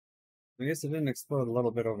 I guess I didn't explore a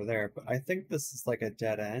little bit over there, but I think this is like a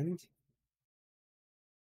dead end.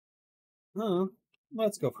 Huh.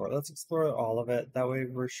 Let's go for it. Let's explore all of it. That way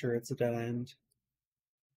we're sure it's a dead end.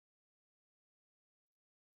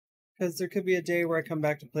 Because there could be a day where I come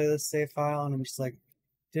back to play this save file and I'm just like,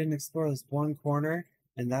 didn't explore this one corner,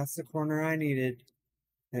 and that's the corner I needed.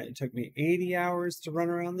 And it took me 80 hours to run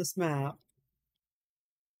around this map.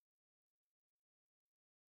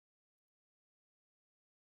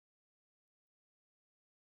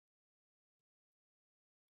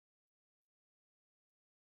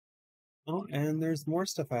 Oh, and there's more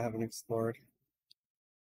stuff I haven't explored.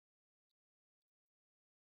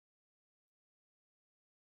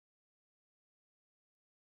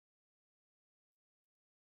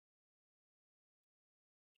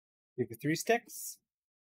 Give you 3 sticks.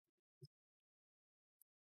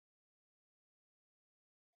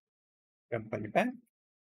 Jump on your back.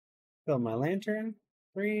 Fill my lantern.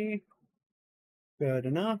 3. Good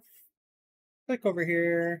enough. Click over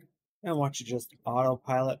here. And watch it just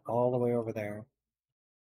autopilot all the way over there.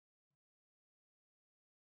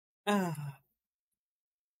 Ah.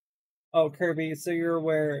 Oh, Kirby, so you're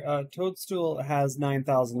aware Toadstool has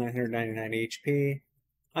 9,999 HP.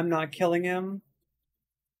 I'm not killing him.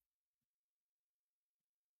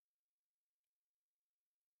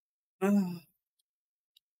 Ah.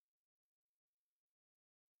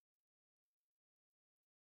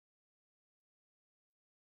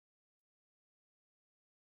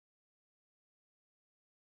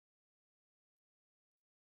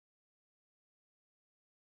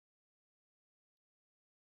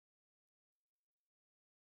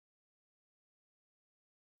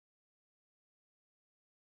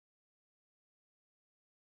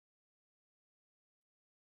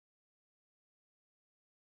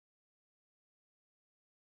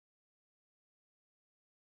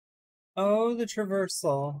 Oh, the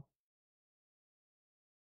traversal.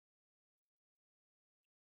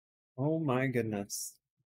 Oh my goodness.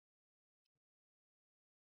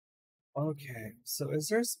 Okay, so is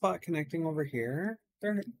there a spot connecting over here?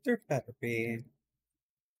 There better be.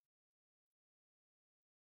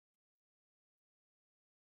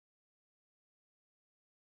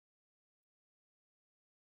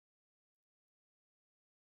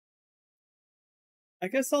 I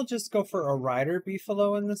guess I'll just go for a rider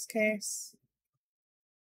beefalo in this case.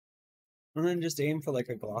 And then just aim for like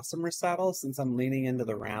a Glossomer saddle since I'm leaning into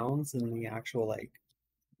the rounds and the actual like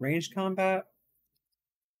ranged combat.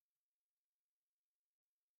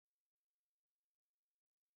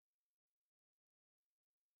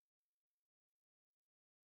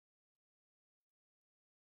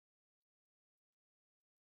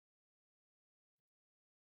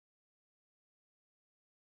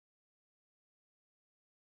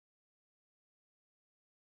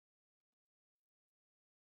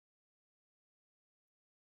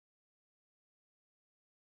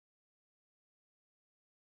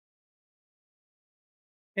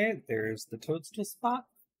 Okay, there's the Toadstool spot.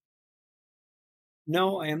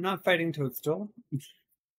 No, I am not fighting Toadstool.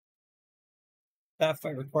 That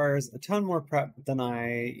fight requires a ton more prep than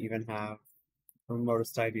I even have the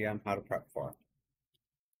remotest idea on how to prep for.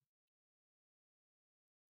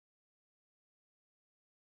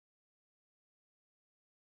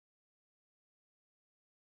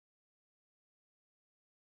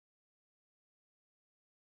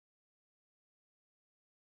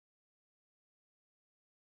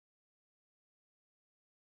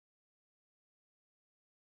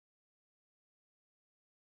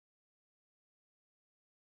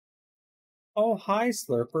 Oh, hi,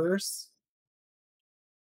 Slurpers.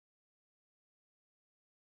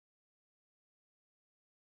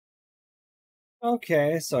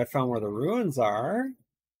 Okay, so I found where the ruins are.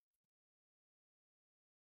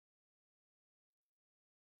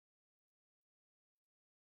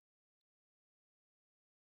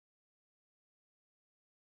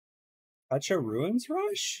 Such a ruins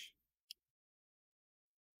rush?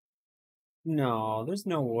 No, there's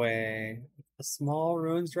no way. A small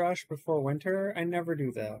ruins rush before winter? I never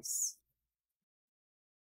do this.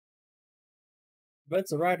 But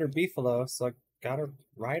it's a rider beefalo, so I gotta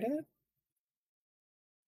ride it?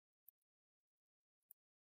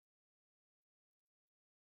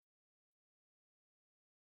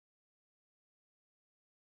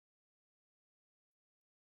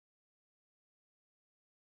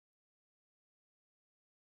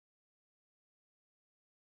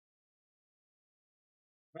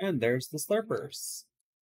 And there's the Slurpers.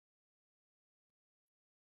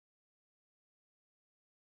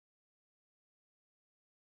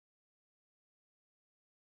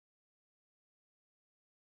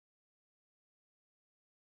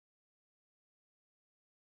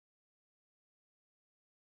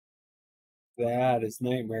 That is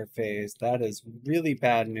nightmare phase. That is really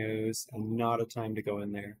bad news and not a time to go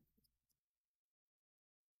in there.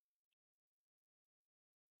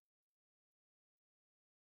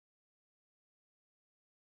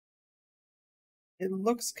 It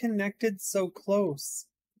looks connected so close.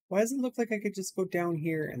 Why does it look like I could just go down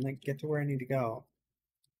here and like get to where I need to go?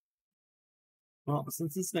 Well,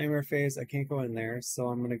 since it's nightmare phase, I can't go in there, so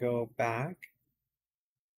I'm gonna go back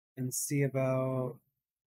and see about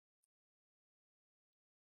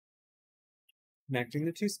connecting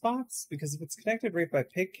the two spots, because if it's connected right by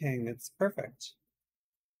Pig King, it's perfect.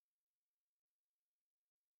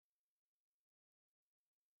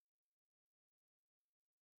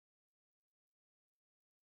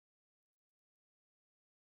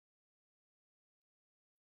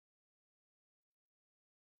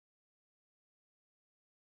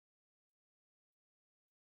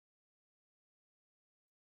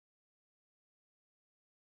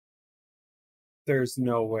 There's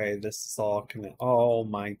no way this is all connected. Oh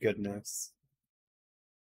my goodness.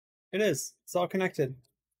 It is. It's all connected.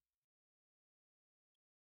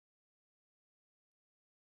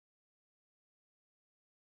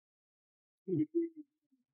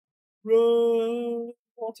 Run,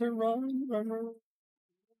 Walter, run, run, run.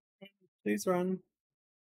 Please run.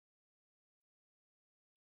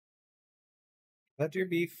 That's your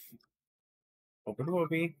beef. Open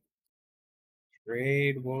Wobie.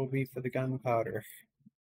 Trade Wobie for the gunpowder.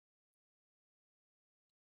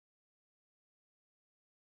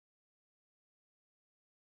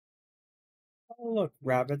 Oh, look,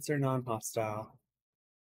 rabbits are non-hostile.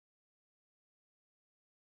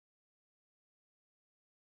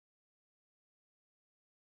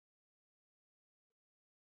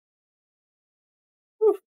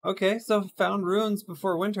 Okay, so found ruins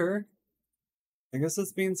before winter. I guess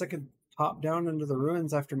this means I could pop down into the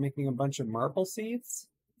ruins after making a bunch of marble seeds.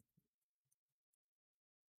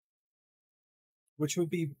 Which would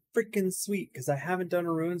be freaking sweet, because I haven't done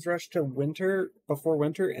a ruins rush to winter before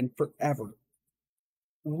winter in forever.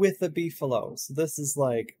 With a beefalo. So this is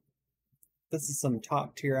like, this is some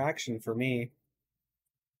top tier action for me.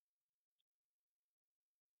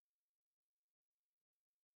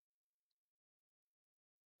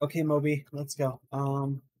 Okay, Moby, let's go.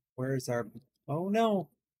 Where's our... Oh no!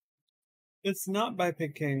 It's not by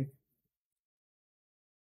Pig King.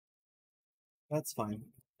 That's fine.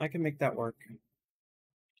 I can make that work.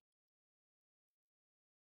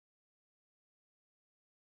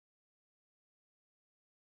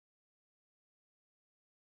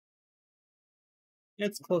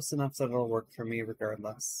 It's close enough that it'll work for me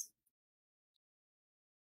regardless.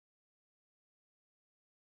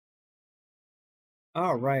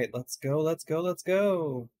 All right, let's go, let's go, let's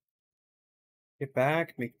go. Get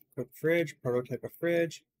back, make a quick fridge, prototype a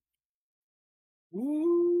fridge.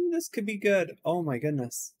 Ooh, this could be good. Oh my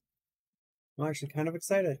goodness. I'm actually kind of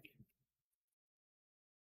excited.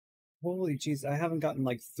 Holy jeez, I haven't gotten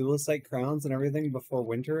like thulecite crowns and everything before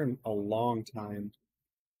winter in a long time.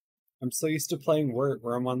 I'm so used to playing Wort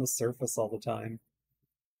where I'm on the surface all the time.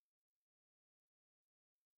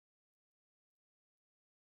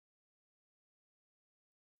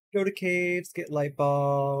 Go to caves, get light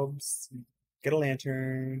bulbs, get a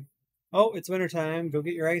lantern. Oh, it's wintertime. Go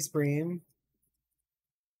get your ice cream.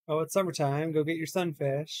 Oh, it's summertime. Go get your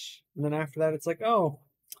sunfish. And then after that, it's like, oh,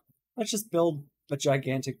 let's just build a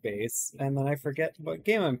gigantic base. And then I forget what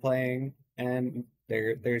game I'm playing. And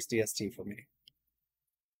there's DST for me.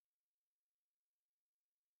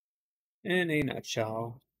 In a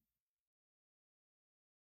nutshell.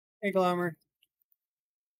 Hey, Glommer.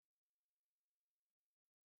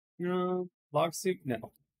 No. Log soup?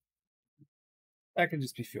 No. That could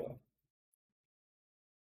just be fuel.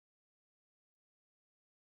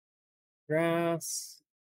 Grass.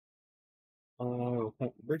 We'll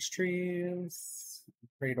plant the birch trees.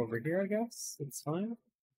 Right over here, I guess. It's fine.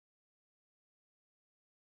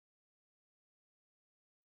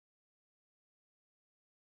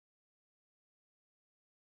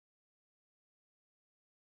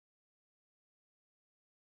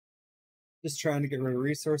 Just trying to get rid of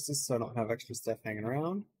resources so I don't have extra stuff hanging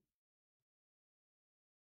around.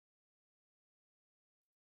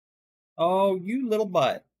 Oh, you little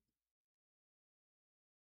butt.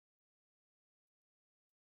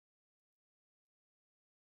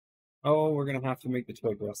 Oh, we're gonna have to make the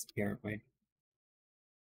twig recipe, aren't we?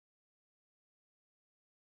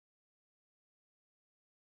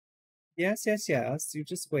 Yes, yes, yes. You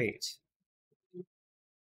just wait.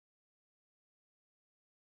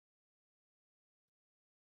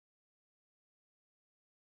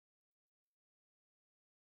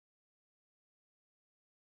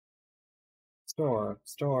 Store,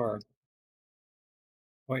 store.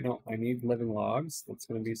 Wait, no, I need living logs. That's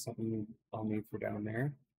gonna be something I'll need for down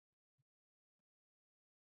there.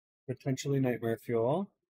 Potentially nightmare fuel.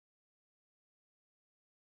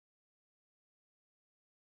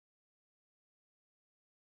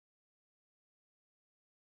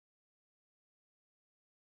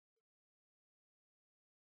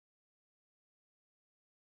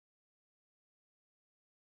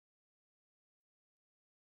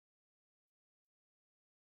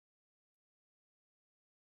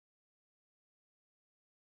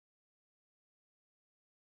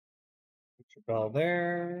 Put your bell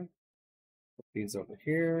there. Put these over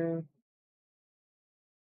here.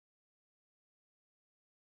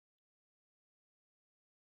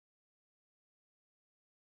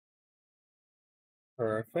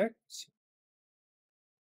 Perfect.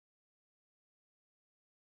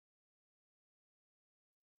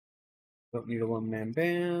 Don't need a one-man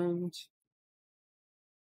band.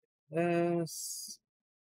 This.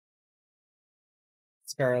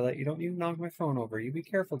 Scarlet, you don't need to knock my phone over. You be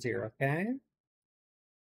careful, dear, okay?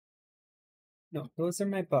 No, those are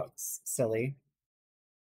my books, silly.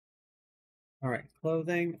 All right,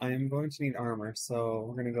 clothing. I am going to need armor, so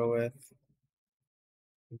we're gonna go with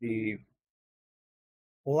the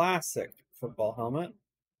classic football helmet.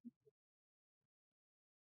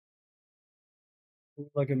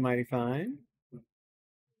 Looking mighty fine.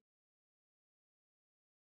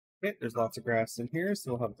 Okay, there's lots of grass in here,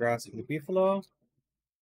 so we'll have grass for the beefalo.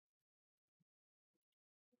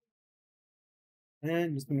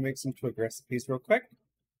 And just gonna make some twig recipes real quick.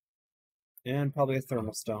 And probably a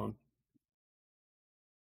thermal stone.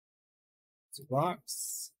 Some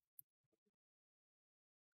blocks.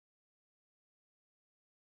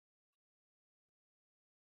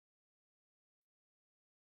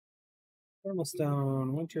 Thermal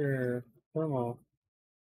stone, winter, thermal,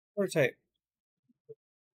 prototype.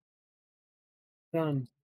 Done.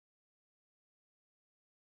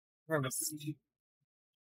 Harvest.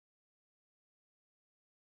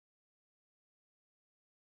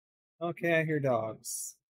 Okay, I hear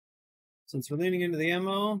dogs. Since we're leaning into the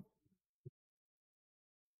ammo,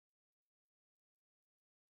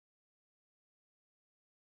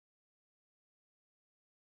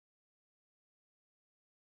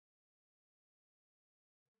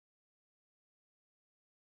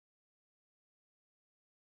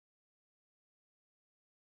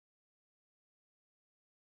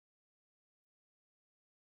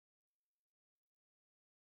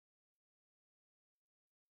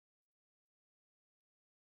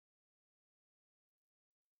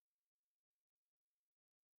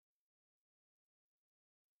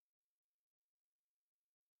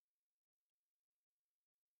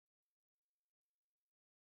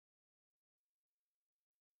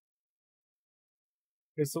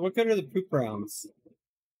 Okay, so what good are the poop rounds?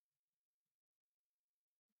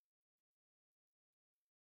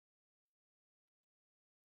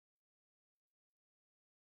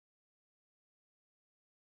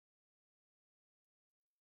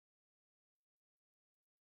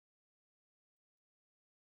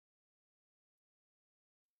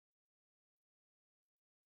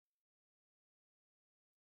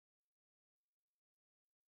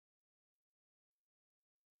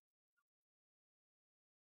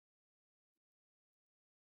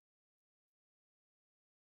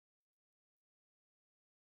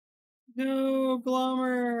 No,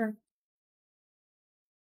 Glommer!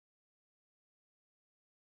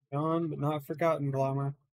 Gone but not forgotten,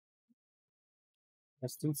 Glommer.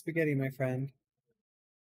 Rest in spaghetti, my friend.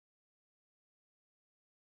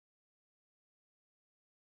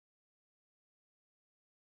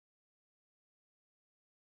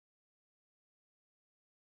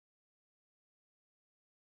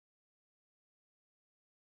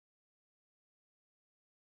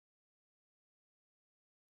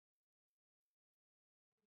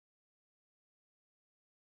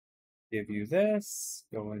 Give you this.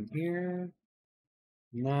 Go in here.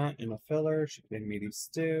 And that and a filler. Should be a meaty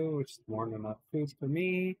stew, which is more than enough food for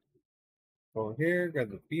me. Go over here,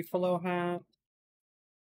 grab the beefalo hat.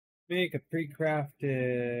 Make a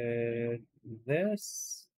pre-crafted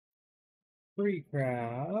this.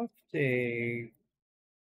 Pre-craft a.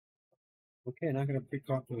 Okay, not gonna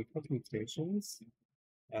pre-craft the cooking stations.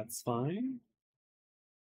 That's fine.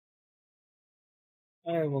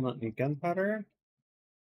 I will not need gunpowder.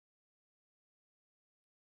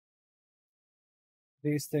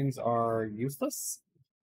 These things are useless.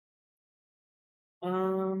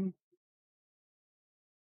 Um,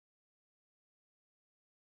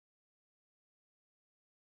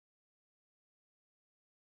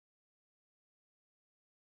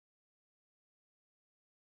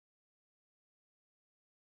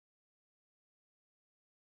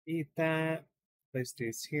 Eat that. Place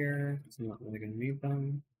these here. So I'm not really gonna need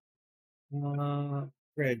them.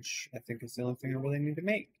 Fridge. I think is the only thing I really need to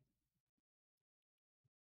make.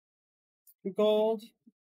 2 gold.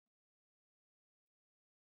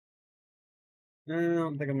 I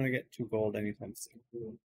don't think I'm gonna get 2 gold anytime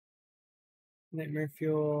soon. Nightmare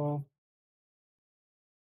fuel.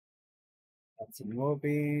 That's a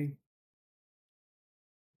Moby.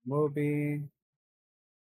 Moby.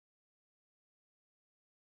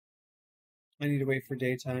 I need to wait for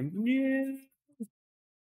daytime. Yeah.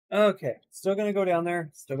 Okay, still gonna go down there.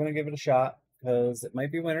 Still gonna give it a shot because it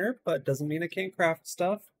might be winter, but doesn't mean I can't craft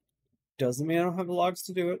stuff. Doesn't mean I don't have the logs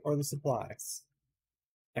to do it or the supplies.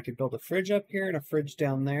 I could build a fridge up here and a fridge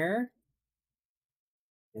down there.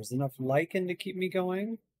 There's enough lichen to keep me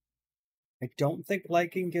going. I don't think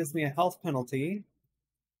lichen gives me a health penalty.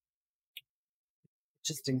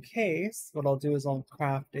 Just in case, what I'll do is I'll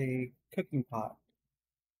craft a cooking pot.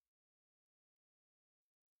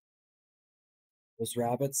 Those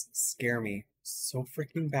rabbits scare me so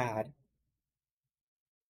freaking bad.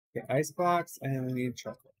 Okay, icebox, and I need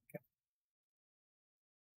chocolate. Okay.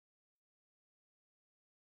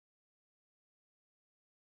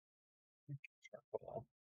 Charcoal.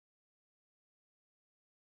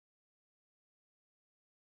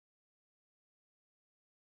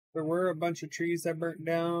 There were a bunch of trees that burnt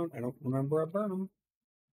down. I don't remember I burned them.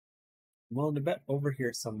 I'm willing to bet over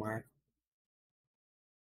here somewhere.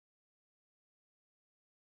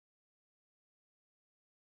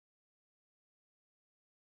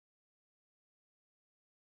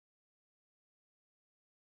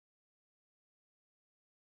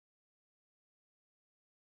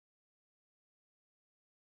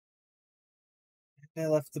 I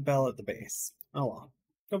left the bell at the base. Oh well.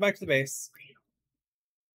 Go back to the base.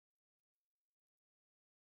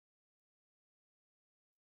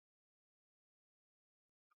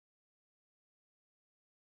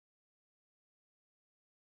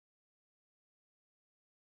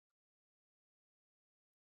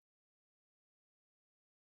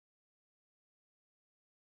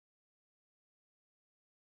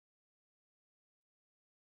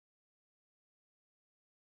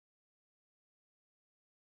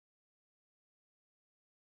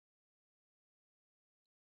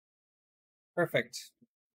 Perfect.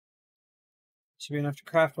 Should be enough to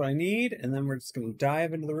craft what I need, and then we're just going to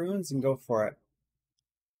dive into the ruins and go for it.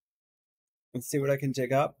 Let's see what I can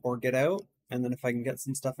dig up or get out, and then if I can get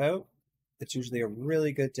some stuff out, it's usually a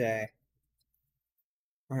really good day.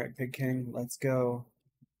 Alright, Pig King, let's go.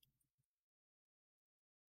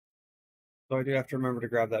 So I do have to remember to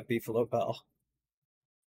grab that beefalo bell.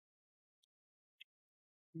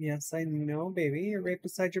 Yes, I know, baby. You're right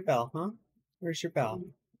beside your bell, huh? Where's your bell?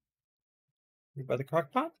 By the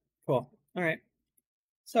crock pot? Cool. All right.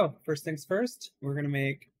 So, first things first, we're going to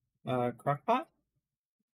make a crock pot.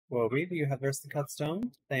 Whoa, baby, you have the rest of the cut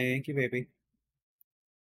stone. Thank you, baby.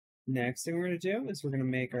 Next thing we're going to do is we're going to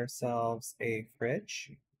make ourselves a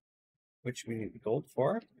fridge, which we need the gold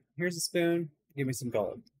for. Here's a spoon. Give me some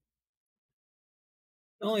gold.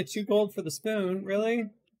 Only 2 gold for the spoon, really?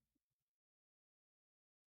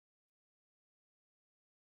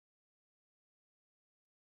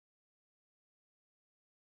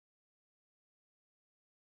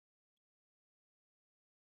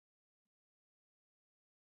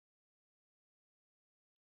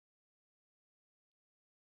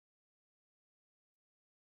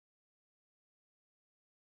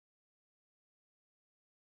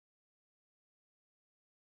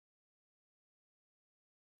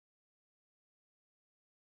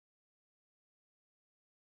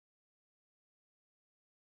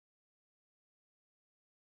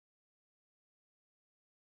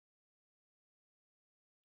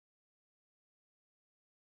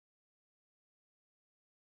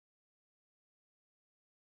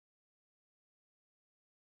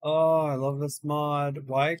 Oh, I love this mod.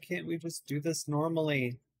 Why can't we just do this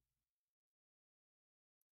normally?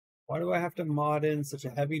 Why do I have to mod in such a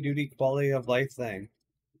heavy-duty quality of life thing?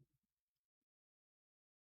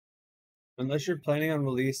 Unless you're planning on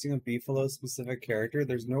releasing a Beefalo specific character,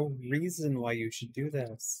 there's no reason why you should do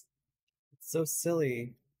this. It's so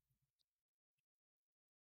silly.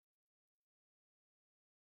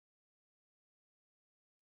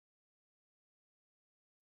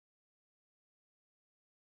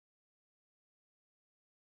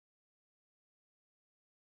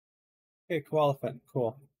 Okay, Koalefant,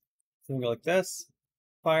 cool. So we go like this,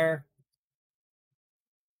 fire.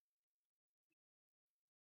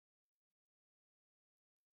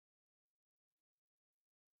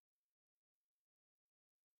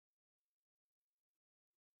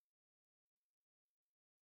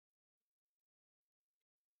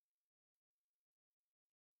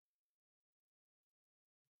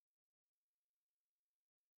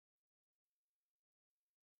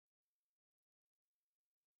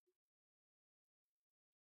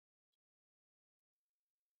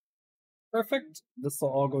 Perfect. This will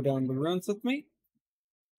all go down the runes with me.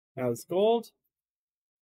 As gold.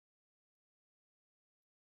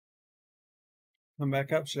 Come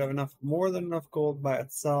back up. Should have enough, more than enough gold by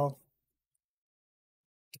itself.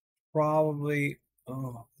 Probably.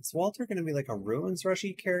 Oh, is Walter going to be like a ruins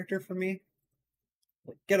rushy character for me?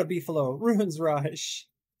 Like, get a Beefalo, ruins rush.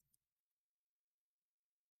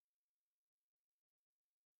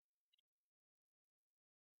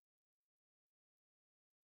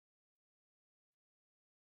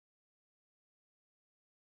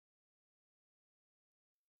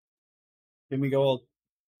 Give me gold.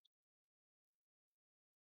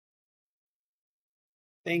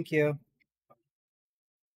 Thank you.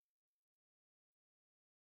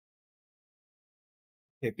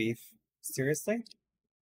 Okay, beef. Seriously?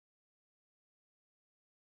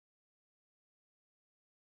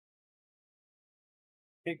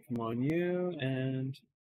 Okay, come on, you, and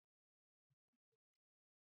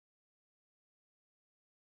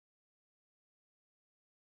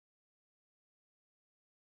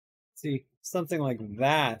see, something like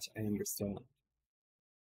that, I understand.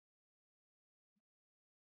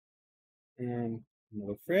 And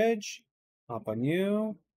another fridge. Hop on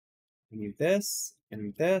you. I need this,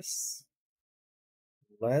 and this.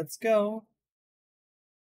 Let's go.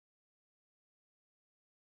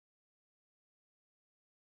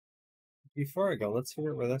 Before I go, let's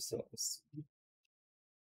figure out where this is.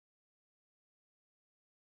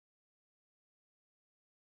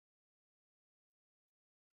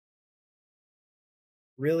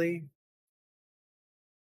 Really?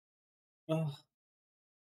 Oh,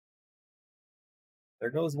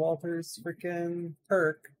 there goes Walter's freaking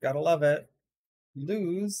perk. Gotta love it.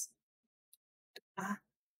 Lose. Ah,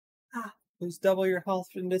 lose double your health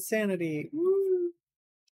into sanity. Woo.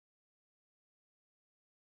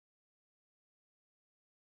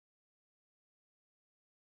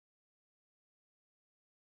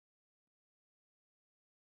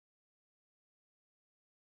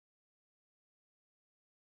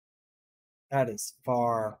 That is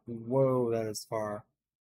far. Whoa, that is far.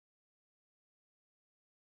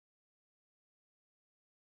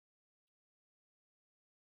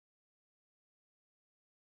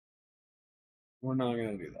 We're not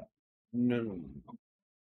gonna do that. No, no, no, no.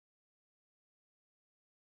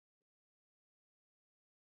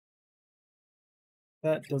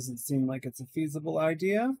 That doesn't seem like it's a feasible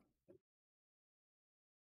idea.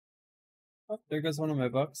 Oh, there goes one of my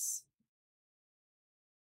books.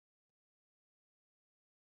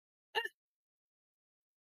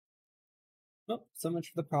 Oh, so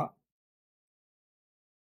much for the prop.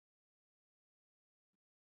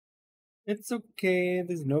 It's okay.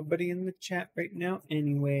 There's nobody in the chat right now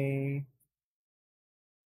anyway.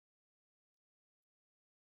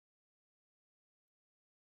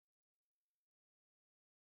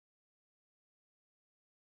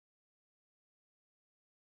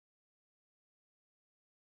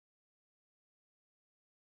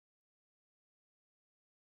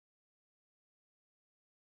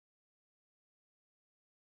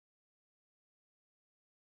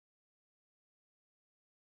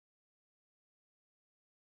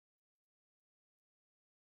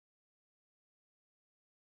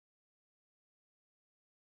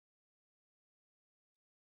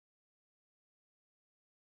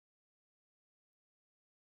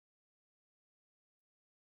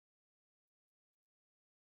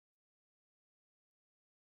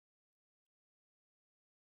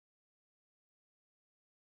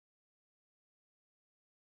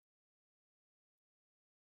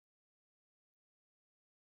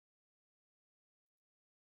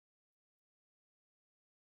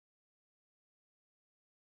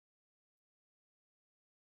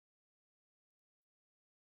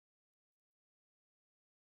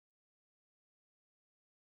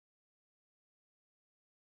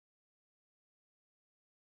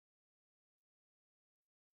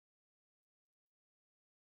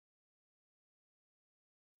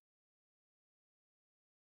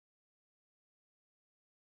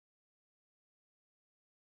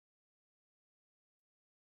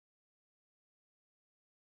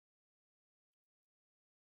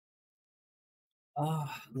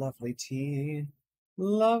 Ah, lovely tea.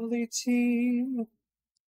 Lovely tea.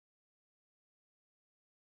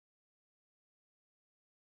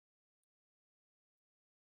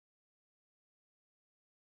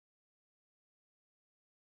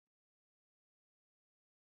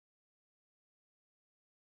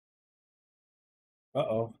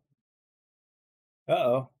 Uh-oh.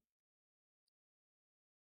 Uh-oh.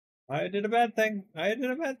 I did a bad thing. I did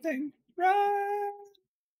a bad thing. Run!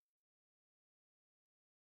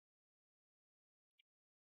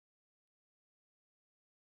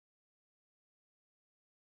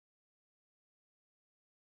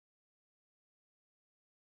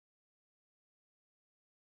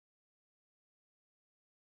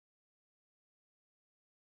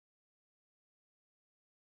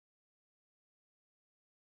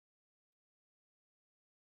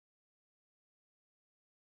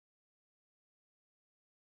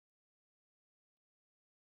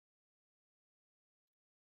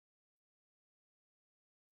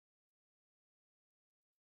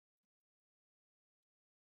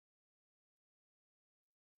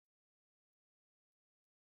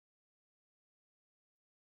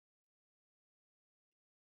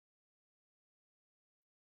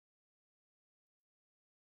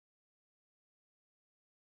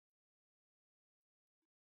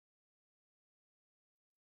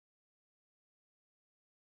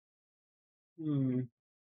 Hmm.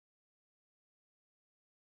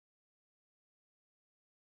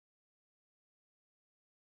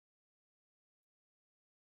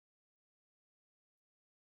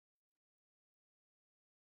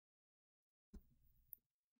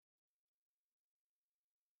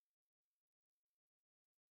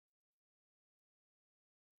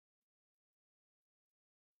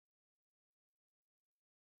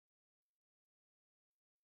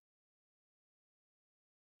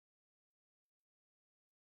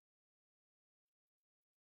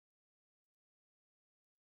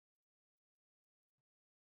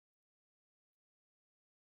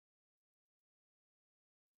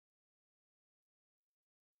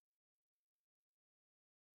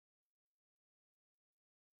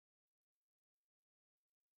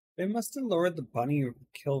 They must have lowered the bunny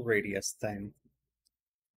kill radius thing.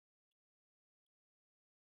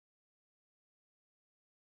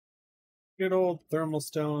 Good old thermal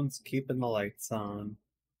stones keeping the lights on.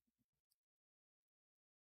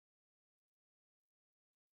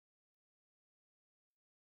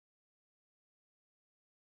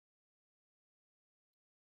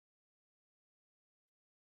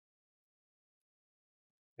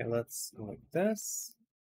 Okay, let's go like this.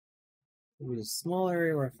 It was a small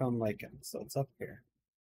area where I found lichen, so it's up here.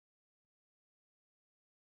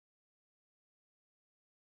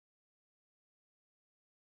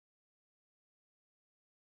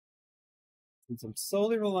 Since I'm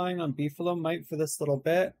solely relying on beefalo mite for this little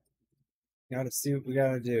bit, gotta see what we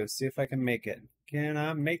gotta do. See if I can make it. Can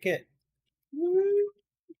I make it? Woo!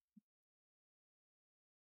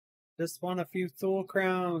 Just want a few Thule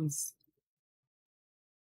crowns.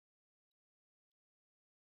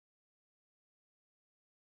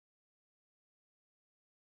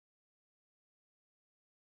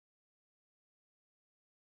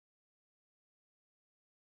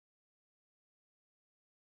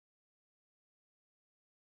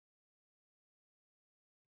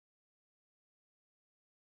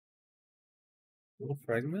 Little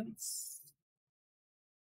fragments.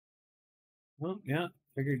 Well, yeah,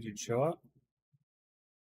 figured you'd show up.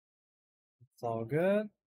 It's all good.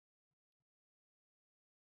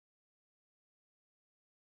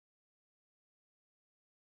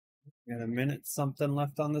 Got a minute something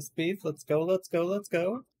left on this beef. Let's go, let's go, let's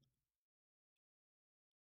go.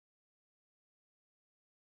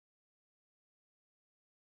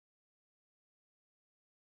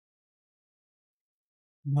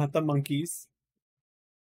 Not the monkeys.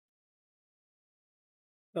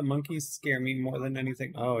 The monkeys scare me more than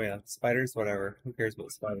anything. Oh yeah, spiders, whatever. Who cares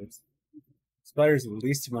about spiders? Spiders are the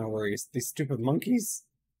least of my worries. These stupid monkeys.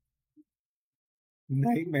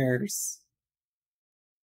 Nightmares.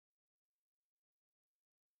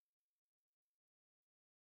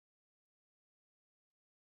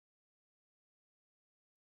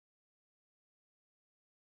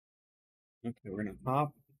 Okay, we're gonna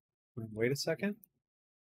hop. Wait a second.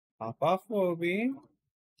 Hop off Wobie.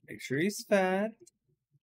 Make sure he's fed.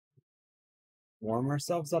 Warm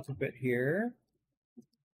ourselves up a bit here.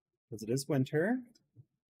 Because it is winter.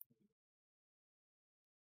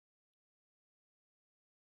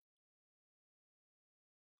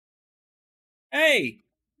 Hey!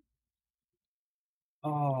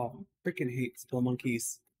 Oh, freaking hate still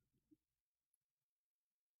monkeys.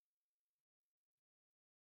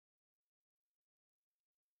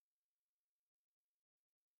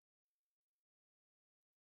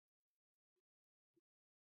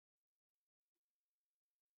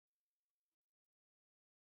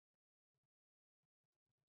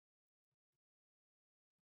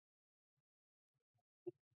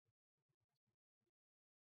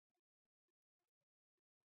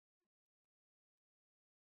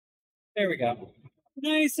 There we go.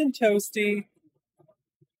 Nice and toasty.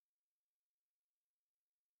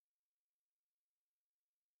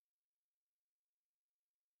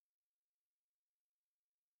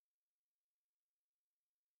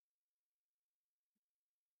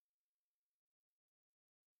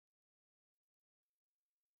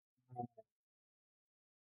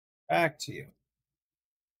 Back to you.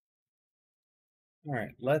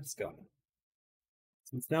 Alright, let's go.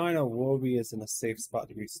 Since now I know Wobie is in a safe spot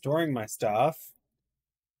to be storing my stuff,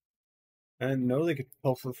 I know they could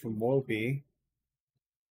pilfer from Wobie.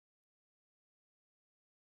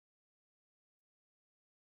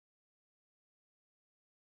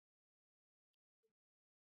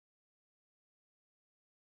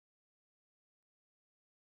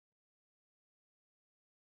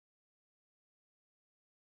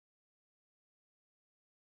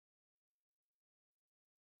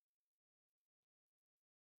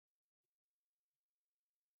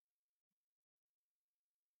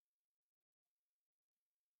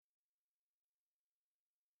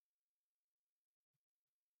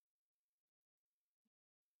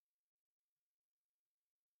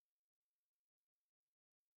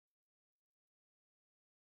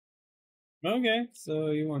 Okay, so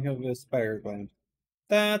you won't have a spider gland.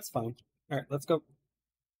 That's fine. Alright, let's go.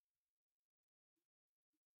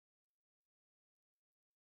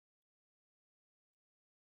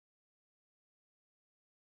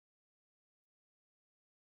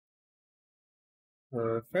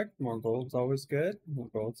 Perfect. More gold's always good. More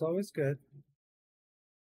gold's always good.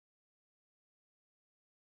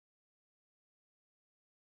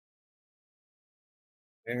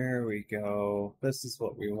 There we go. This is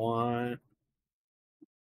what we want.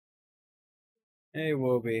 Hey,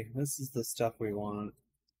 Wobie, this is the stuff we want.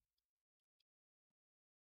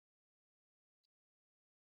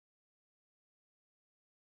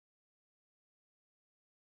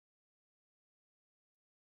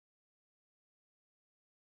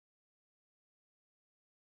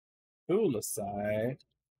 Oolasai.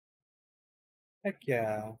 Heck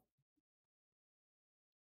yeah.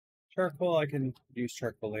 Charcoal, I can use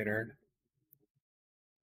charcoal later.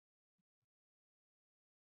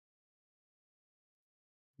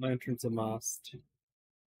 Lantern's a must.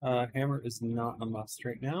 Hammer is not a must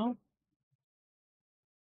right now.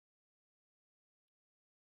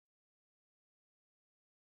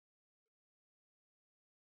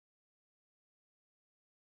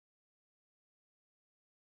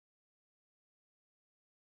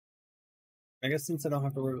 I guess since I don't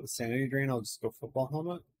have to worry about the sanity drain, I'll just go football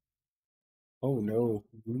helmet. Oh no.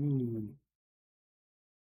 Ooh.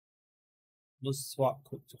 Let's swap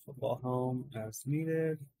quick to football helm as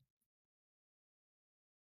needed.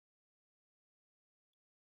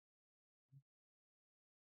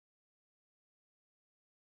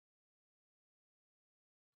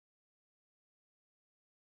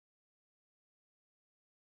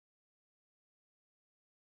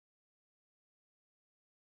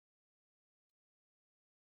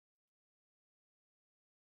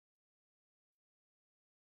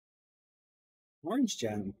 Orange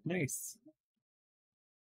gem. Nice.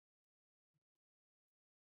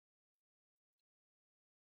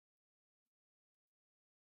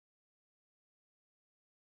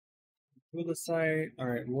 To the site. All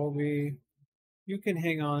right, Wolby. You can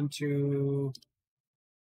hang on to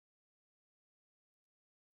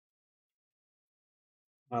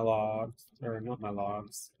my logs, or not my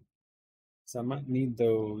logs. So I might need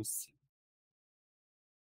those.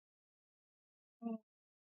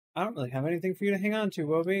 I don't really have anything for you to hang on to,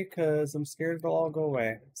 Wolby, because I'm scared it'll all go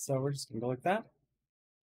away. So we're just gonna go like that.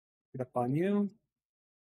 Get up on you.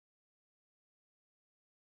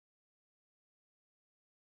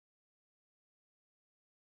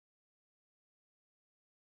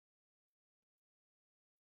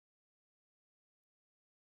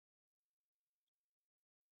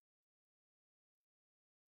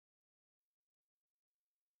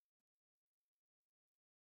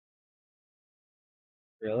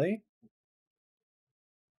 Really?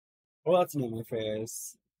 Well, that's an my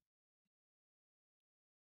face.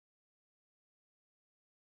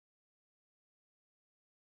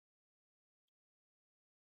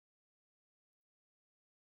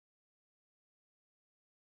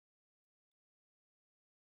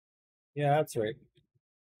 Yeah, that's right.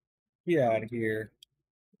 Get out of here.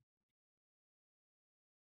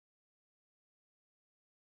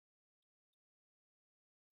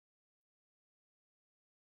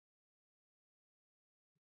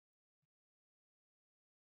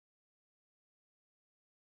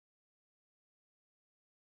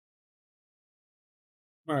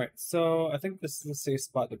 All right, so I think this is a safe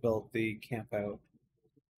spot to build the camp out.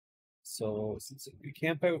 So since we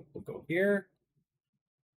camp out, we'll go here.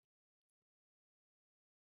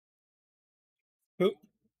 Boop.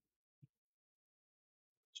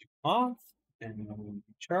 Off. And then we'll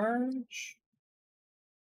charge.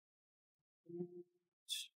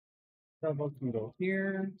 Double can go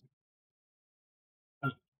here.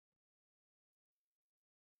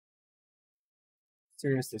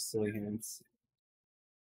 Seriously, silly hands.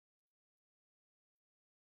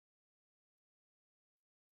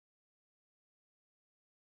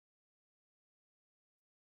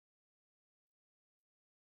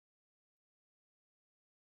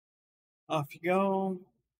 Off you go.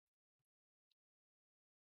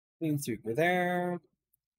 Clean sweeper there.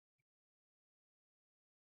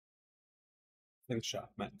 Slingshot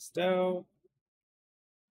maxed out.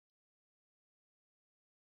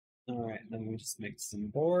 All right, then we just make some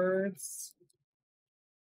boards.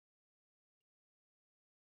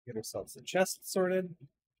 Get ourselves a chest sorted.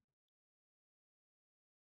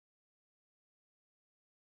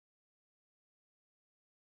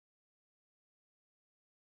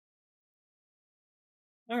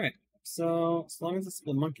 All right, so as long as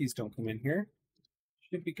the monkeys don't come in here,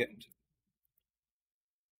 should be good.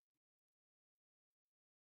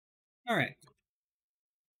 All right.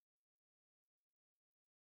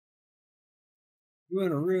 You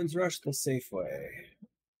want a ruins rush the safe way.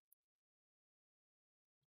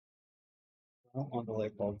 I don't want the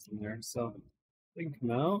light bulbs in there, so they can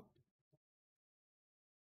come out.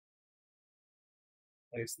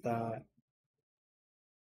 Place that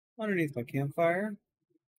underneath my campfire.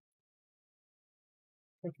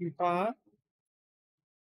 Cooking pot.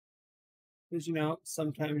 Because you know,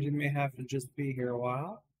 sometimes you may have to just be here a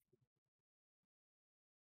while.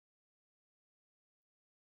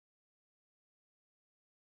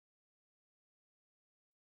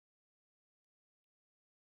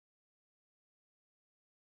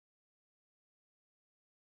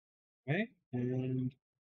 Okay, and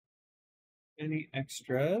any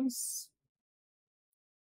extras,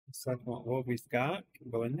 aside from what we've got,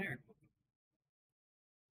 can go in there.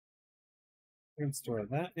 We can store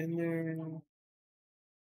that in there.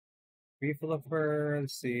 Refill of fur, the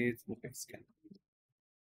seeds, the big skin.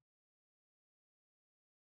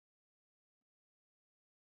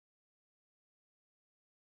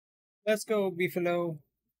 Let's go, Beefalo.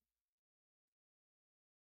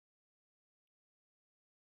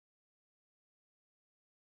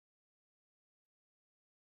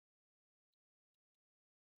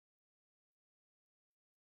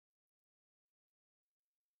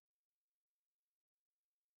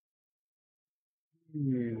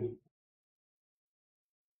 Hmm.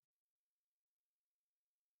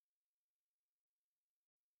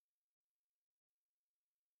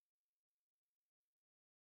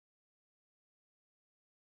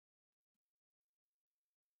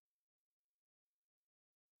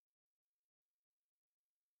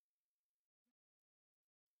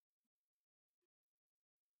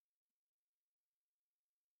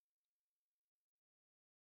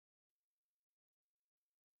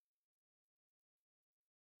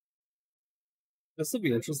 This will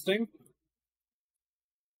be interesting.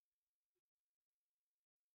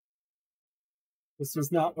 This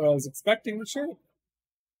was not what I was expecting, but sure.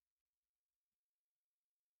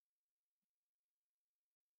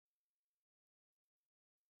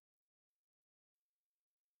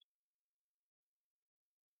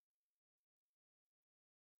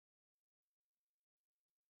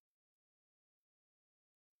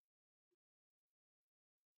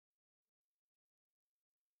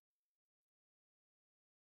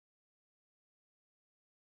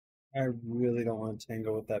 I really don't want to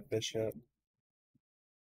tangle with that bishop.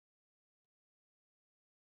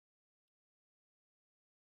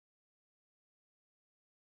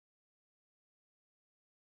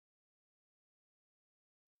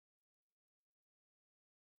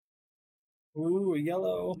 Ooh,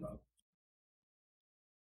 yellow.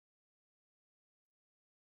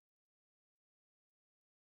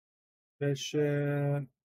 Bishop.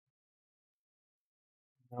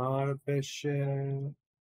 Not a bishop.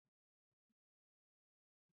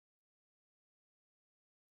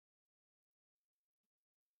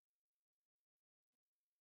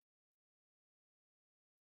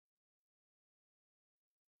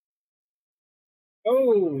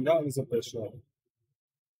 Oh, that was a bishop.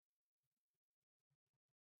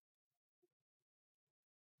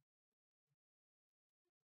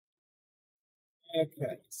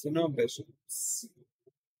 Okay, so no bishops.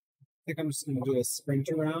 I think I'm just going to do a sprint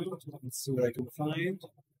around and see what I can find.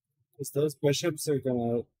 Because those bishops are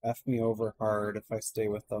going to F me over hard if I stay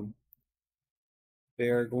with them. They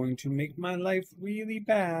are going to make my life really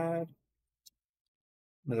bad.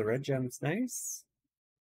 Another red gem is nice.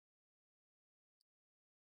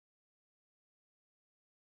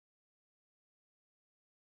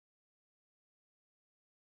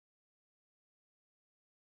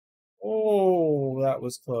 Oh, that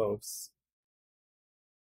was close.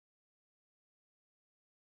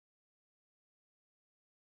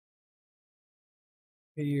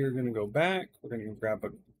 You're going to go back. We're going to grab a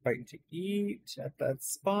bite to eat at that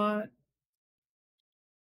spot.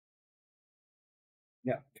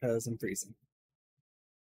 Yeah, because I'm freezing.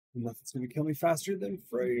 Nothing's going to kill me faster than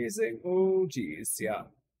freezing. Oh, geez. Yeah.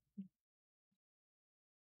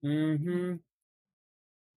 Mm-hmm.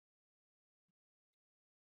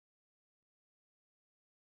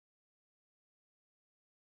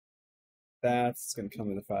 That's going to kill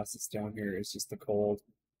me the fastest down here. It's just the cold.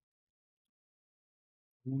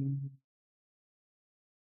 Mm.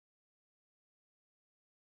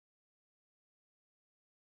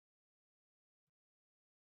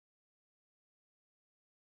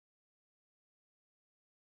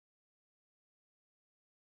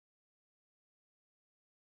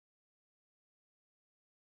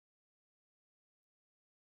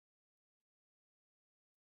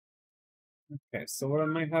 Okay, so what I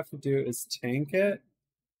might have to do is tank it.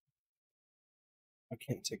 I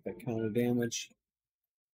can't take that kind of damage.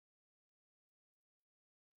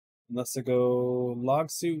 Unless I go log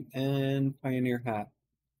suit and pioneer hat.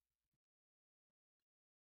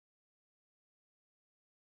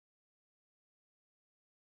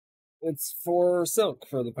 It's for silk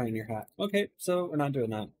for the pioneer hat. Okay, so we're not doing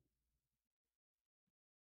that.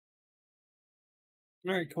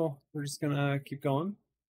 All right, cool. We're just gonna keep going.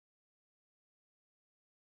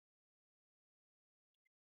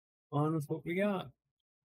 On with what we got.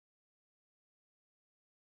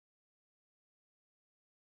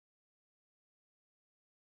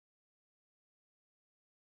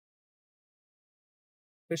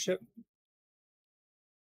 Bishop.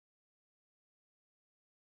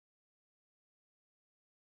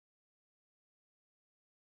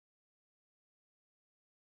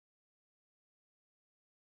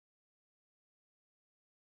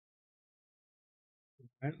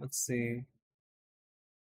 All right, let's see.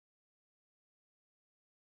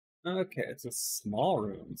 Okay, it's a small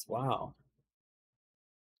rooms. Wow.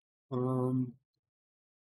 Um,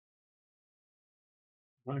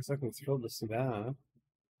 not exactly thrilled to see that.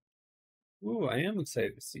 Ooh, I am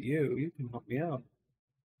excited to see you. You can help me out.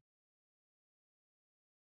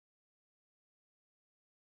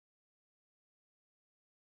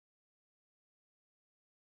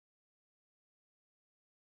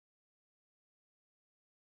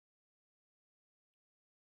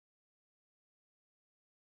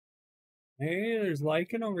 Hey, there's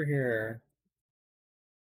Lycan over here.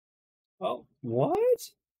 Oh, what?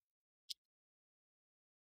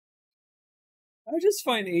 I just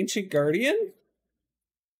find Ancient Guardian?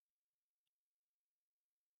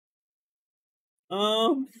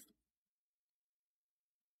 Um,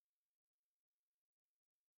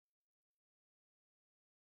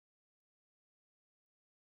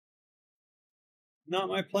 not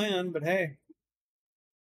my plan, but hey.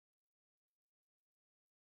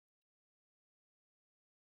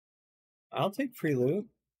 I'll take free loot.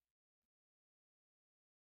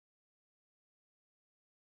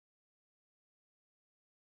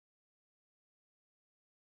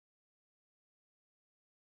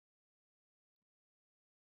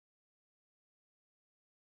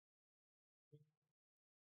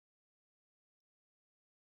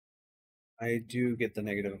 I do get the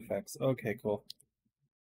negative effects. Okay, cool.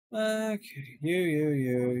 Okay,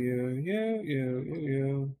 you.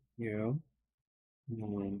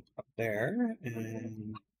 And up there,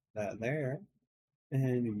 and that there.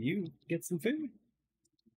 And you get some food.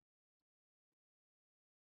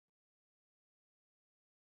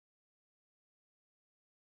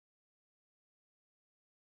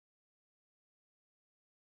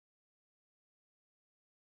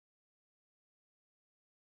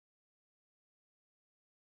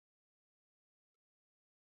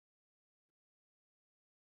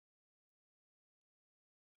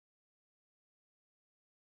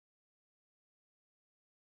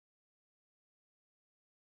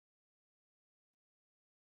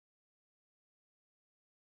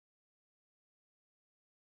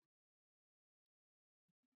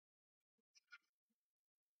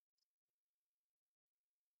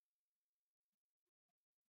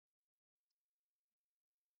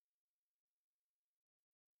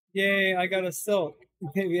 Yay, I got a silk.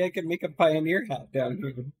 Maybe I can make a pioneer hat down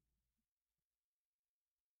here.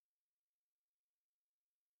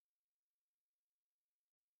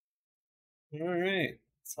 All right,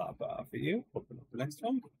 let's hop off of you. Open up the next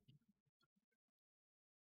one.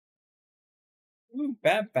 Ooh,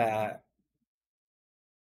 Bat.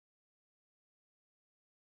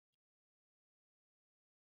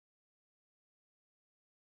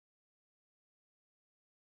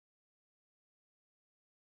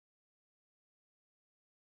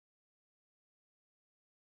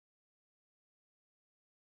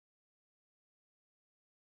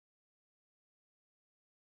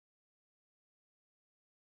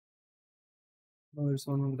 Oh, there's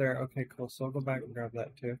one over there. Okay, cool. So I'll go back and grab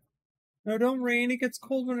that too. No, don't rain. It gets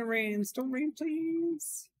cold when it rains. Don't rain,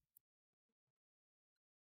 please.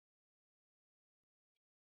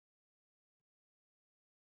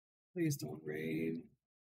 Please don't rain.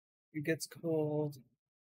 It gets cold.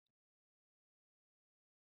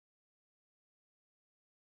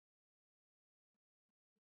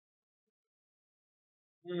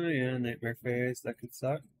 Oh yeah, nightmare phase. That could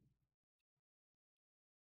suck.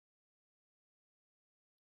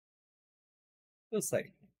 We'll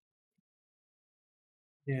see.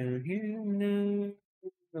 Down here now.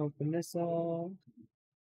 Open this up.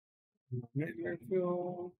 Nightmare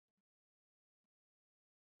fuel.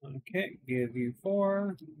 Okay, give you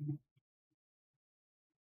 4.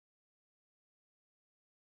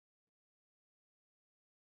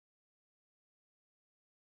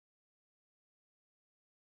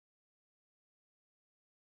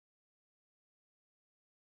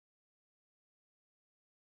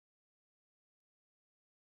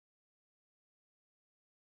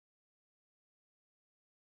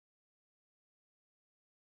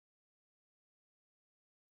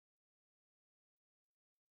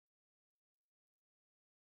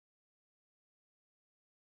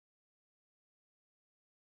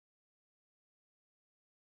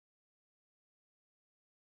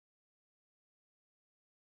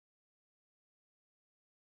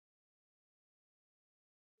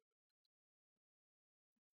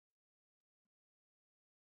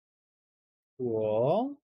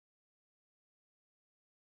 Cool.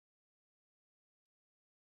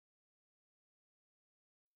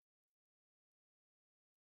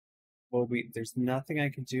 Well, there's nothing I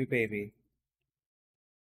can do, baby.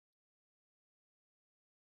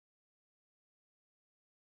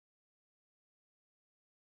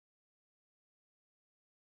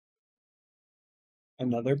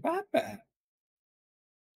 Another Bat.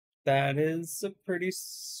 That is a pretty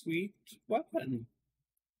sweet weapon.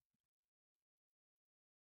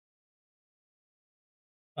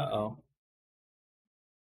 Uh-oh.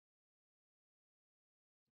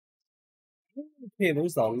 Okay,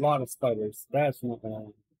 there's a lot of spiders. That's not gonna...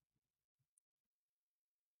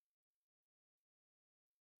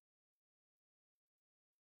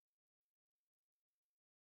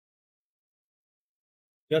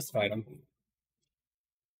 Just fight them.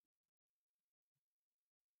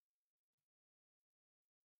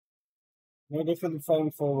 We'll go for the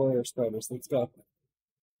phone full warrior spiders. Let's go.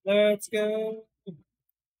 Let's go.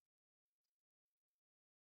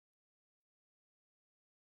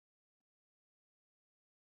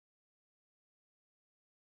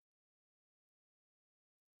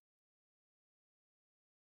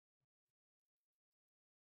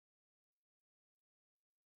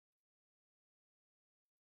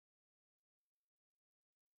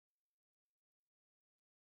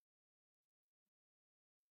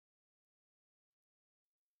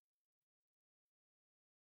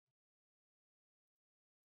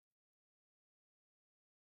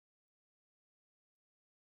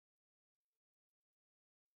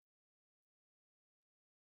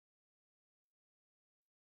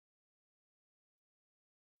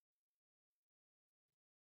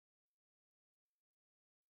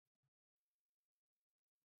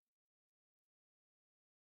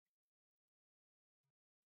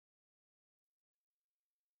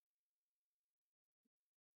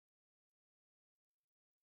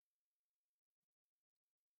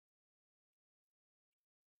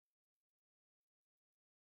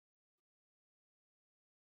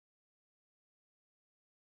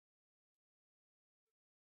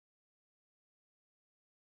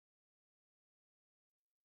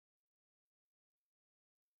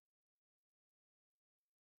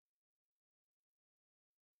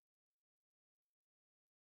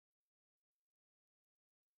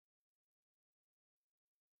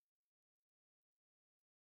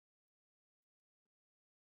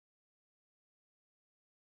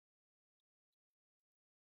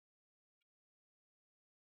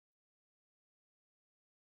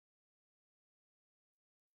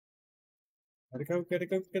 Gotta go, gotta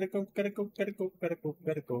go, gotta go, gotta go, gotta go, gotta go,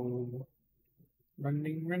 gotta go.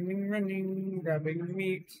 Running, running, running, grabbing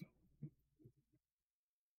meat.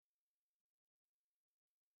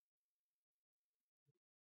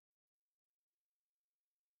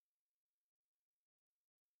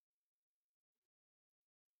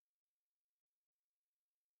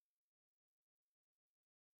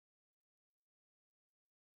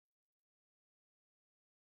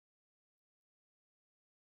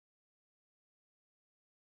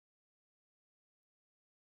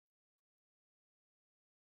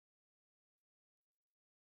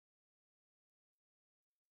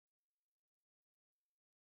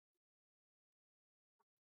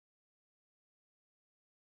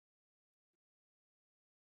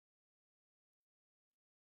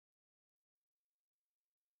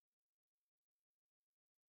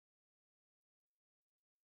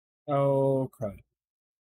 Oh, crud.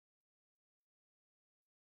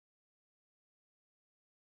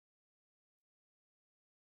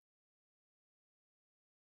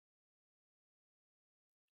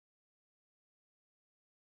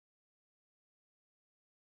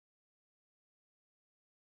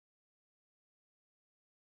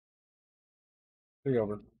 Three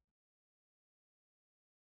over.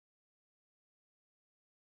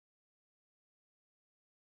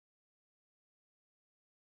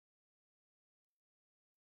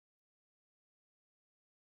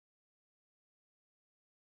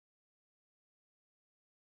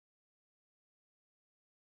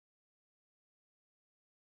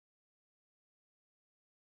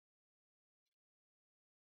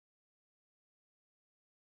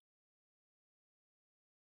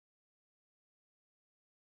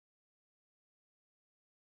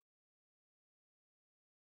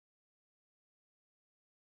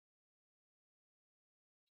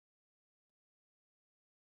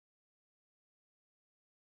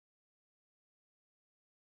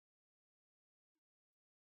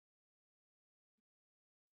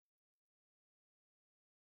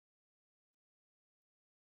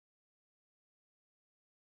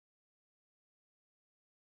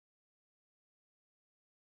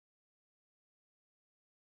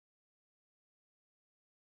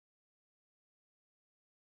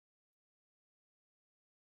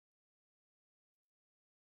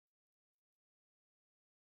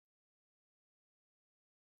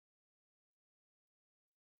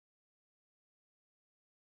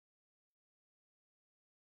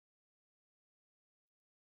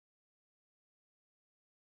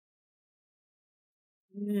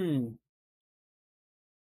 Hmm.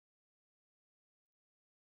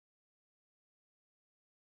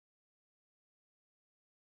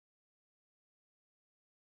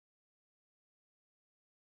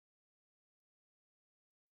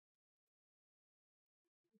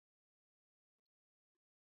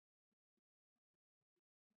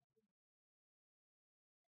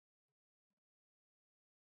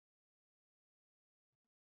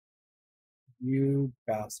 You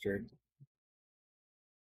bastard.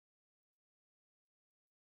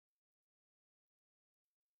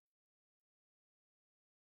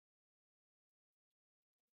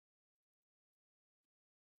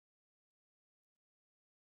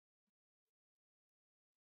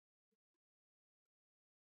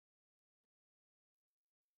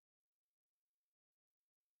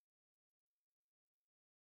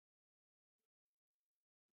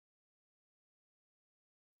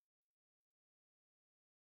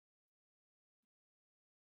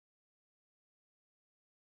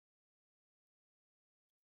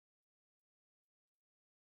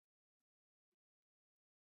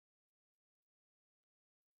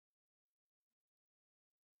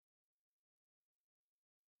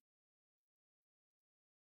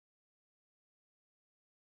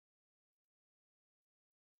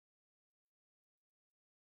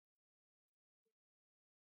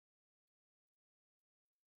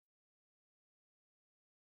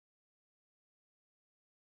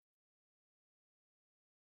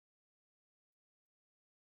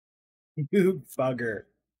 You bugger.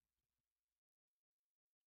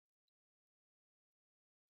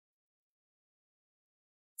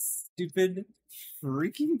 Stupid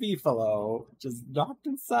freaking beefalo just knocked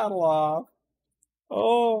his saddle off.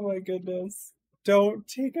 Oh my goodness. Don't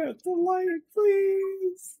take out the light,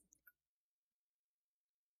 please.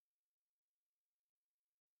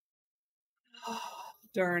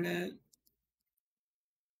 Darn it.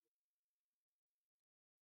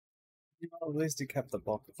 Well, at least he kept the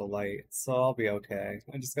bulk of the light, so I'll be okay.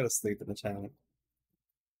 I just gotta sleep in the tent.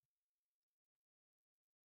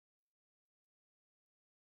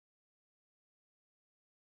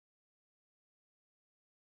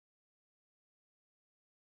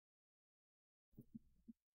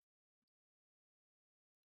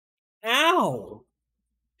 Ow!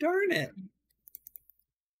 Darn it.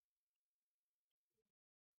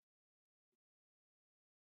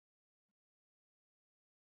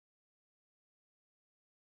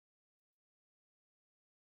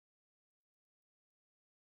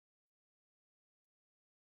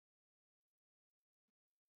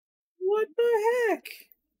 What the heck?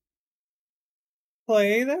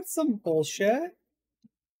 Play, that's some bullshit.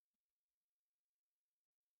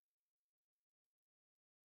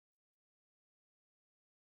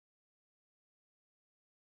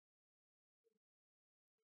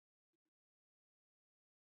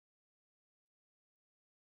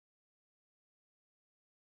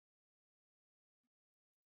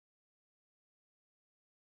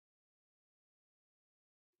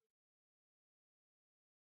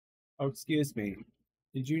 Oh, excuse me.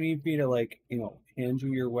 Did you need me to, like, hand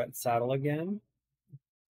you your wet saddle again?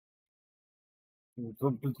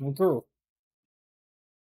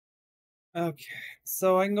 Okay,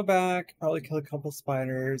 so I can go back, probably kill a couple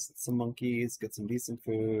spiders, some monkeys, get some decent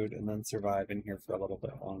food, and then survive in here for a little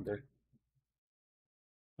bit longer.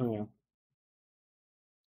 Oh, yeah.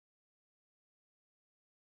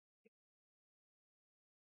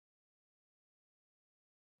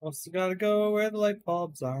 Also gotta go where the light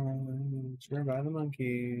bulbs are. Sure, by the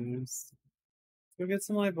monkeys. Let's go get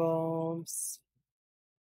some light bulbs.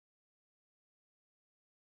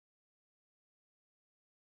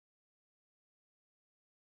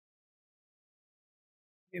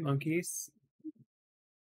 Hey, monkeys.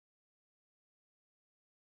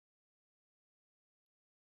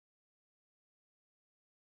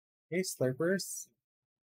 Hey, slurpers.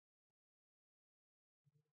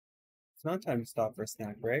 It's not time to stop for a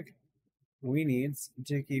snack break. We need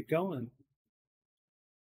to keep going.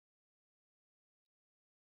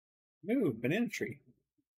 Ooh, banana tree.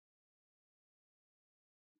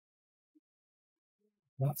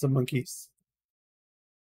 Lots of monkeys.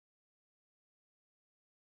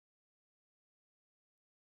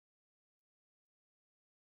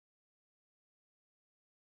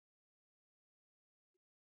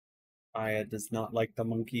 Aya does not like the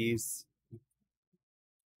monkeys.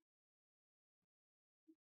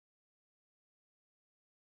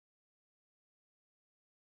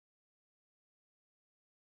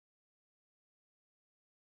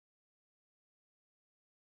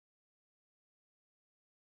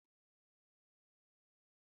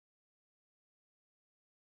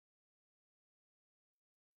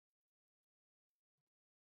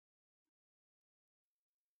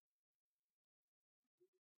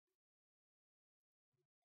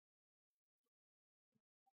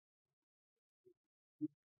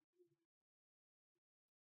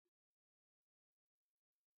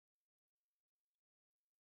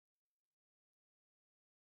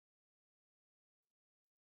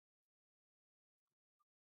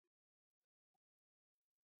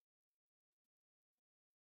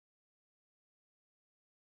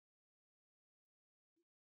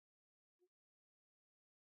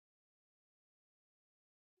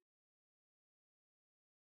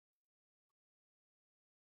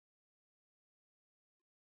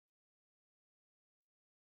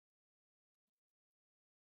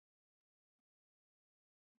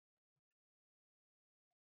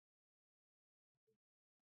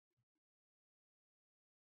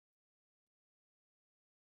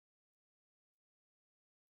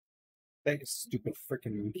 Thanks, stupid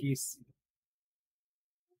freaking monkeys.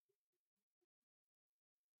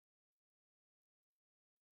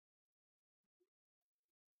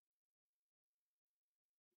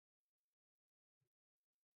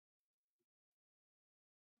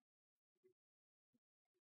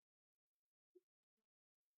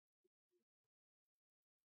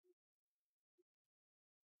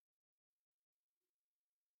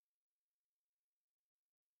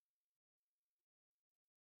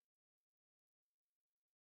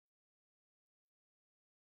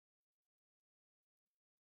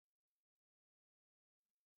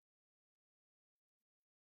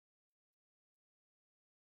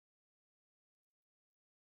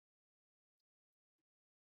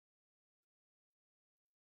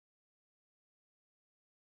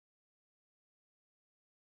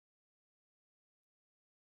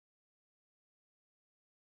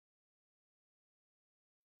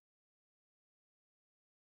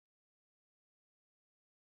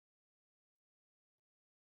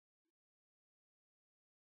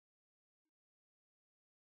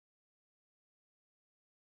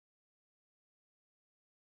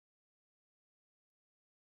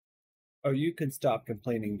 Oh, you can stop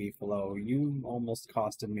complaining, Beefalo. You almost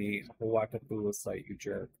costed me a Wakapula site, you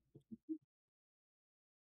jerk.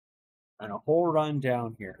 and a whole run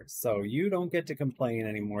down here. So you don't get to complain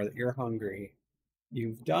anymore that you're hungry.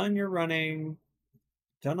 You've done your running,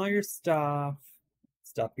 done all your stuff.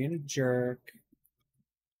 Stop being a jerk.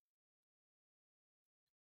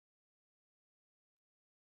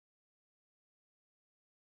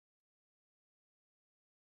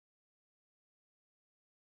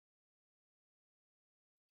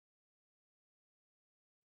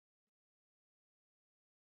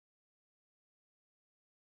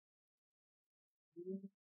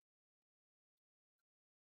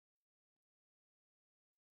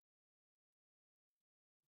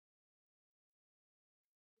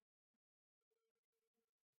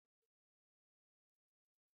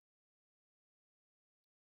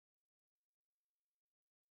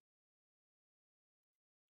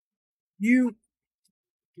 You.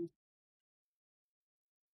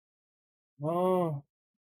 Oh.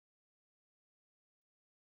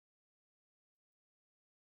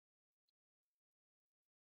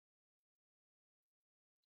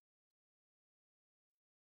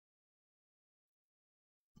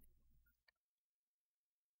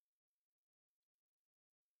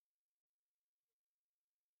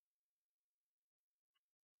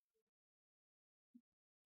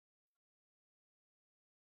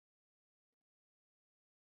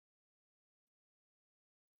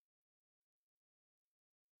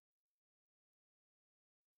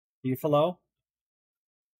 Beefalo,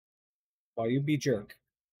 why you be jerk?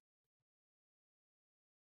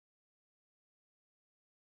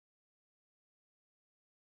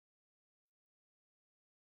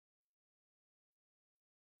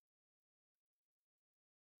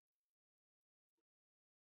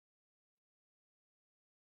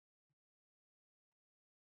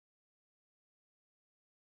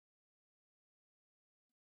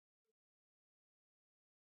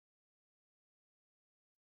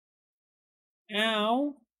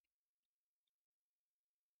 Ow.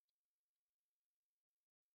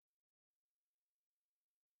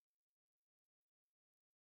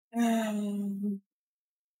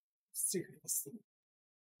 Seriously.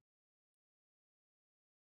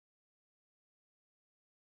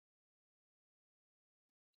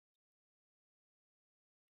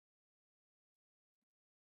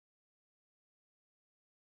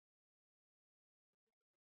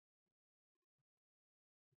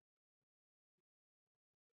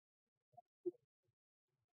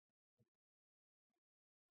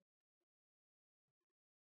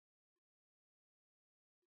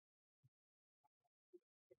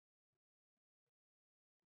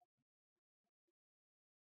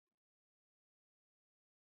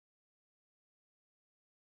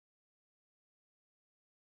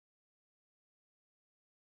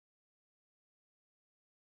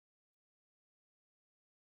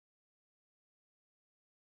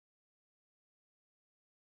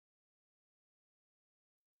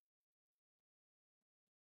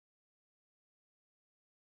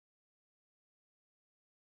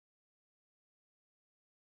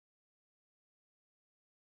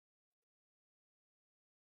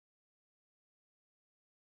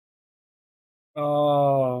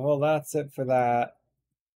 Oh, well, that's it for that.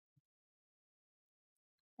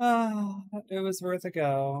 Ah, it was worth a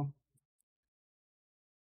go.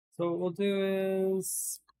 So what we'll do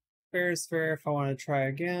is fair is fair. If I want to try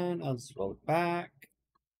again, I'll just roll it back.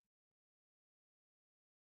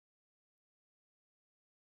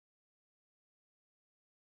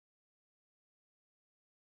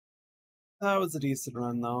 That was a decent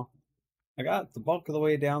run though. I got the bulk of the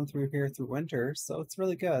way down through here through winter, so it's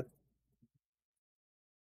really good.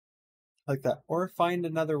 Like that. Or find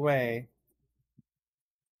another way.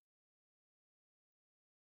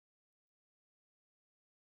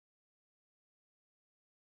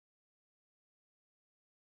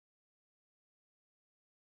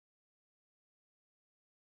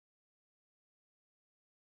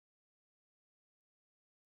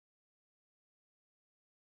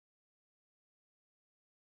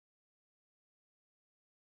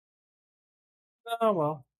 Oh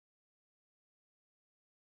well.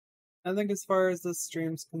 I think as far as this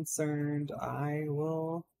stream's concerned, I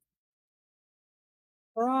will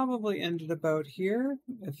probably end it about here.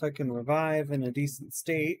 If I can revive in a decent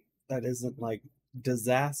state that isn't like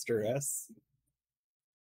disastrous.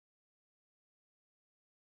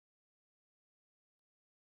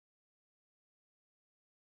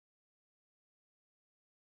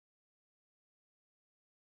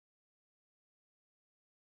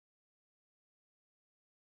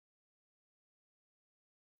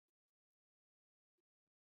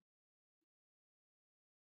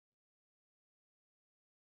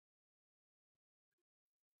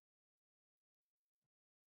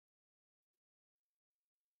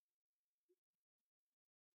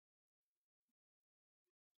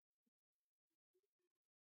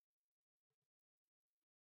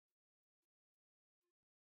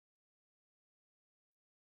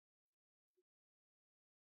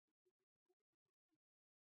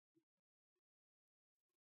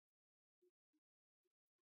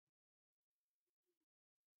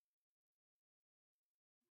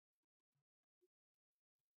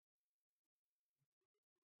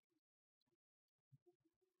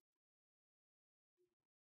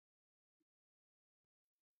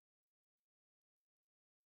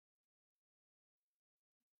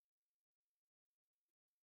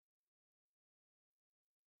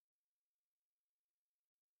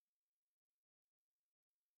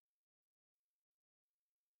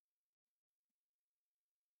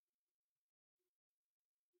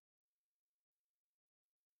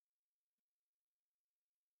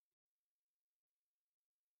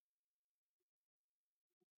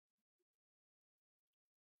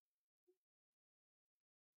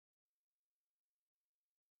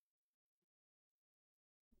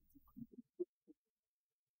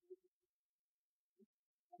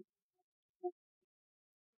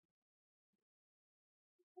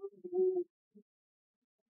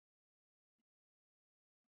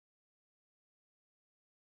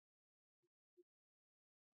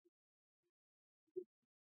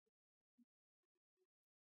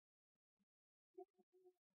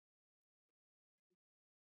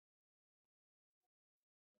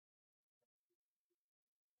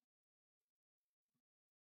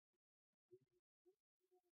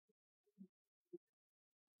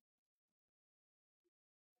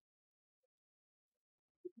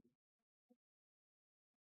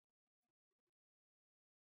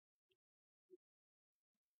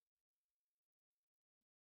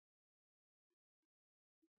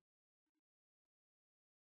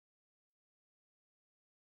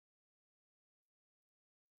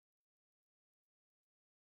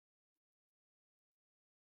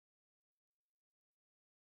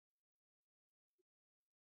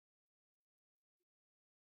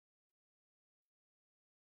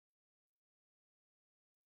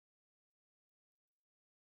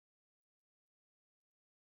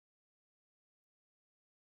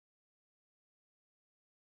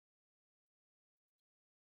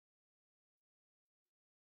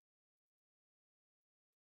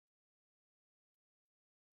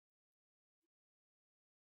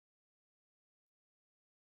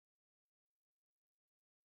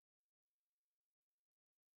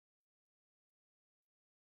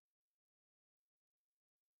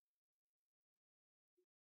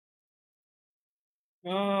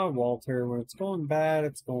 Ah, Walter, when it's going bad,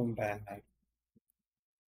 it's going bad.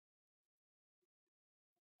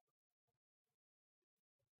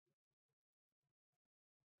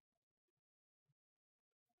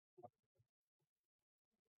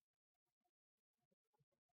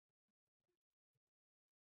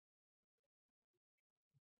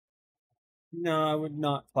 No, I would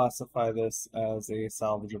not classify this as a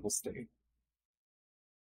salvageable state.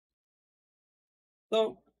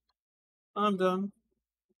 So, I'm done.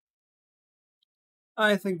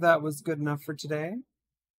 I think that was good enough for today.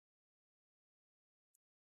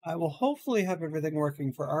 I will hopefully have everything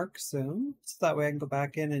working for Arc soon, so that way I can go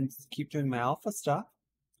back in and keep doing my alpha stuff.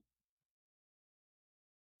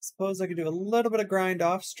 Suppose I could do a little bit of grind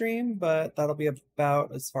off stream, but that'll be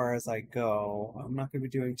about as far as I go. I'm not going to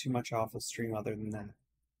be doing too much off of stream other than that.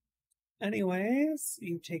 Anyways,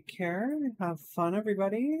 you take care, have fun,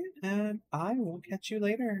 everybody, and I will catch you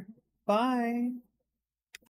later. Bye.